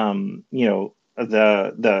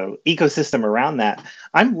the ecosystem around that,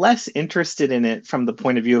 I'm less interested in it from the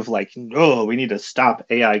point of view of like, oh, we need to stop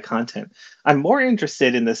AI content. I'm more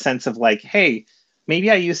interested in the sense of like, hey, maybe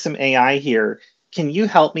I use some AI here. Can you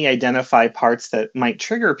help me identify parts that might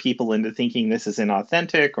trigger people into thinking this is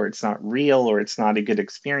inauthentic, or it's not real, or it's not a good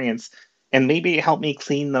experience, and maybe help me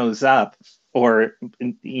clean those up? Or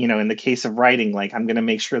in the case of writing, like, I'm going to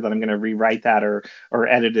make sure that I'm going to rewrite that or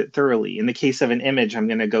edit it thoroughly. In the case of an image, I'm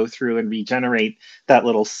going to go through and regenerate that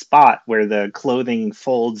little spot where the clothing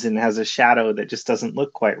folds and has a shadow that just doesn't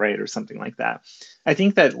look quite right, or something like that. I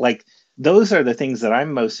think that, like, those are the things that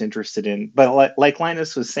I'm most interested in. But like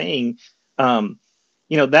Linus was saying,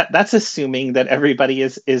 that's assuming that everybody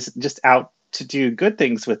is just out to do good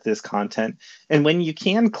things with this content. And when you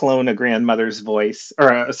can clone a grandmother's voice,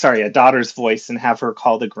 or sorry, a daughter's voice, and have her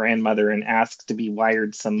call the grandmother and ask to be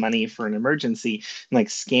wired some money for an emergency, and like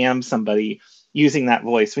scam somebody using that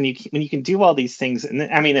voice, when you can do all these things, and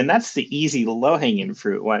I mean, and that's the easy low hanging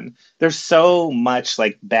fruit one. There's so much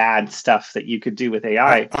like bad stuff that you could do with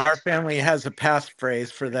AI. our family has a passphrase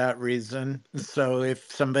for that reason. So if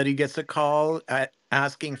somebody gets a call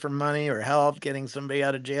asking for money or help getting somebody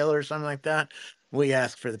out of jail or something like that, we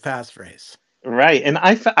ask for the passphrase. Right. And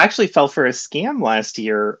actually fell for a scam last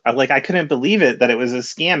year. Like, I couldn't believe it that it was a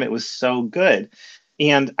scam. It was so good.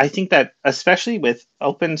 And I think that, especially with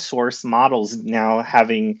open source models now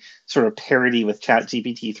having sort of parity with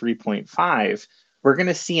ChatGPT 3.5, we're going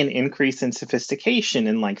to see an increase in sophistication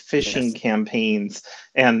in like phishing Yes. campaigns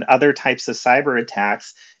and other types of cyber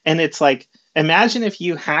attacks. And it's like, imagine if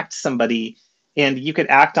you hacked somebody and you could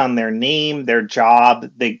act on their name, their job.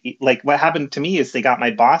 Like, what happened to me is they got my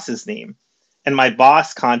boss's name, and my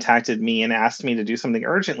boss contacted me and asked me to do something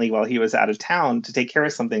urgently while he was out of town, to take care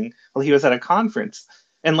of something while he was at a conference.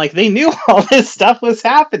 And like, they knew all this stuff was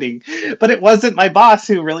happening, but it wasn't my boss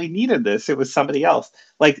who really needed this. It was somebody else.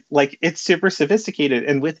 Like it's super sophisticated.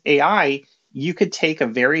 And with AI, you could take a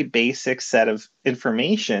very basic set of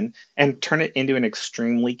information and turn it into an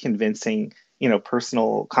extremely convincing,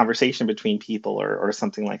 personal conversation between people, or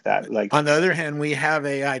something like that. Like, On the other hand, we have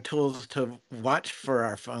AI tools to watch for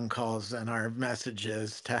our phone calls and our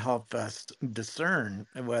messages to help us discern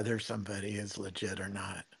whether somebody is legit or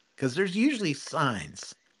not. Because there's usually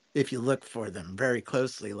signs if you look for them very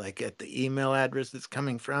closely, like at the email address it's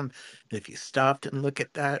coming from. If you stopped and look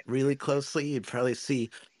at that really closely, you'd probably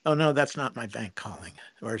see, oh no, that's not my bank calling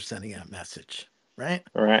or sending a message, right?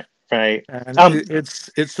 right, right. And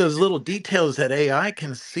it's those little details that AI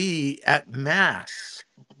can see at mass,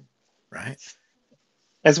 right?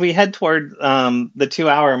 As we head toward the 2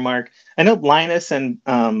 hour mark, I know Linus and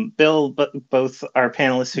Bill, both our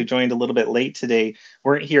panelists who joined a little bit late today,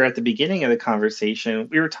 weren't here at the beginning of the conversation.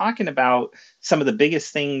 We were talking about some of the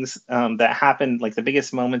biggest things that happened, like the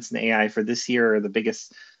biggest moments in AI for this year, or the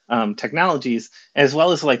biggest technologies, as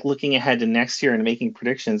well as like looking ahead to next year and making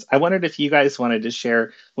predictions. I wondered if you guys wanted to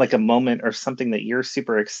share like a moment or something that you're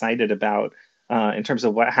super excited about in terms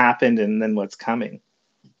of what happened and then what's coming.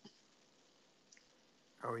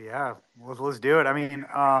 Oh yeah, let's do it. I mean,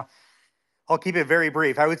 I'll keep it very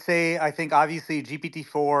brief. I would say I think obviously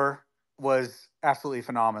GPT-4 was absolutely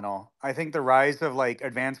phenomenal. I think the rise of like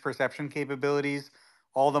advanced perception capabilities,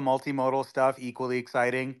 all the multimodal stuff, equally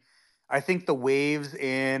exciting. I think the waves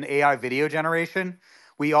in AI video generation,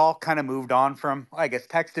 we all kind of moved on from, I guess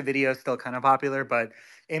text to video is still kind of popular, but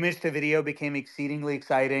image to video became exceedingly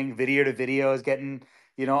exciting. Video to video is getting,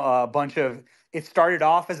 a bunch of, it started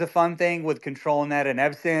off as a fun thing with ControlNet and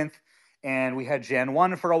Absinthe, and we had Gen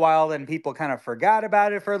 1 for a while, then people kind of forgot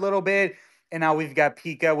about it for a little bit, And now we've got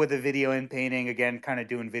Pika with the video in painting, again, kind of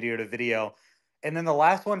doing video to video. And then the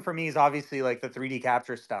last one for me is obviously like the 3D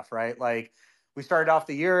capture stuff, right? Like we started off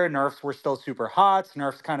the year, nerfs were still super hot.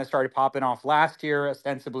 Nerfs kind of started popping off last year,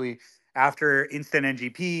 ostensibly after Instant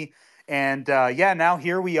NGP. And yeah, now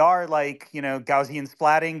here we are, like, Gaussian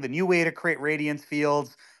splatting, the new way to create radiance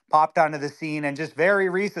fields popped onto the scene. And just very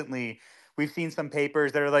recently, we've seen some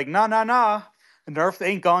papers that are like, nah, nah, nah, nerfs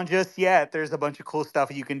ain't gone just yet. There's a bunch of cool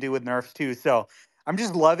stuff you can do with nerfs too. So I'm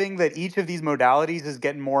just loving that each of these modalities is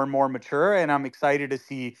getting more and more mature, and I'm excited to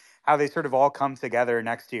see how they sort of all come together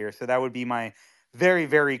next year. So that would be my very,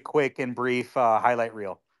 very quick and brief highlight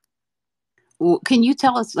reel. Well, can you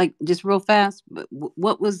tell us, like, just real fast,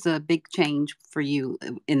 what was the big change for you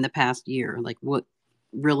in the past year? Like, what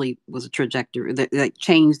really was a trajectory that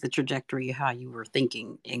changed the trajectory of how you were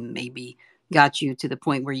thinking and maybe got you to the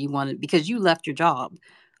point where you wanted, because you left your job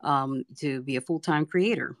to be a full-time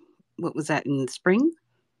creator. What was that, in the spring?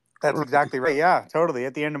 That's exactly right. Yeah, totally.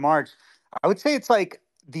 At the end of March, I would say it's like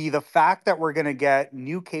the fact that we're going to get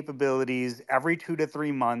new capabilities every 2 to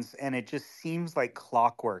 3 months, and it just seems like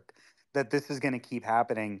clockwork that this is going to keep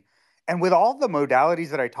happening. And with all the modalities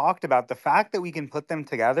that I talked about, the fact that we can put them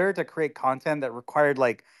together to create content that required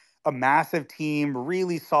like a massive team,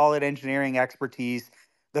 really solid engineering expertise,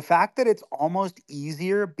 the fact that it's almost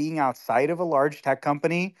easier being outside of a large tech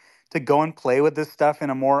company to go and play with this stuff in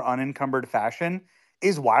a more unencumbered fashion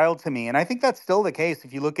is wild to me. And I think that's still the case.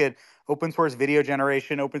 If you look at open source video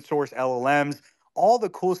generation, open source LLMs, all the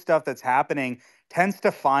cool stuff that's happening tends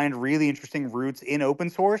to find really interesting roots in open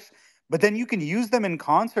source. But then you can use them in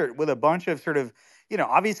concert with a bunch of sort of,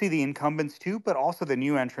 obviously the incumbents too, but also the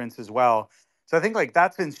new entrants as well. So I think like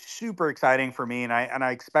that's been super exciting for me, and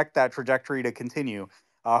I expect that trajectory to continue,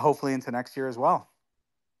 hopefully into next year as well.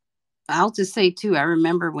 I'll just say too, I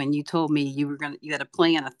remember when you told me you had a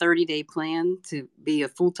plan, a 30-day plan to be a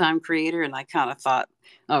full-time creator, and I kind of thought,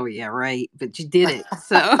 oh yeah, right. But you did it.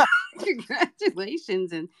 So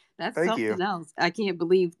congratulations. And that's Thank you. something else. I can't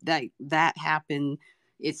believe that happened.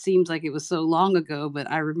 It seems like it was so long ago, but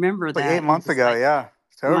I remember Like 8 that and months just ago, like, yeah,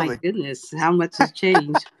 my totally. goodness, how much has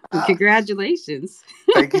changed. And congratulations.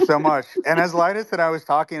 Thank you so much. And as Linus and I was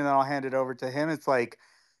talking, and then I'll hand it over to him, it's like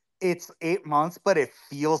it's 8 months, but it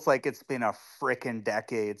feels like it's been a freaking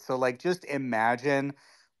decade. So like just imagine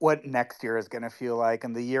what next year is gonna feel like,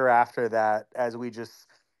 and the year after that, as we just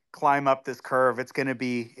climb up this curve, it's gonna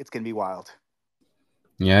be wild.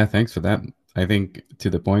 Yeah, thanks for that. I think to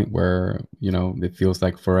the point where, it feels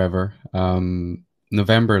like forever.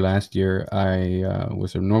 November last year, I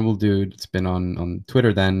was a normal dude. It's been on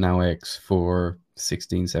Twitter then, now X, for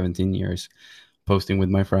 16, 17 years, posting with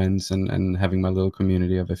my friends and having my little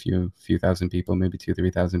community of a few thousand people, maybe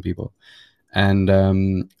 3,000 people. And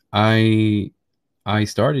I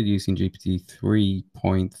started using GPT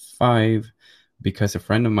 3.5 because a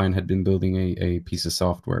friend of mine had been building a piece of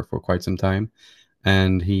software for quite some time,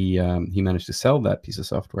 and he managed to sell that piece of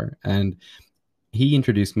software, and he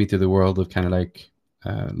introduced me to the world of kind of like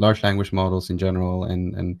large language models in general,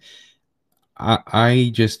 and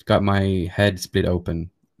I just got my head split open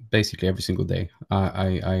basically every single day.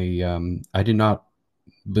 I did not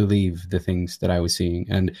believe the things that I was seeing,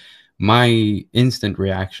 and my instant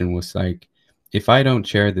reaction was like, if I don't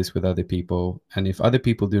share this with other people, and if other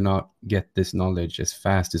people do not get this knowledge as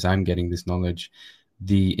fast as I'm getting this knowledge,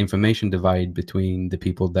 the information divide between the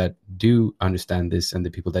people that do understand this and the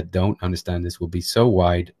people that don't understand this will be so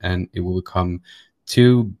wide, and it will become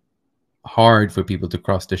too hard for people to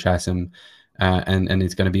cross the chasm. And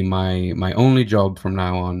it's going to be my only job from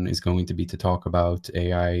now on is going to be to talk about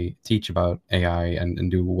AI, teach about AI, and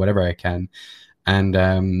do whatever I can.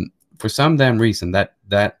 And for some damn reason,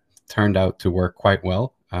 that turned out to work quite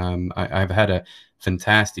well. I've had a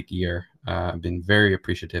fantastic year. I've been very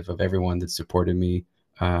appreciative of everyone that supported me,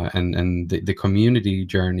 and the community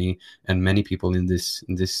journey, and many people in this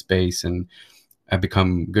space, and I've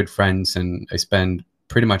become good friends, and I spend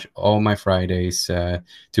pretty much all my Fridays,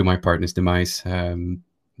 to my partner's demise,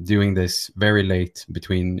 doing this very late,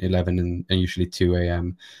 between 11 and usually 2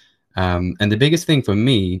 a.m. And the biggest thing for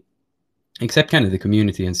me, except kind of the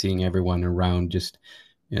community and seeing everyone around, just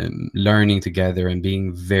learning together and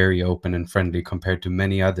being very open and friendly compared to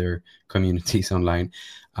many other communities online,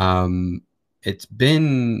 it's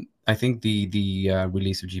been, I think, the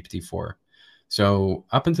release of GPT-4. So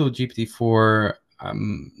up until GPT-4,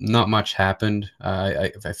 not much happened.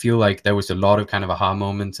 I feel like there was a lot of kind of aha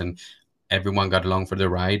moments, and everyone got along for the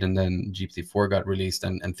ride. And then GPT-4 got released,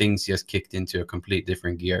 and things just kicked into a complete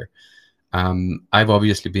different gear. I've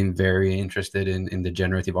obviously been very interested in the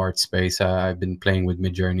generative art space. I've been playing with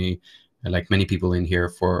Midjourney, like many people in here,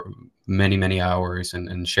 for many hours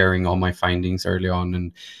and sharing all my findings early on,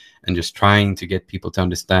 and just trying to get people to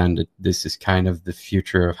understand that this is kind of the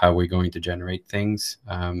future of how we're going to generate things.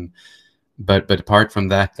 But apart from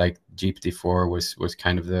that, like GPT-4 was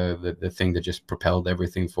kind of the thing that just propelled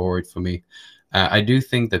everything forward for me. I do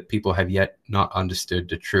think that people have yet not understood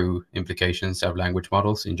the true implications of language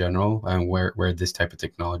models in general, and where this type of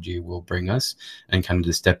technology will bring us, and kind of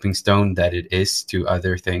the stepping stone that it is to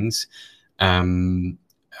other things.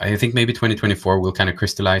 I think maybe 2024 will kind of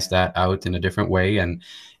crystallize that out in a different way, and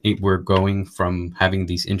we're going from having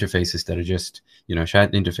these interfaces that are just,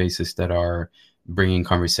 chat interfaces that are bringing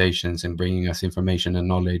conversations and bringing us information and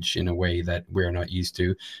knowledge in a way that we're not used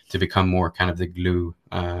to become more kind of the glue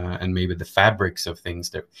and maybe the fabrics of things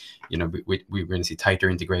that, we're going to see tighter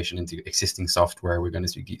integration into existing software. We're going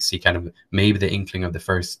to see kind of maybe the inkling of the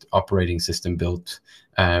first operating system built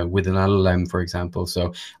with an LLM, for example.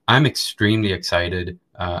 So I'm extremely excited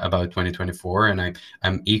about 2024, and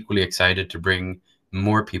I'm equally excited to bring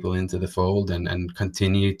more people into the fold and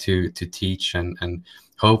continue to teach and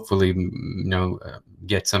hopefully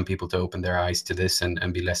get some people to open their eyes to this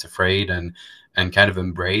and be less afraid and kind of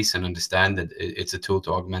embrace and understand that it's a tool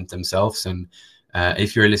to augment themselves. And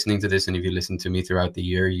if you're listening to this, and if you listen to me throughout the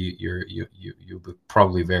year, you'll be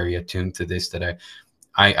probably very attuned to this, that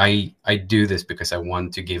I do this because I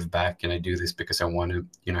want to give back, and I do this because I want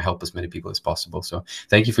to help as many people as possible. So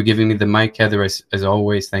thank you for giving me the mic, Heather. As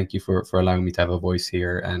always, thank you for allowing me to have a voice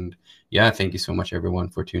here. And yeah, thank you so much, everyone,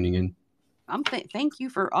 for tuning in. Thank you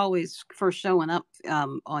for always for showing up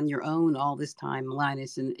on your own all this time,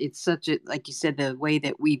 Linus. And it's such a, like you said, the way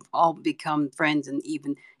that we've all become friends, and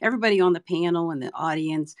even everybody on the panel and the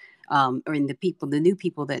audience, or in the new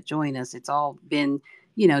people that join us. It's all been,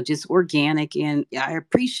 just organic, and I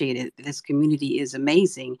appreciate it. This community is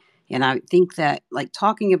amazing, and I think that, like,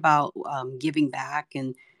 talking about giving back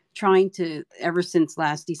and trying to, ever since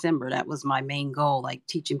last December, that was my main goal, like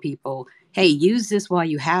teaching people, hey, use this while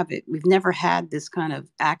you have it. We've never had this kind of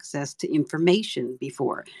access to information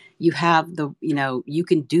before. You have you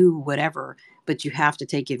can do whatever, but you have to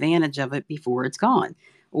take advantage of it before it's gone,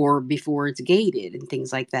 or before it's gated and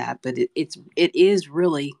things like that. But it is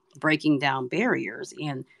really breaking down barriers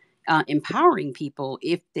and empowering people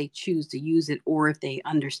if they choose to use it, or if they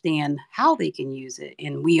understand how they can use it.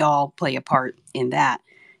 And we all play a part in that.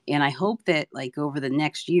 And I hope that, like, over the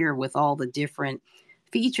next year, with all the different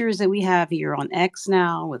features that we have here on X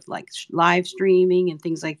now, with like live streaming and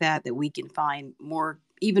things like that, that we can find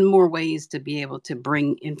even more ways to be able to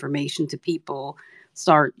bring information to people,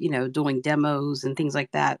 start, doing demos and things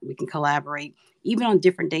like that. We can collaborate even on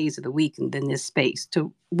different days of the week than this space,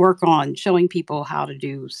 to work on showing people how to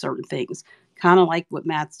do certain things, kind of like what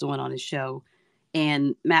Matt's doing on his show.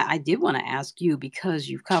 And Matt, I did want to ask you, because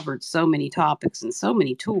you've covered so many topics and so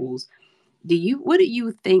many tools, what do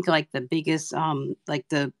you think, like,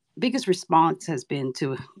 the biggest response has been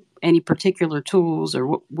to any particular tools, or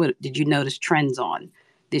what did you notice trends on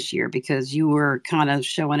this year? Because you were kind of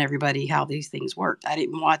showing everybody how these things worked. I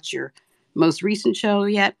didn't watch your most recent show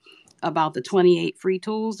yet about the 28 free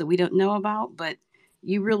tools that we don't know about, but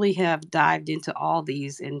you really have dived into all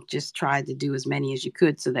these and just tried to do as many as you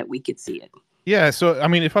could so that we could see it. Yeah, so I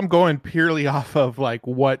mean, if I'm going purely off of like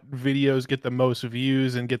what videos get the most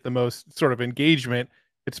views and get the most sort of engagement,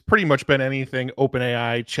 it's pretty much been anything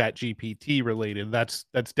OpenAI, ChatGPT related. That's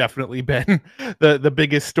definitely been the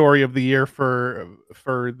biggest story of the year for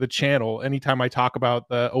the channel. Anytime I talk about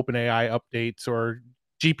the OpenAI updates, or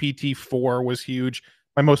GPT-4 was huge.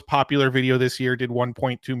 My most popular video this year did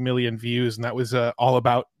 1.2 million views, and that was all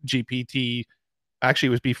about GPT. Actually,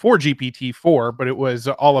 it was before GPT-4, but it was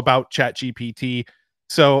all about ChatGPT.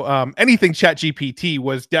 So anything ChatGPT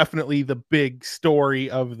was definitely the big story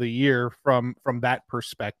of the year from that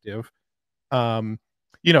perspective. Um,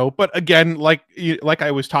 but again, like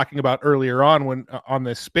I was talking about earlier on, when on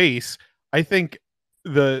this space, I think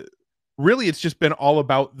the really it's just been all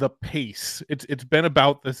about the pace. It's been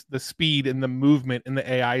about the speed and the movement in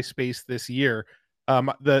the AI space this year.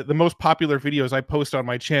 The most popular videos I post on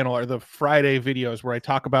my channel are the Friday videos, where I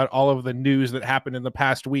talk about all of the news that happened in the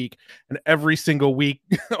past week. And every single week,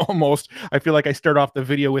 almost, I feel like I start off the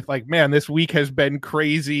video with like, man, this week has been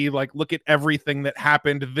crazy. Like, look at everything that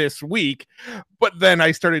happened this week. But then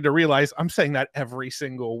I started to realize I'm saying that every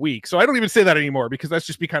single week. So I don't even say that anymore, because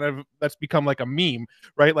that's become like a meme,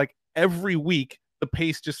 right? Like, every week the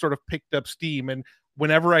pace just sort of picked up steam. And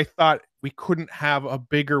whenever I thought we couldn't have a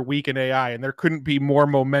bigger week in AI, and there couldn't be more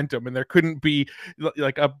momentum, and there couldn't be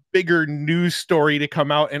like a bigger news story to come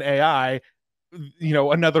out in AI,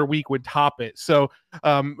 another week would top it. So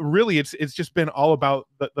really it's just been all about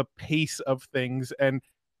the pace of things. And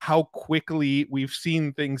how quickly we've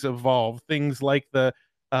seen things evolve. Things like the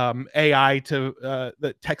AI to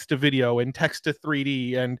the text to video and text to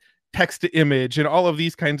 3D and text to image and all of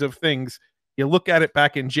these kinds of things. You look at it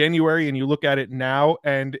back in January and you look at it now,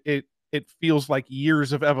 and it feels like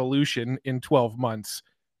years of evolution in 12 months.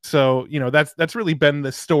 So, that's really been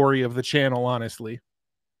the story of the channel, honestly.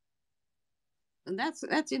 And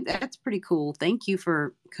that's pretty cool. Thank you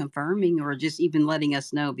for confirming or just even letting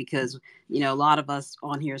us know, because a lot of us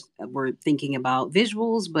on here were thinking about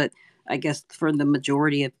visuals, but I guess for the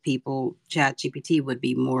majority of people, ChatGPT would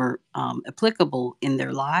be more applicable in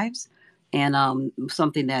their lives, and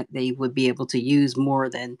something that they would be able to use more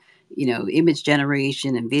than image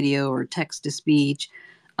generation and video or text to speech.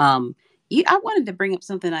 I wanted to bring up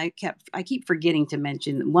something I keep forgetting to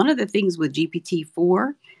mention. One of the things with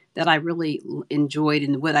GPT-4 that I really enjoyed,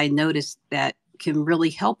 and what I noticed that can really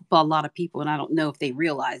help a lot of people, and I don't know if they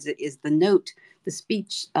realize it, is the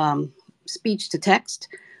speech to text,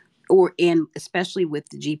 and especially with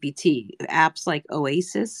the GPT apps like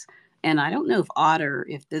Oasis, and I don't know if Otter,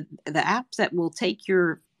 if the apps that will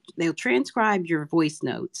they'll transcribe your voice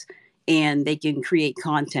notes, and they can create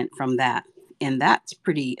content from that, and that's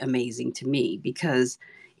pretty amazing to me, because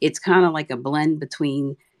it's kind of like a blend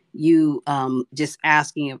between you just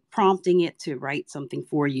prompting it to write something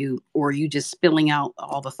for you, or you just spilling out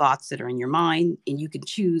all the thoughts that are in your mind, and you can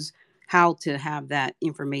choose how to have that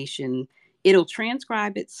information. It'll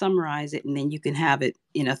transcribe it, summarize it, and then you can have it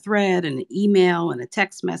in a thread, and an email, and a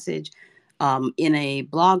text message, in a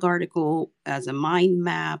blog article, as a mind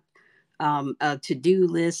map, a to-do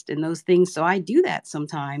list, and those things. So I do that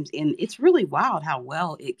sometimes, and it's really wild how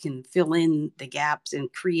well it can fill in the gaps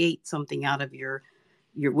and create something out of your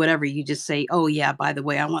whatever you just say. Oh yeah, by the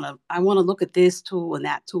way, I want to look at this tool and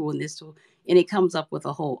that tool and this tool, and it comes up with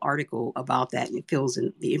a whole article about that, and it fills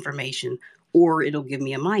in the information, or it'll give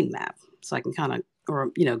me a mind map, so I can kind of,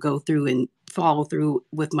 or go through and follow through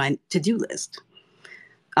with my to-do list.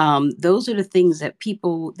 Those are the things that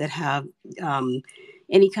people that have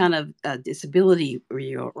any kind of disability,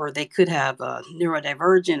 or they could have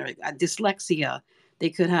neurodivergent, or dyslexia. They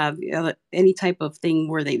could have any type of thing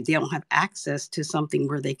where they don't have access to something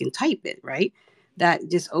where they can type it, right? That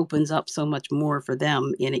just opens up so much more for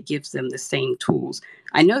them, and it gives them the same tools.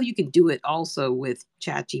 I know you can do it also with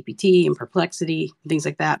ChatGPT and Perplexity, things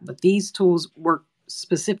like that, but these tools work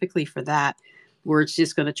specifically for that, where it's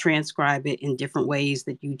just going to transcribe it in different ways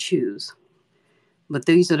that you choose. But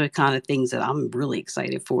these are the kind of things that I'm really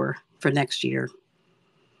excited for next year.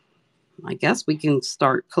 I guess we can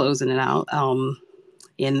start closing it out.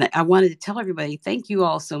 And I wanted to tell everybody, thank you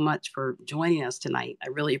all so much for joining us tonight. I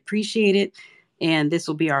really appreciate it. And this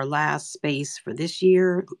will be our last space for this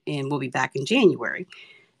year, and we'll be back in January.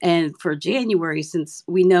 And for January, since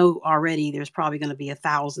we know already there's probably going to be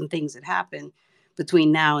 1,000 things that happen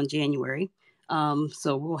between now and January,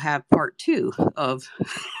 so we'll have part 2 of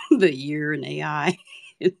the year in AI,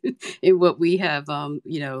 and what we have,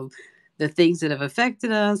 the things that have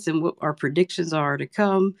affected us, and what our predictions are to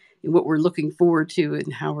come, and what we're looking forward to,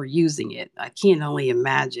 and how we're using it. I can't only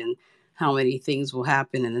imagine how many things will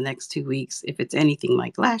happen in the next 2 weeks if it's anything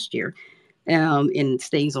like last year, and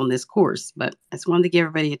stays on this course. But I just wanted to give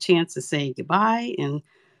everybody a chance to say goodbye, and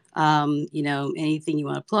anything you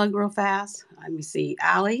want to plug real fast. Let me see,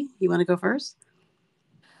 Allie, you want to go first?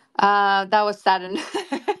 That was sudden.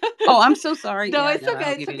 Oh, I'm so sorry. No, Yeah, it's no, I okay.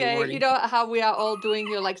 don't It's give you any okay. You warning. know how we are all doing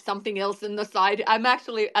here, like something else in the side. I'm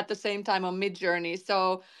actually at the same time on Mid Journey.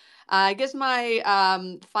 So I guess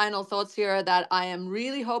my final thoughts here are that I am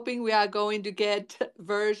really hoping we are going to get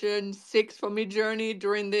version 6 for Mid Journey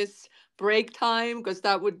during this break time, because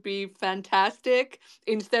that would be fantastic,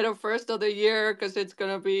 instead of first of the year, because it's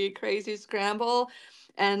going to be crazy scramble.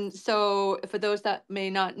 And so, for those that may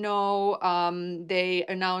not know, they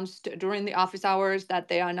announced during the office hours that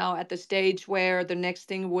they are now at the stage where the next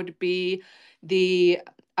thing would be the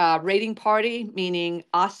rating party, meaning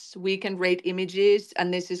us, we can rate images.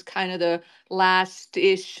 And this is kind of the last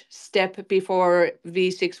ish step before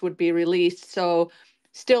V6 would be released. So,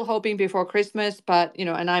 still hoping before Christmas, but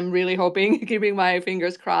and I'm really hoping, keeping my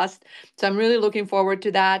fingers crossed. So, I'm really looking forward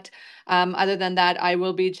to that. Other than that, I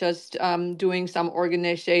will be just doing some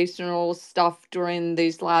organizational stuff during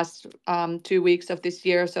these last 2 weeks of this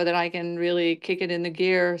year, so that I can really kick it in the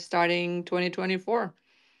gear starting 2024.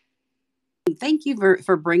 Thank you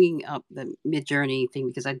for bringing up the Mid Journey thing,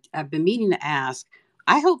 because I've been meaning to ask.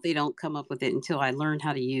 I hope they don't come up with it until I learn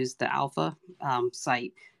how to use the Alpha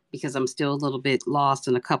site, because I'm still a little bit lost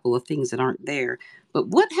in a couple of things that aren't there. But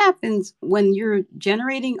what happens when you're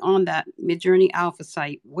generating on that Mid Journey Alpha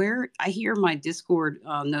site, where I hear my Discord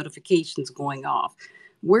notifications going off?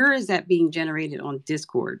 where is that being generated on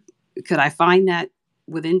Discord? Could I find that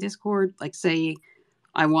within Discord? Like, say,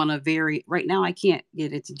 I want to vary. Right now, I can't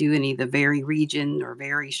get it to do any of the very region or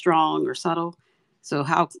very strong or subtle. So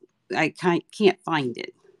how I can't find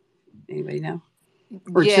it. Anybody know?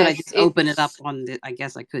 Or should I Yes, just open it up it's on the? I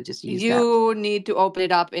guess I could just use that. you need to open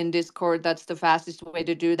it up in Discord. That's the fastest way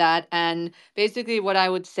to do that. And basically, what I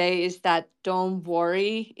would say is that don't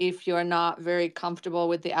worry if you're not very comfortable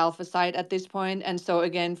with the alpha site at this point. And so,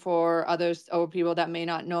 again, for others or people that may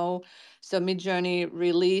not know, so Midjourney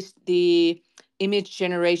released the image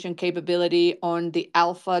generation capability on the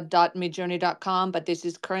alpha.midjourney.com, but this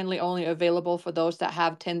is currently only available for those that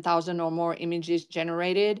have 10,000 or more images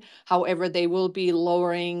generated. However, they will be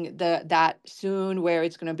lowering that soon, where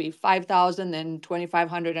it's going to be 5,000 and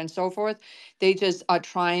 2,500 and so forth. They just are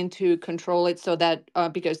trying to control it so that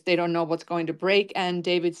because they don't know what's going to break. And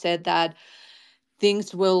David said that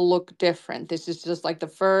things will look different. This is just like the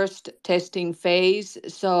first testing phase.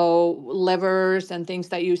 So levers and things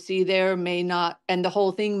that you see there may not, and the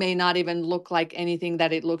whole thing may not even look like anything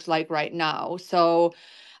that it looks like right now. So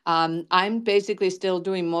I'm basically still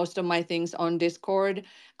doing most of my things on Discord.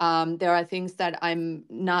 There are things that I'm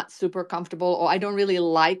not super comfortable, or I don't really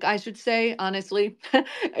like, I should say, honestly,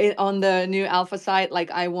 on the new alpha site. Like,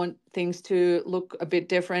 I want things to look a bit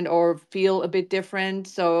different or feel a bit different.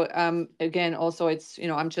 So again, also it's,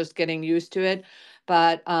 I'm just getting used to it.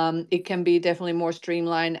 But it can be definitely more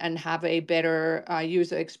streamlined and have a better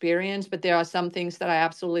user experience. But there are some things that I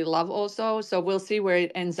absolutely love also. So we'll see where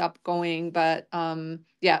it ends up going. But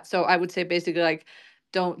yeah, so I would say basically, like,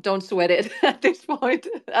 don't sweat it at this point.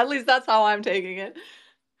 At least that's how I'm taking it.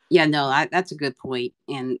 Yeah, no, that's a good point.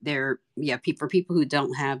 And for people who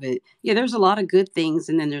don't have it, yeah, there's a lot of good things,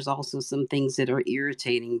 and then there's also some things that are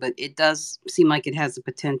irritating. But it does seem like it has the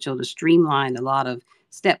potential to streamline a lot of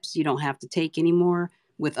steps you don't have to take anymore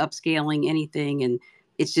with upscaling anything, and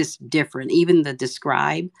it's just different. Even the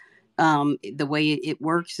describe, the way it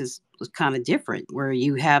works is kind of different, where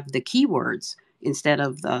you have the keywords instead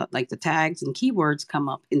of the tags and keywords come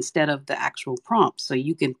up instead of the actual prompts, so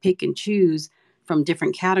you can pick and choose from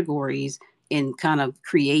different categories and kind of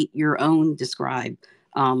create your own describe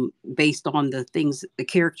based on the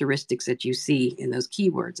characteristics that you see in those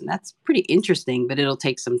keywords. And that's pretty interesting, but it'll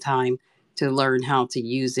take some time to learn how to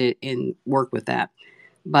use it and work with that.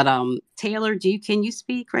 But Taylor, can you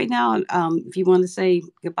speak right now? If you want to say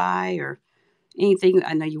goodbye or anything,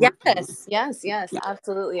 I know you work. Yes,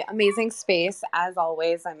 absolutely. Amazing space as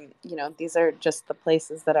always. These are just the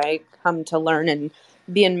places that I come to learn and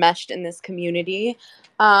be enmeshed in this community.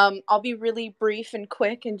 I'll be really brief and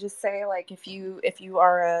quick and just say, like, if you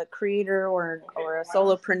are a creator or a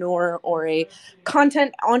solopreneur or a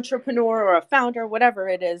content entrepreneur or a founder, whatever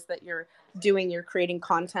it is that you're creating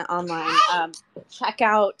content online, check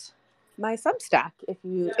out my Substack.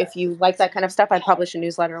 If you like that kind of stuff, I publish a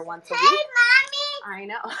newsletter once a week. I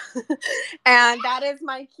know. And that is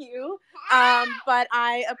my cue. But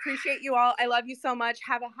I appreciate you all. I love you so much.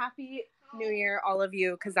 Have a happy New Year, all of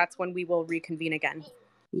you, because that's when we will reconvene again.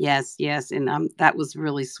 Yes, and that was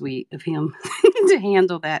really sweet of him to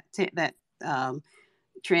handle that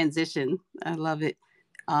transition. I love it.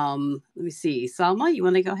 Let me see. Salma, you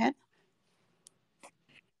want to go ahead?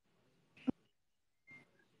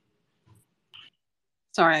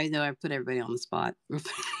 Sorry, I know I put everybody on the spot.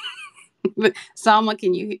 But Salma,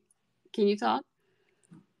 can you talk?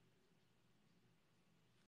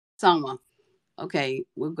 Salma. Okay,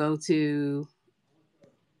 we'll go to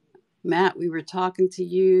Matt. We were talking to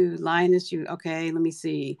you. Linus, okay, let me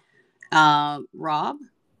see. Rob?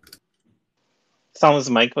 Salma's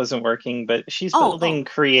mic wasn't working, but she's building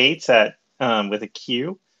Creates at with a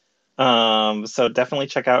Q. So definitely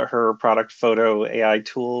check out her product photo AI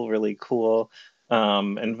tool, really cool.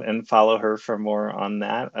 And follow her for more on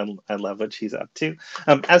that. I love what she's up to.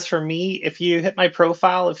 As for me, if you hit my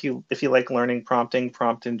profile, if you like learning prompting,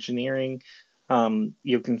 prompt engineering,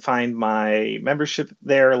 you can find my membership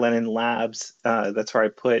there, Lennon Labs. That's where I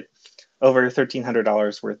put over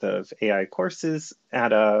 $1,300 worth of AI courses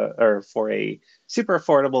for a super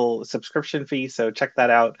affordable subscription fee. So check that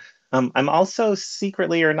out. I'm also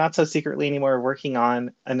secretly, or not so secretly anymore, working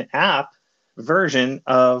on an app version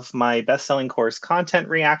of my best-selling course, Content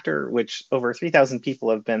Reactor, which over 3,000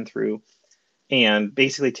 people have been through, and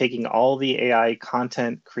basically taking all the AI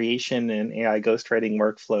content creation and AI ghostwriting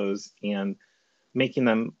workflows and making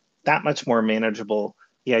them that much more manageable.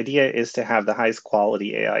 The idea is to have the highest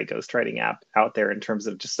quality AI ghostwriting app out there in terms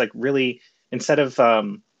of just like really, instead of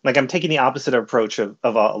like I'm taking the opposite approach of a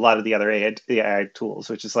lot of the other AI tools,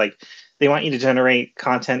 which is like they want you to generate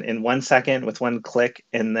content in 1 second with one click,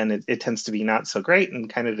 and then it tends to be not so great and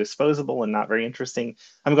kind of disposable and not very interesting.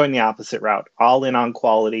 I'm going the opposite route, all in on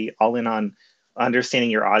quality, all in on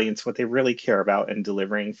understanding your audience, what they really care about, and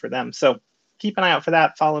delivering for them. So keep an eye out for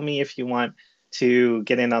that. Follow me if you want to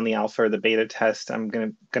get in on the alpha or the beta test. I'm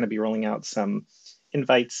gonna be rolling out some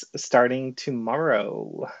invites starting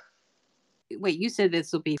tomorrow. Wait, you said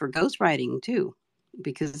this will be for ghostwriting too,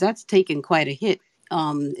 because that's taken quite a hit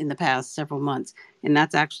in the past several months. And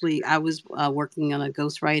that's actually, I was working on a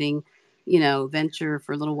ghostwriting, venture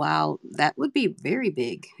for a little while. That would be very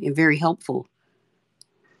big and very helpful.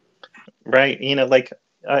 Right. Like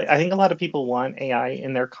I think a lot of people want AI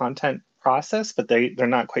in their content process, but they're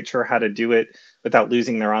not quite sure how to do it without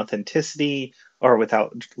losing their authenticity, or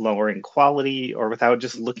without lowering quality, or without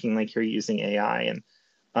just looking like you're using AI. And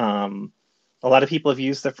um, a lot of people have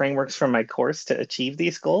used the frameworks from my course to achieve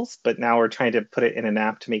these goals, but now we're trying to put it in an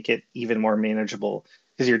app to make it even more manageable,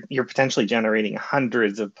 because you're potentially generating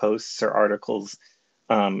hundreds of posts or articles.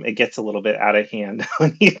 It gets a little bit out of hand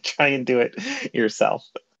when you try and do it yourself.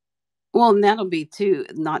 Well, and that'll be too,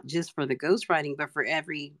 not just for the ghostwriting, but for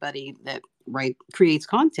everybody that creates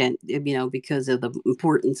content, because of the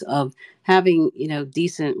importance of having,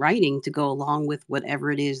 decent writing to go along with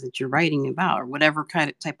whatever it is that you're writing about, or whatever kind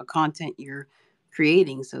of type of content you're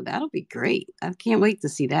creating. So that'll be great. I can't wait to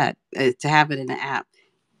see that, to have it in an app.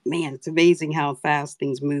 Man, it's amazing how fast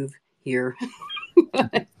things move here.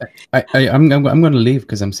 I'm going to leave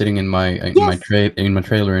because I'm sitting in my Yes,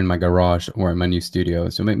 trailer in my garage, or in my new studio.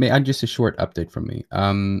 So may I just a short update from me.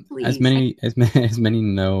 As please. many as many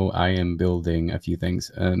know, I am building a few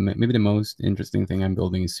things. Maybe the most interesting thing I'm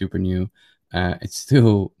building is super new. It's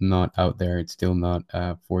still not out there. It's still not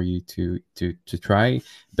for you to try.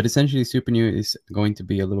 But essentially, super new is going to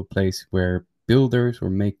be a little place where builders or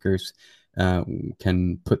makers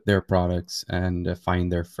can put their products and find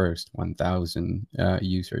their first 1,000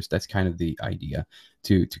 users. That's kind of the idea,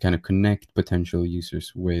 to kind of connect potential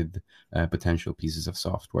users with potential pieces of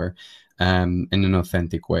software in an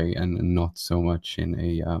authentic way, and not so much in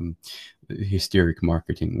a hysteric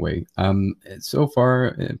marketing way. So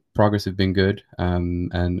far, progress has been good, and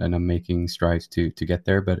I'm making strides to get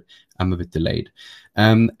there, but I'm a bit delayed.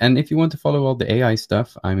 And if you want to follow all the AI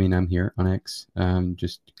stuff, I mean, I'm here on X.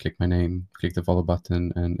 Just click my name, click the follow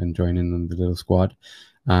button, and join in on the little squad.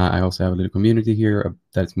 I also have a little community here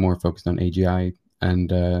that's more focused on AGI.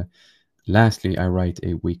 And lastly, I write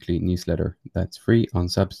a weekly newsletter that's free on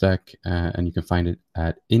Substack, and you can find it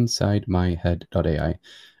at insidemyhead.ai.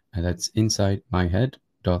 And that's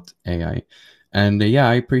insidemyhead.ai. And yeah,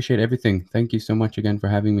 I appreciate everything. Thank you so much again for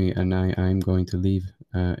having me. And I'm going to leave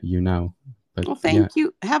you now. But Well, yeah, thank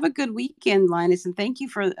you. Have a good weekend, Linus, and thank you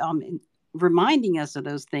for reminding us of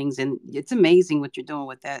those things. And it's amazing what you're doing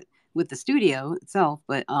with that, with the studio itself,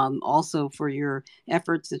 but also for your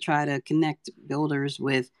efforts to try to connect builders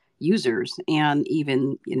with users, and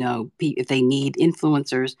even if they need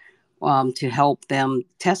influencers to help them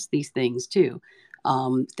test these things too.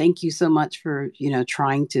 Thank you so much for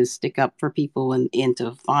trying to stick up for people, and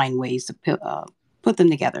to find ways to put them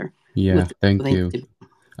together yeah, with the people thank they need you. to be.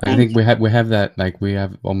 I Thank think we have that, like, we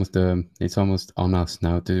have almost it's almost on us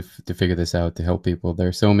now to figure this out, to help people. There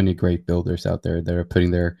are so many great builders out there that are putting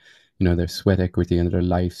their their sweat equity and their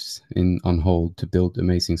lives in on hold to build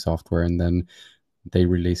amazing software, and then they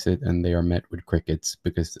release it and they are met with crickets,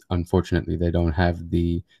 because unfortunately they don't have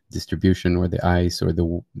the distribution or the eyes or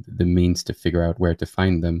the means to figure out where to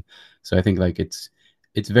find them. So I think, like, it's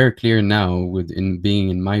very clear now, with in being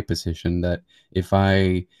in my position, that if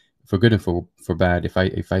I, for good and for bad,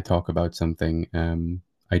 if I talk about something,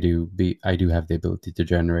 I do have the ability to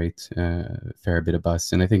generate a fair bit of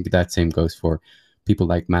buzz. And I think that same goes for people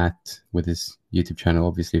like Matt with his YouTube channel.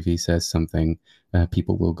 Obviously, if he says something,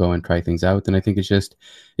 people will go and try things out. And I think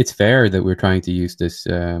it's fair that we're trying to use this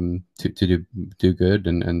to do good,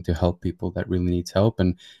 and to help people that really needs help.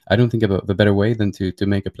 And I don't think about the better way than to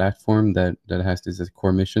make a platform that has this as a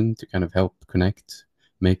core mission, to kind of help connect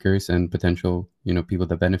makers and potential people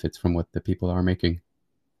that benefits from what the people are making.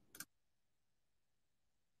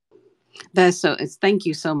 That's so. It's Thank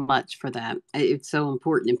you so much for that. It's so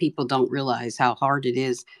important, and people don't realize how hard it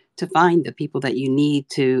is to find the people that you need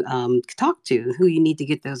to talk to, who you need to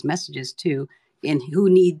get those messages to, and who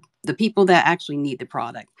need the people that actually need the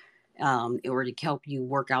product, in order to help you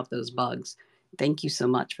work out those bugs. Thank you so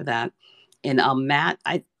much for that. And Matt,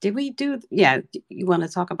 I did we do? Yeah, you want to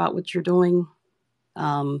talk about what you're doing?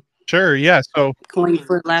 Um, Sure. Yeah. So Going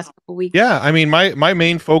for the last couple weeks. yeah, I mean, my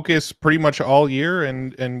main focus pretty much all year,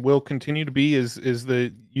 and will continue to be, is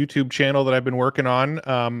the YouTube channel that I've been working on.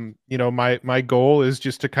 My goal is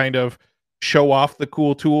just to kind of show off the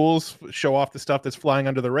cool tools, show off the stuff that's flying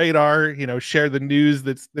under the radar, share the news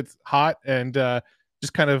that's hot, and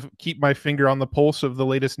just kind of keep my finger on the pulse of the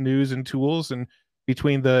latest news and tools. And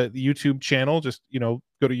between the YouTube channel, just go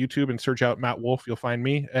to YouTube and search out Matt Wolf, you'll find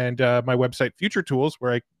me, and my website Future Tools,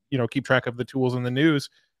 where I keep track of the tools and the news.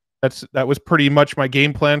 That was pretty much my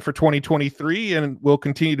game plan for 2023, and will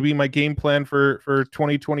continue to be my game plan for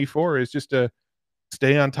 2024, is just to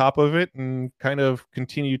stay on top of it and kind of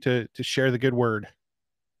continue to share the good word.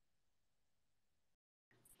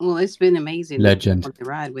 Well, it's been amazing Legend. on the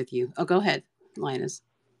ride with you. Oh, go ahead, Linus.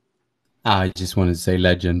 I just wanted to say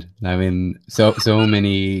legend. I mean, so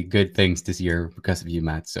many good things this year because of you,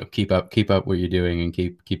 Matt. So keep up what you're doing, and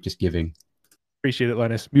keep just giving. Appreciate it,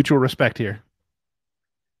 Linus. Mutual respect here.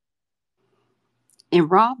 And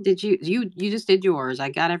Rob, did you just did yours? I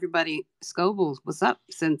got everybody. Scobles, what's up?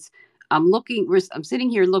 Since I'm sitting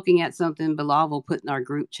here looking at something Bilal put in our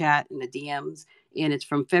group chat in the DMs, and it's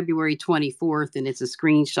from February 24th, and it's a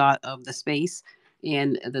screenshot of the space.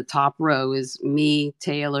 And the top row is me,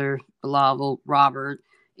 Taylor, Bilal, Robert,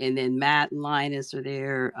 and then Matt and Linus are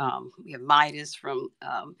there. We have Midas from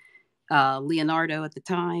Leonardo at the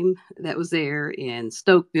time that was there, and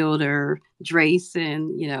Stoke Builder,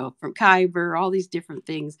 Drayson, from Kyber, all these different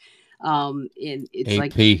things. And it's AP.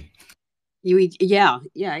 like yeah,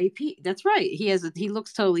 AP. That's right. He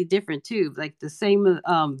looks totally different too. Like the same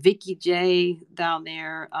Vicky J down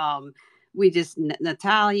there. We just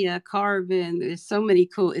Natalia, Carbon. There's so many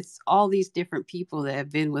cool. It's all these different people that have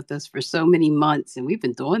been with us for so many months, and we've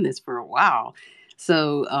been doing this for a while.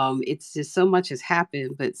 So it's just so much has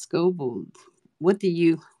happened. But Scoble, what do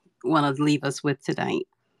you want to leave us with tonight?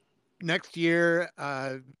 Next year,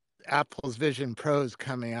 Apple's Vision Pro is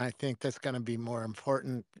coming. I think that's going to be more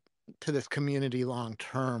important to this community long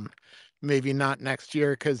term. Maybe not next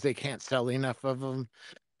year because they can't sell enough of them,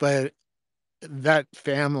 but that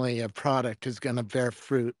family of product is going to bear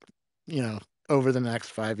fruit, over the next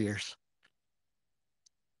 5 years.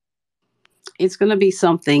 It's going to be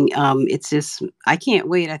something. It's just, I can't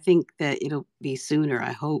wait. I think that it'll be sooner,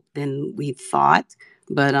 I hope, than we thought.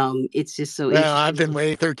 But it's just so Well, interesting. I've been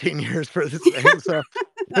waiting 13 years for this thing, so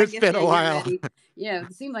it's been a while. Yeah,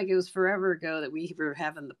 it seemed like it was forever ago that we were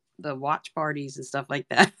having the watch parties and stuff like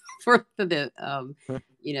that for the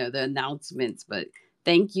the announcements. But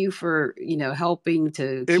thank you for helping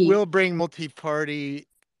to. It will bring multi-party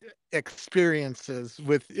experiences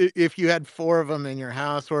with if you had 4 of them in your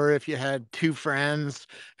house, or if you had 2 friends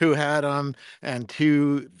who had them and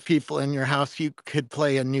 2 people in your house, you could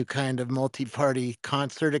play a new kind of multi-party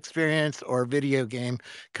concert experience or video game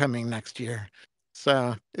coming next year.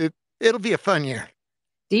 So it'll be a fun year.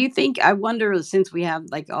 Do you think, I wonder, since we have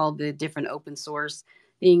like all the different open source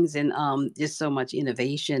things and just so much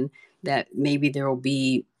innovation, that maybe there will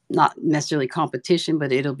be not necessarily competition,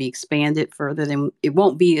 but it'll be expanded further, than it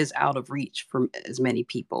won't be as out of reach for as many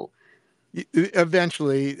people.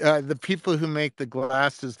 Eventually, the people who make the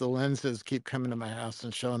glasses, the lenses, keep coming to my house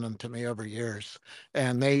and showing them to me over years.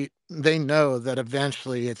 And they know that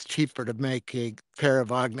eventually it's cheaper to make a pair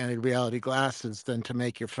of augmented reality glasses than to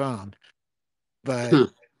make your phone.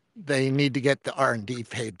 But they need to get the R&D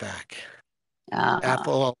paid back.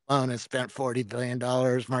 Apple alone has spent $40 billion.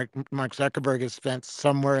 Mark Zuckerberg has spent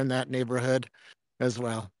somewhere in that neighborhood as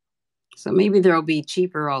well. So maybe there will be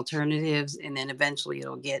cheaper alternatives, and then eventually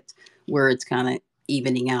it'll get where it's kind of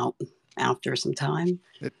evening out after some time.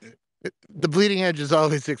 The bleeding edge is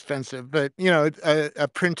always expensive, but a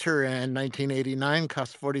printer in 1989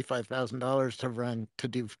 cost $45,000 to run to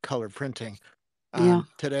do color printing.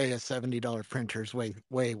 Today, a $70 printer is way,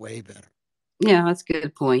 way, way better. Yeah, that's a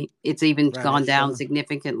good point. It's even gone down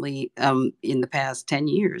significantly in the past 10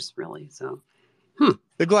 years, really. So,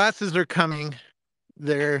 the glasses are coming.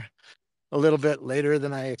 They're a little bit later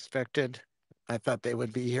than I expected. I thought they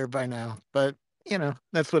would be here by now, but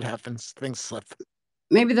that's what happens. Things slip.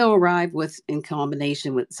 Maybe they'll arrive in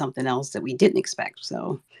combination with something else that we didn't expect.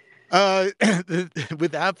 So,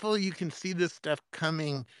 with Apple, you can see this stuff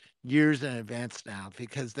coming years in advance now,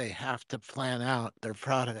 because they have to plan out their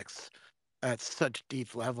products at such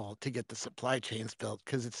deep level to get the supply chains built,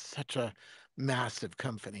 because it's such a massive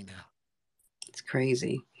company now. It's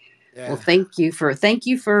crazy. Yeah. Well, thank you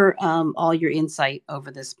for all your insight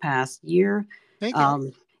over this past year. Thank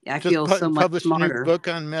you. I feel so much published smarter. a new book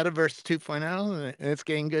on Metaverse 2.0, and it's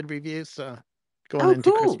getting good reviews. So going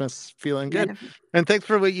into Christmas feeling good. And thanks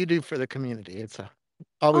for what you do for the community. It's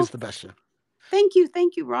always the best show. Thank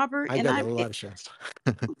you, Robert. I got a lot of shows.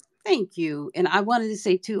 Thank you. And I wanted to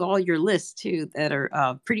say too, all your lists too that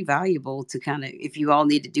are pretty valuable to kind of, if you all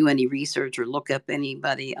need to do any research or look up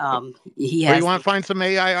anybody, he Or you has. want to find some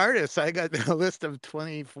AI artists? I got a list of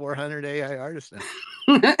 2,400 AI artists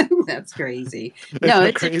now. That's crazy. It's No, a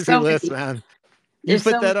it's crazy so list, many. man. You There's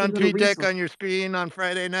put so that many on little TweetDeck on resources. your screen on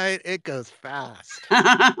Friday night, it goes fast.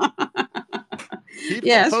 People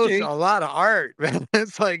Yeah, it's post true. a lot of art, man.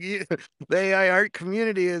 It's like the AI art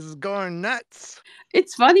community is going nuts.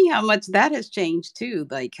 It's funny how much that has changed too,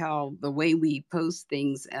 like how the way we post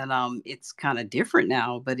things, and it's kind of different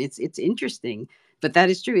now, but it's interesting. But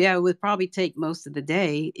that is true. Yeah, it would probably take most of the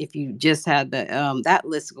day if you just had the that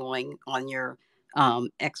list going on your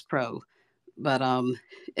X Pro. But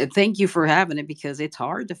thank you for having it because it's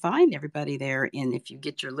hard to find everybody there. And if you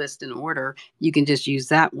get your list in order, you can just use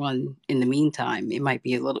that one in the meantime. It might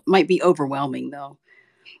be overwhelming though.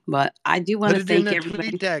 But I do want Put to it in thank the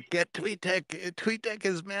everybody. TweetDeck. Get TweetDeck. TweetDeck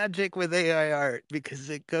is magic with AI art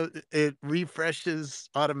because it refreshes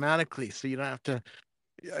automatically, so you don't have to.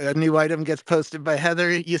 A new item gets posted by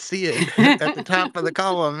Heather, you see it at the top of the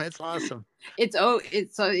column. It's awesome. It's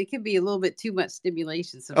so it can be a little bit too much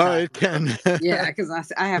stimulation Oh, sometimes. it can. Yeah, because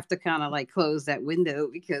I have to kind of like close that window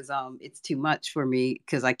because it's too much for me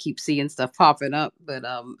because I keep seeing stuff popping up. But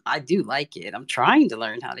I do like it. I'm trying to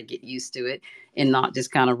learn how to get used to it and not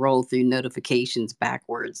just kind of roll through notifications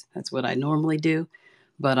backwards. That's what I normally do.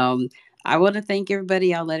 But I want to thank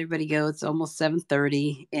everybody. I'll let everybody go. It's almost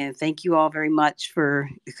 7:30, and thank you all very much for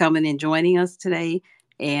coming and joining us today.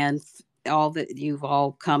 And all that you've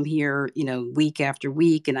all come here, week after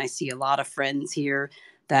week, and I see a lot of friends here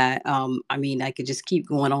that I mean, I could just keep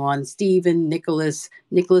going on. Stephen, Nicholas,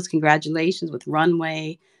 congratulations with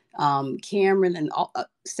Runway. Cameron and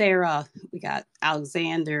Sarah, we got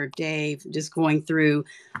Alexander, Dave, just going through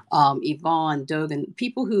Yvonne, Dogan,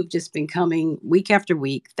 people who've just been coming week after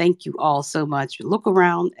week. Thank you all so much. Look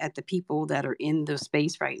around at the people that are in the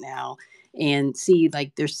space right now and see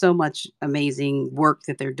like there's so much amazing work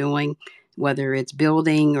that they're doing, whether it's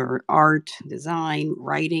building or art, design,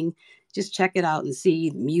 writing. Just check it out and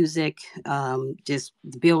see music, just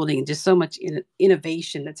building, just so much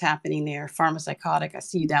innovation that's happening there. Pharmapsychotic, I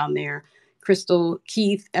see you down there. Crystal,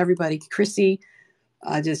 Keith, everybody, Chrissy,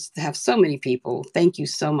 I just have so many people. Thank you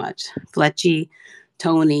so much. Fletchy,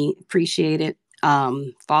 Tony, appreciate it.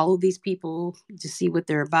 Follow these people to see what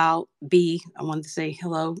they're about. B, I wanted to say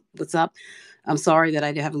hello. What's up? I'm sorry that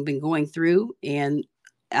I haven't been going through. And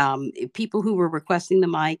people who were requesting the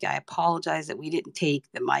mic, I apologize that we didn't take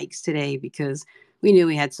the mics today because we knew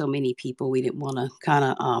we had so many people. We didn't want to kind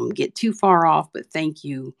of get too far off, but thank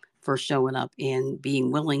you for showing up and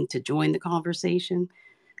being willing to join the conversation.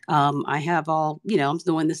 I have I'm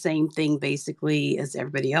doing the same thing basically as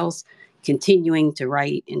everybody else, continuing to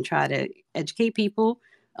write and try to educate people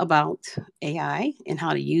about AI and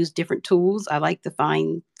how to use different tools. I like to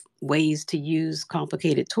find ways to use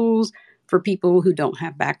complicated tools for people who don't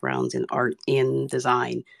have backgrounds in art and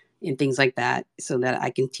design and things like that, so that I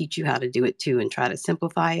can teach you how to do it too and try to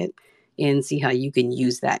simplify it and see how you can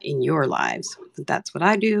use that in your lives. That's what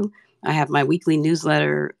I do. I have my weekly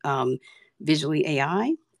newsletter, Visually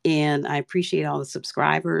AI, and I appreciate all the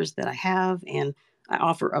subscribers that I have. And I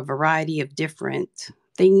offer a variety of different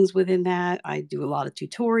things within that. I do a lot of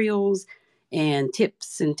tutorials and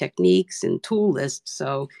tips and techniques and tool lists.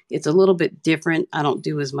 So it's a little bit different. I don't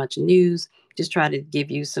do as much news, just try to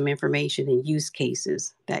give you some information and use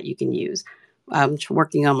cases that you can use. I'm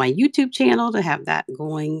working on my YouTube channel to have that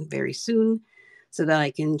going very soon so that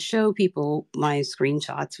I can show people my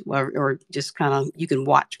screenshots or just kind of you can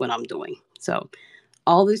watch what I'm doing. So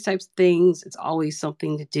all these types of things. It's always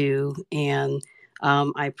something to do. And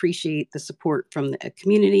I appreciate the support from the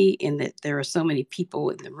community and that there are so many people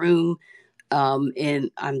in the room.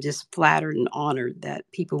 And I'm just flattered and honored that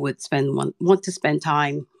people would want to spend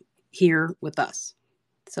time here with us.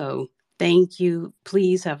 So thank you.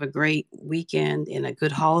 Please have a great weekend and a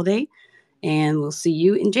good holiday. And we'll see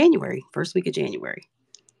you in January, first week of January.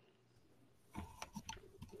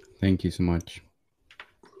 Thank you so much.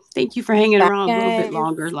 Thank you for hanging around a little bit Guys.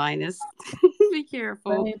 longer, Linus. Be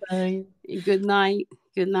careful. Bye bye. Good night.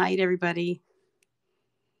 Good night, everybody.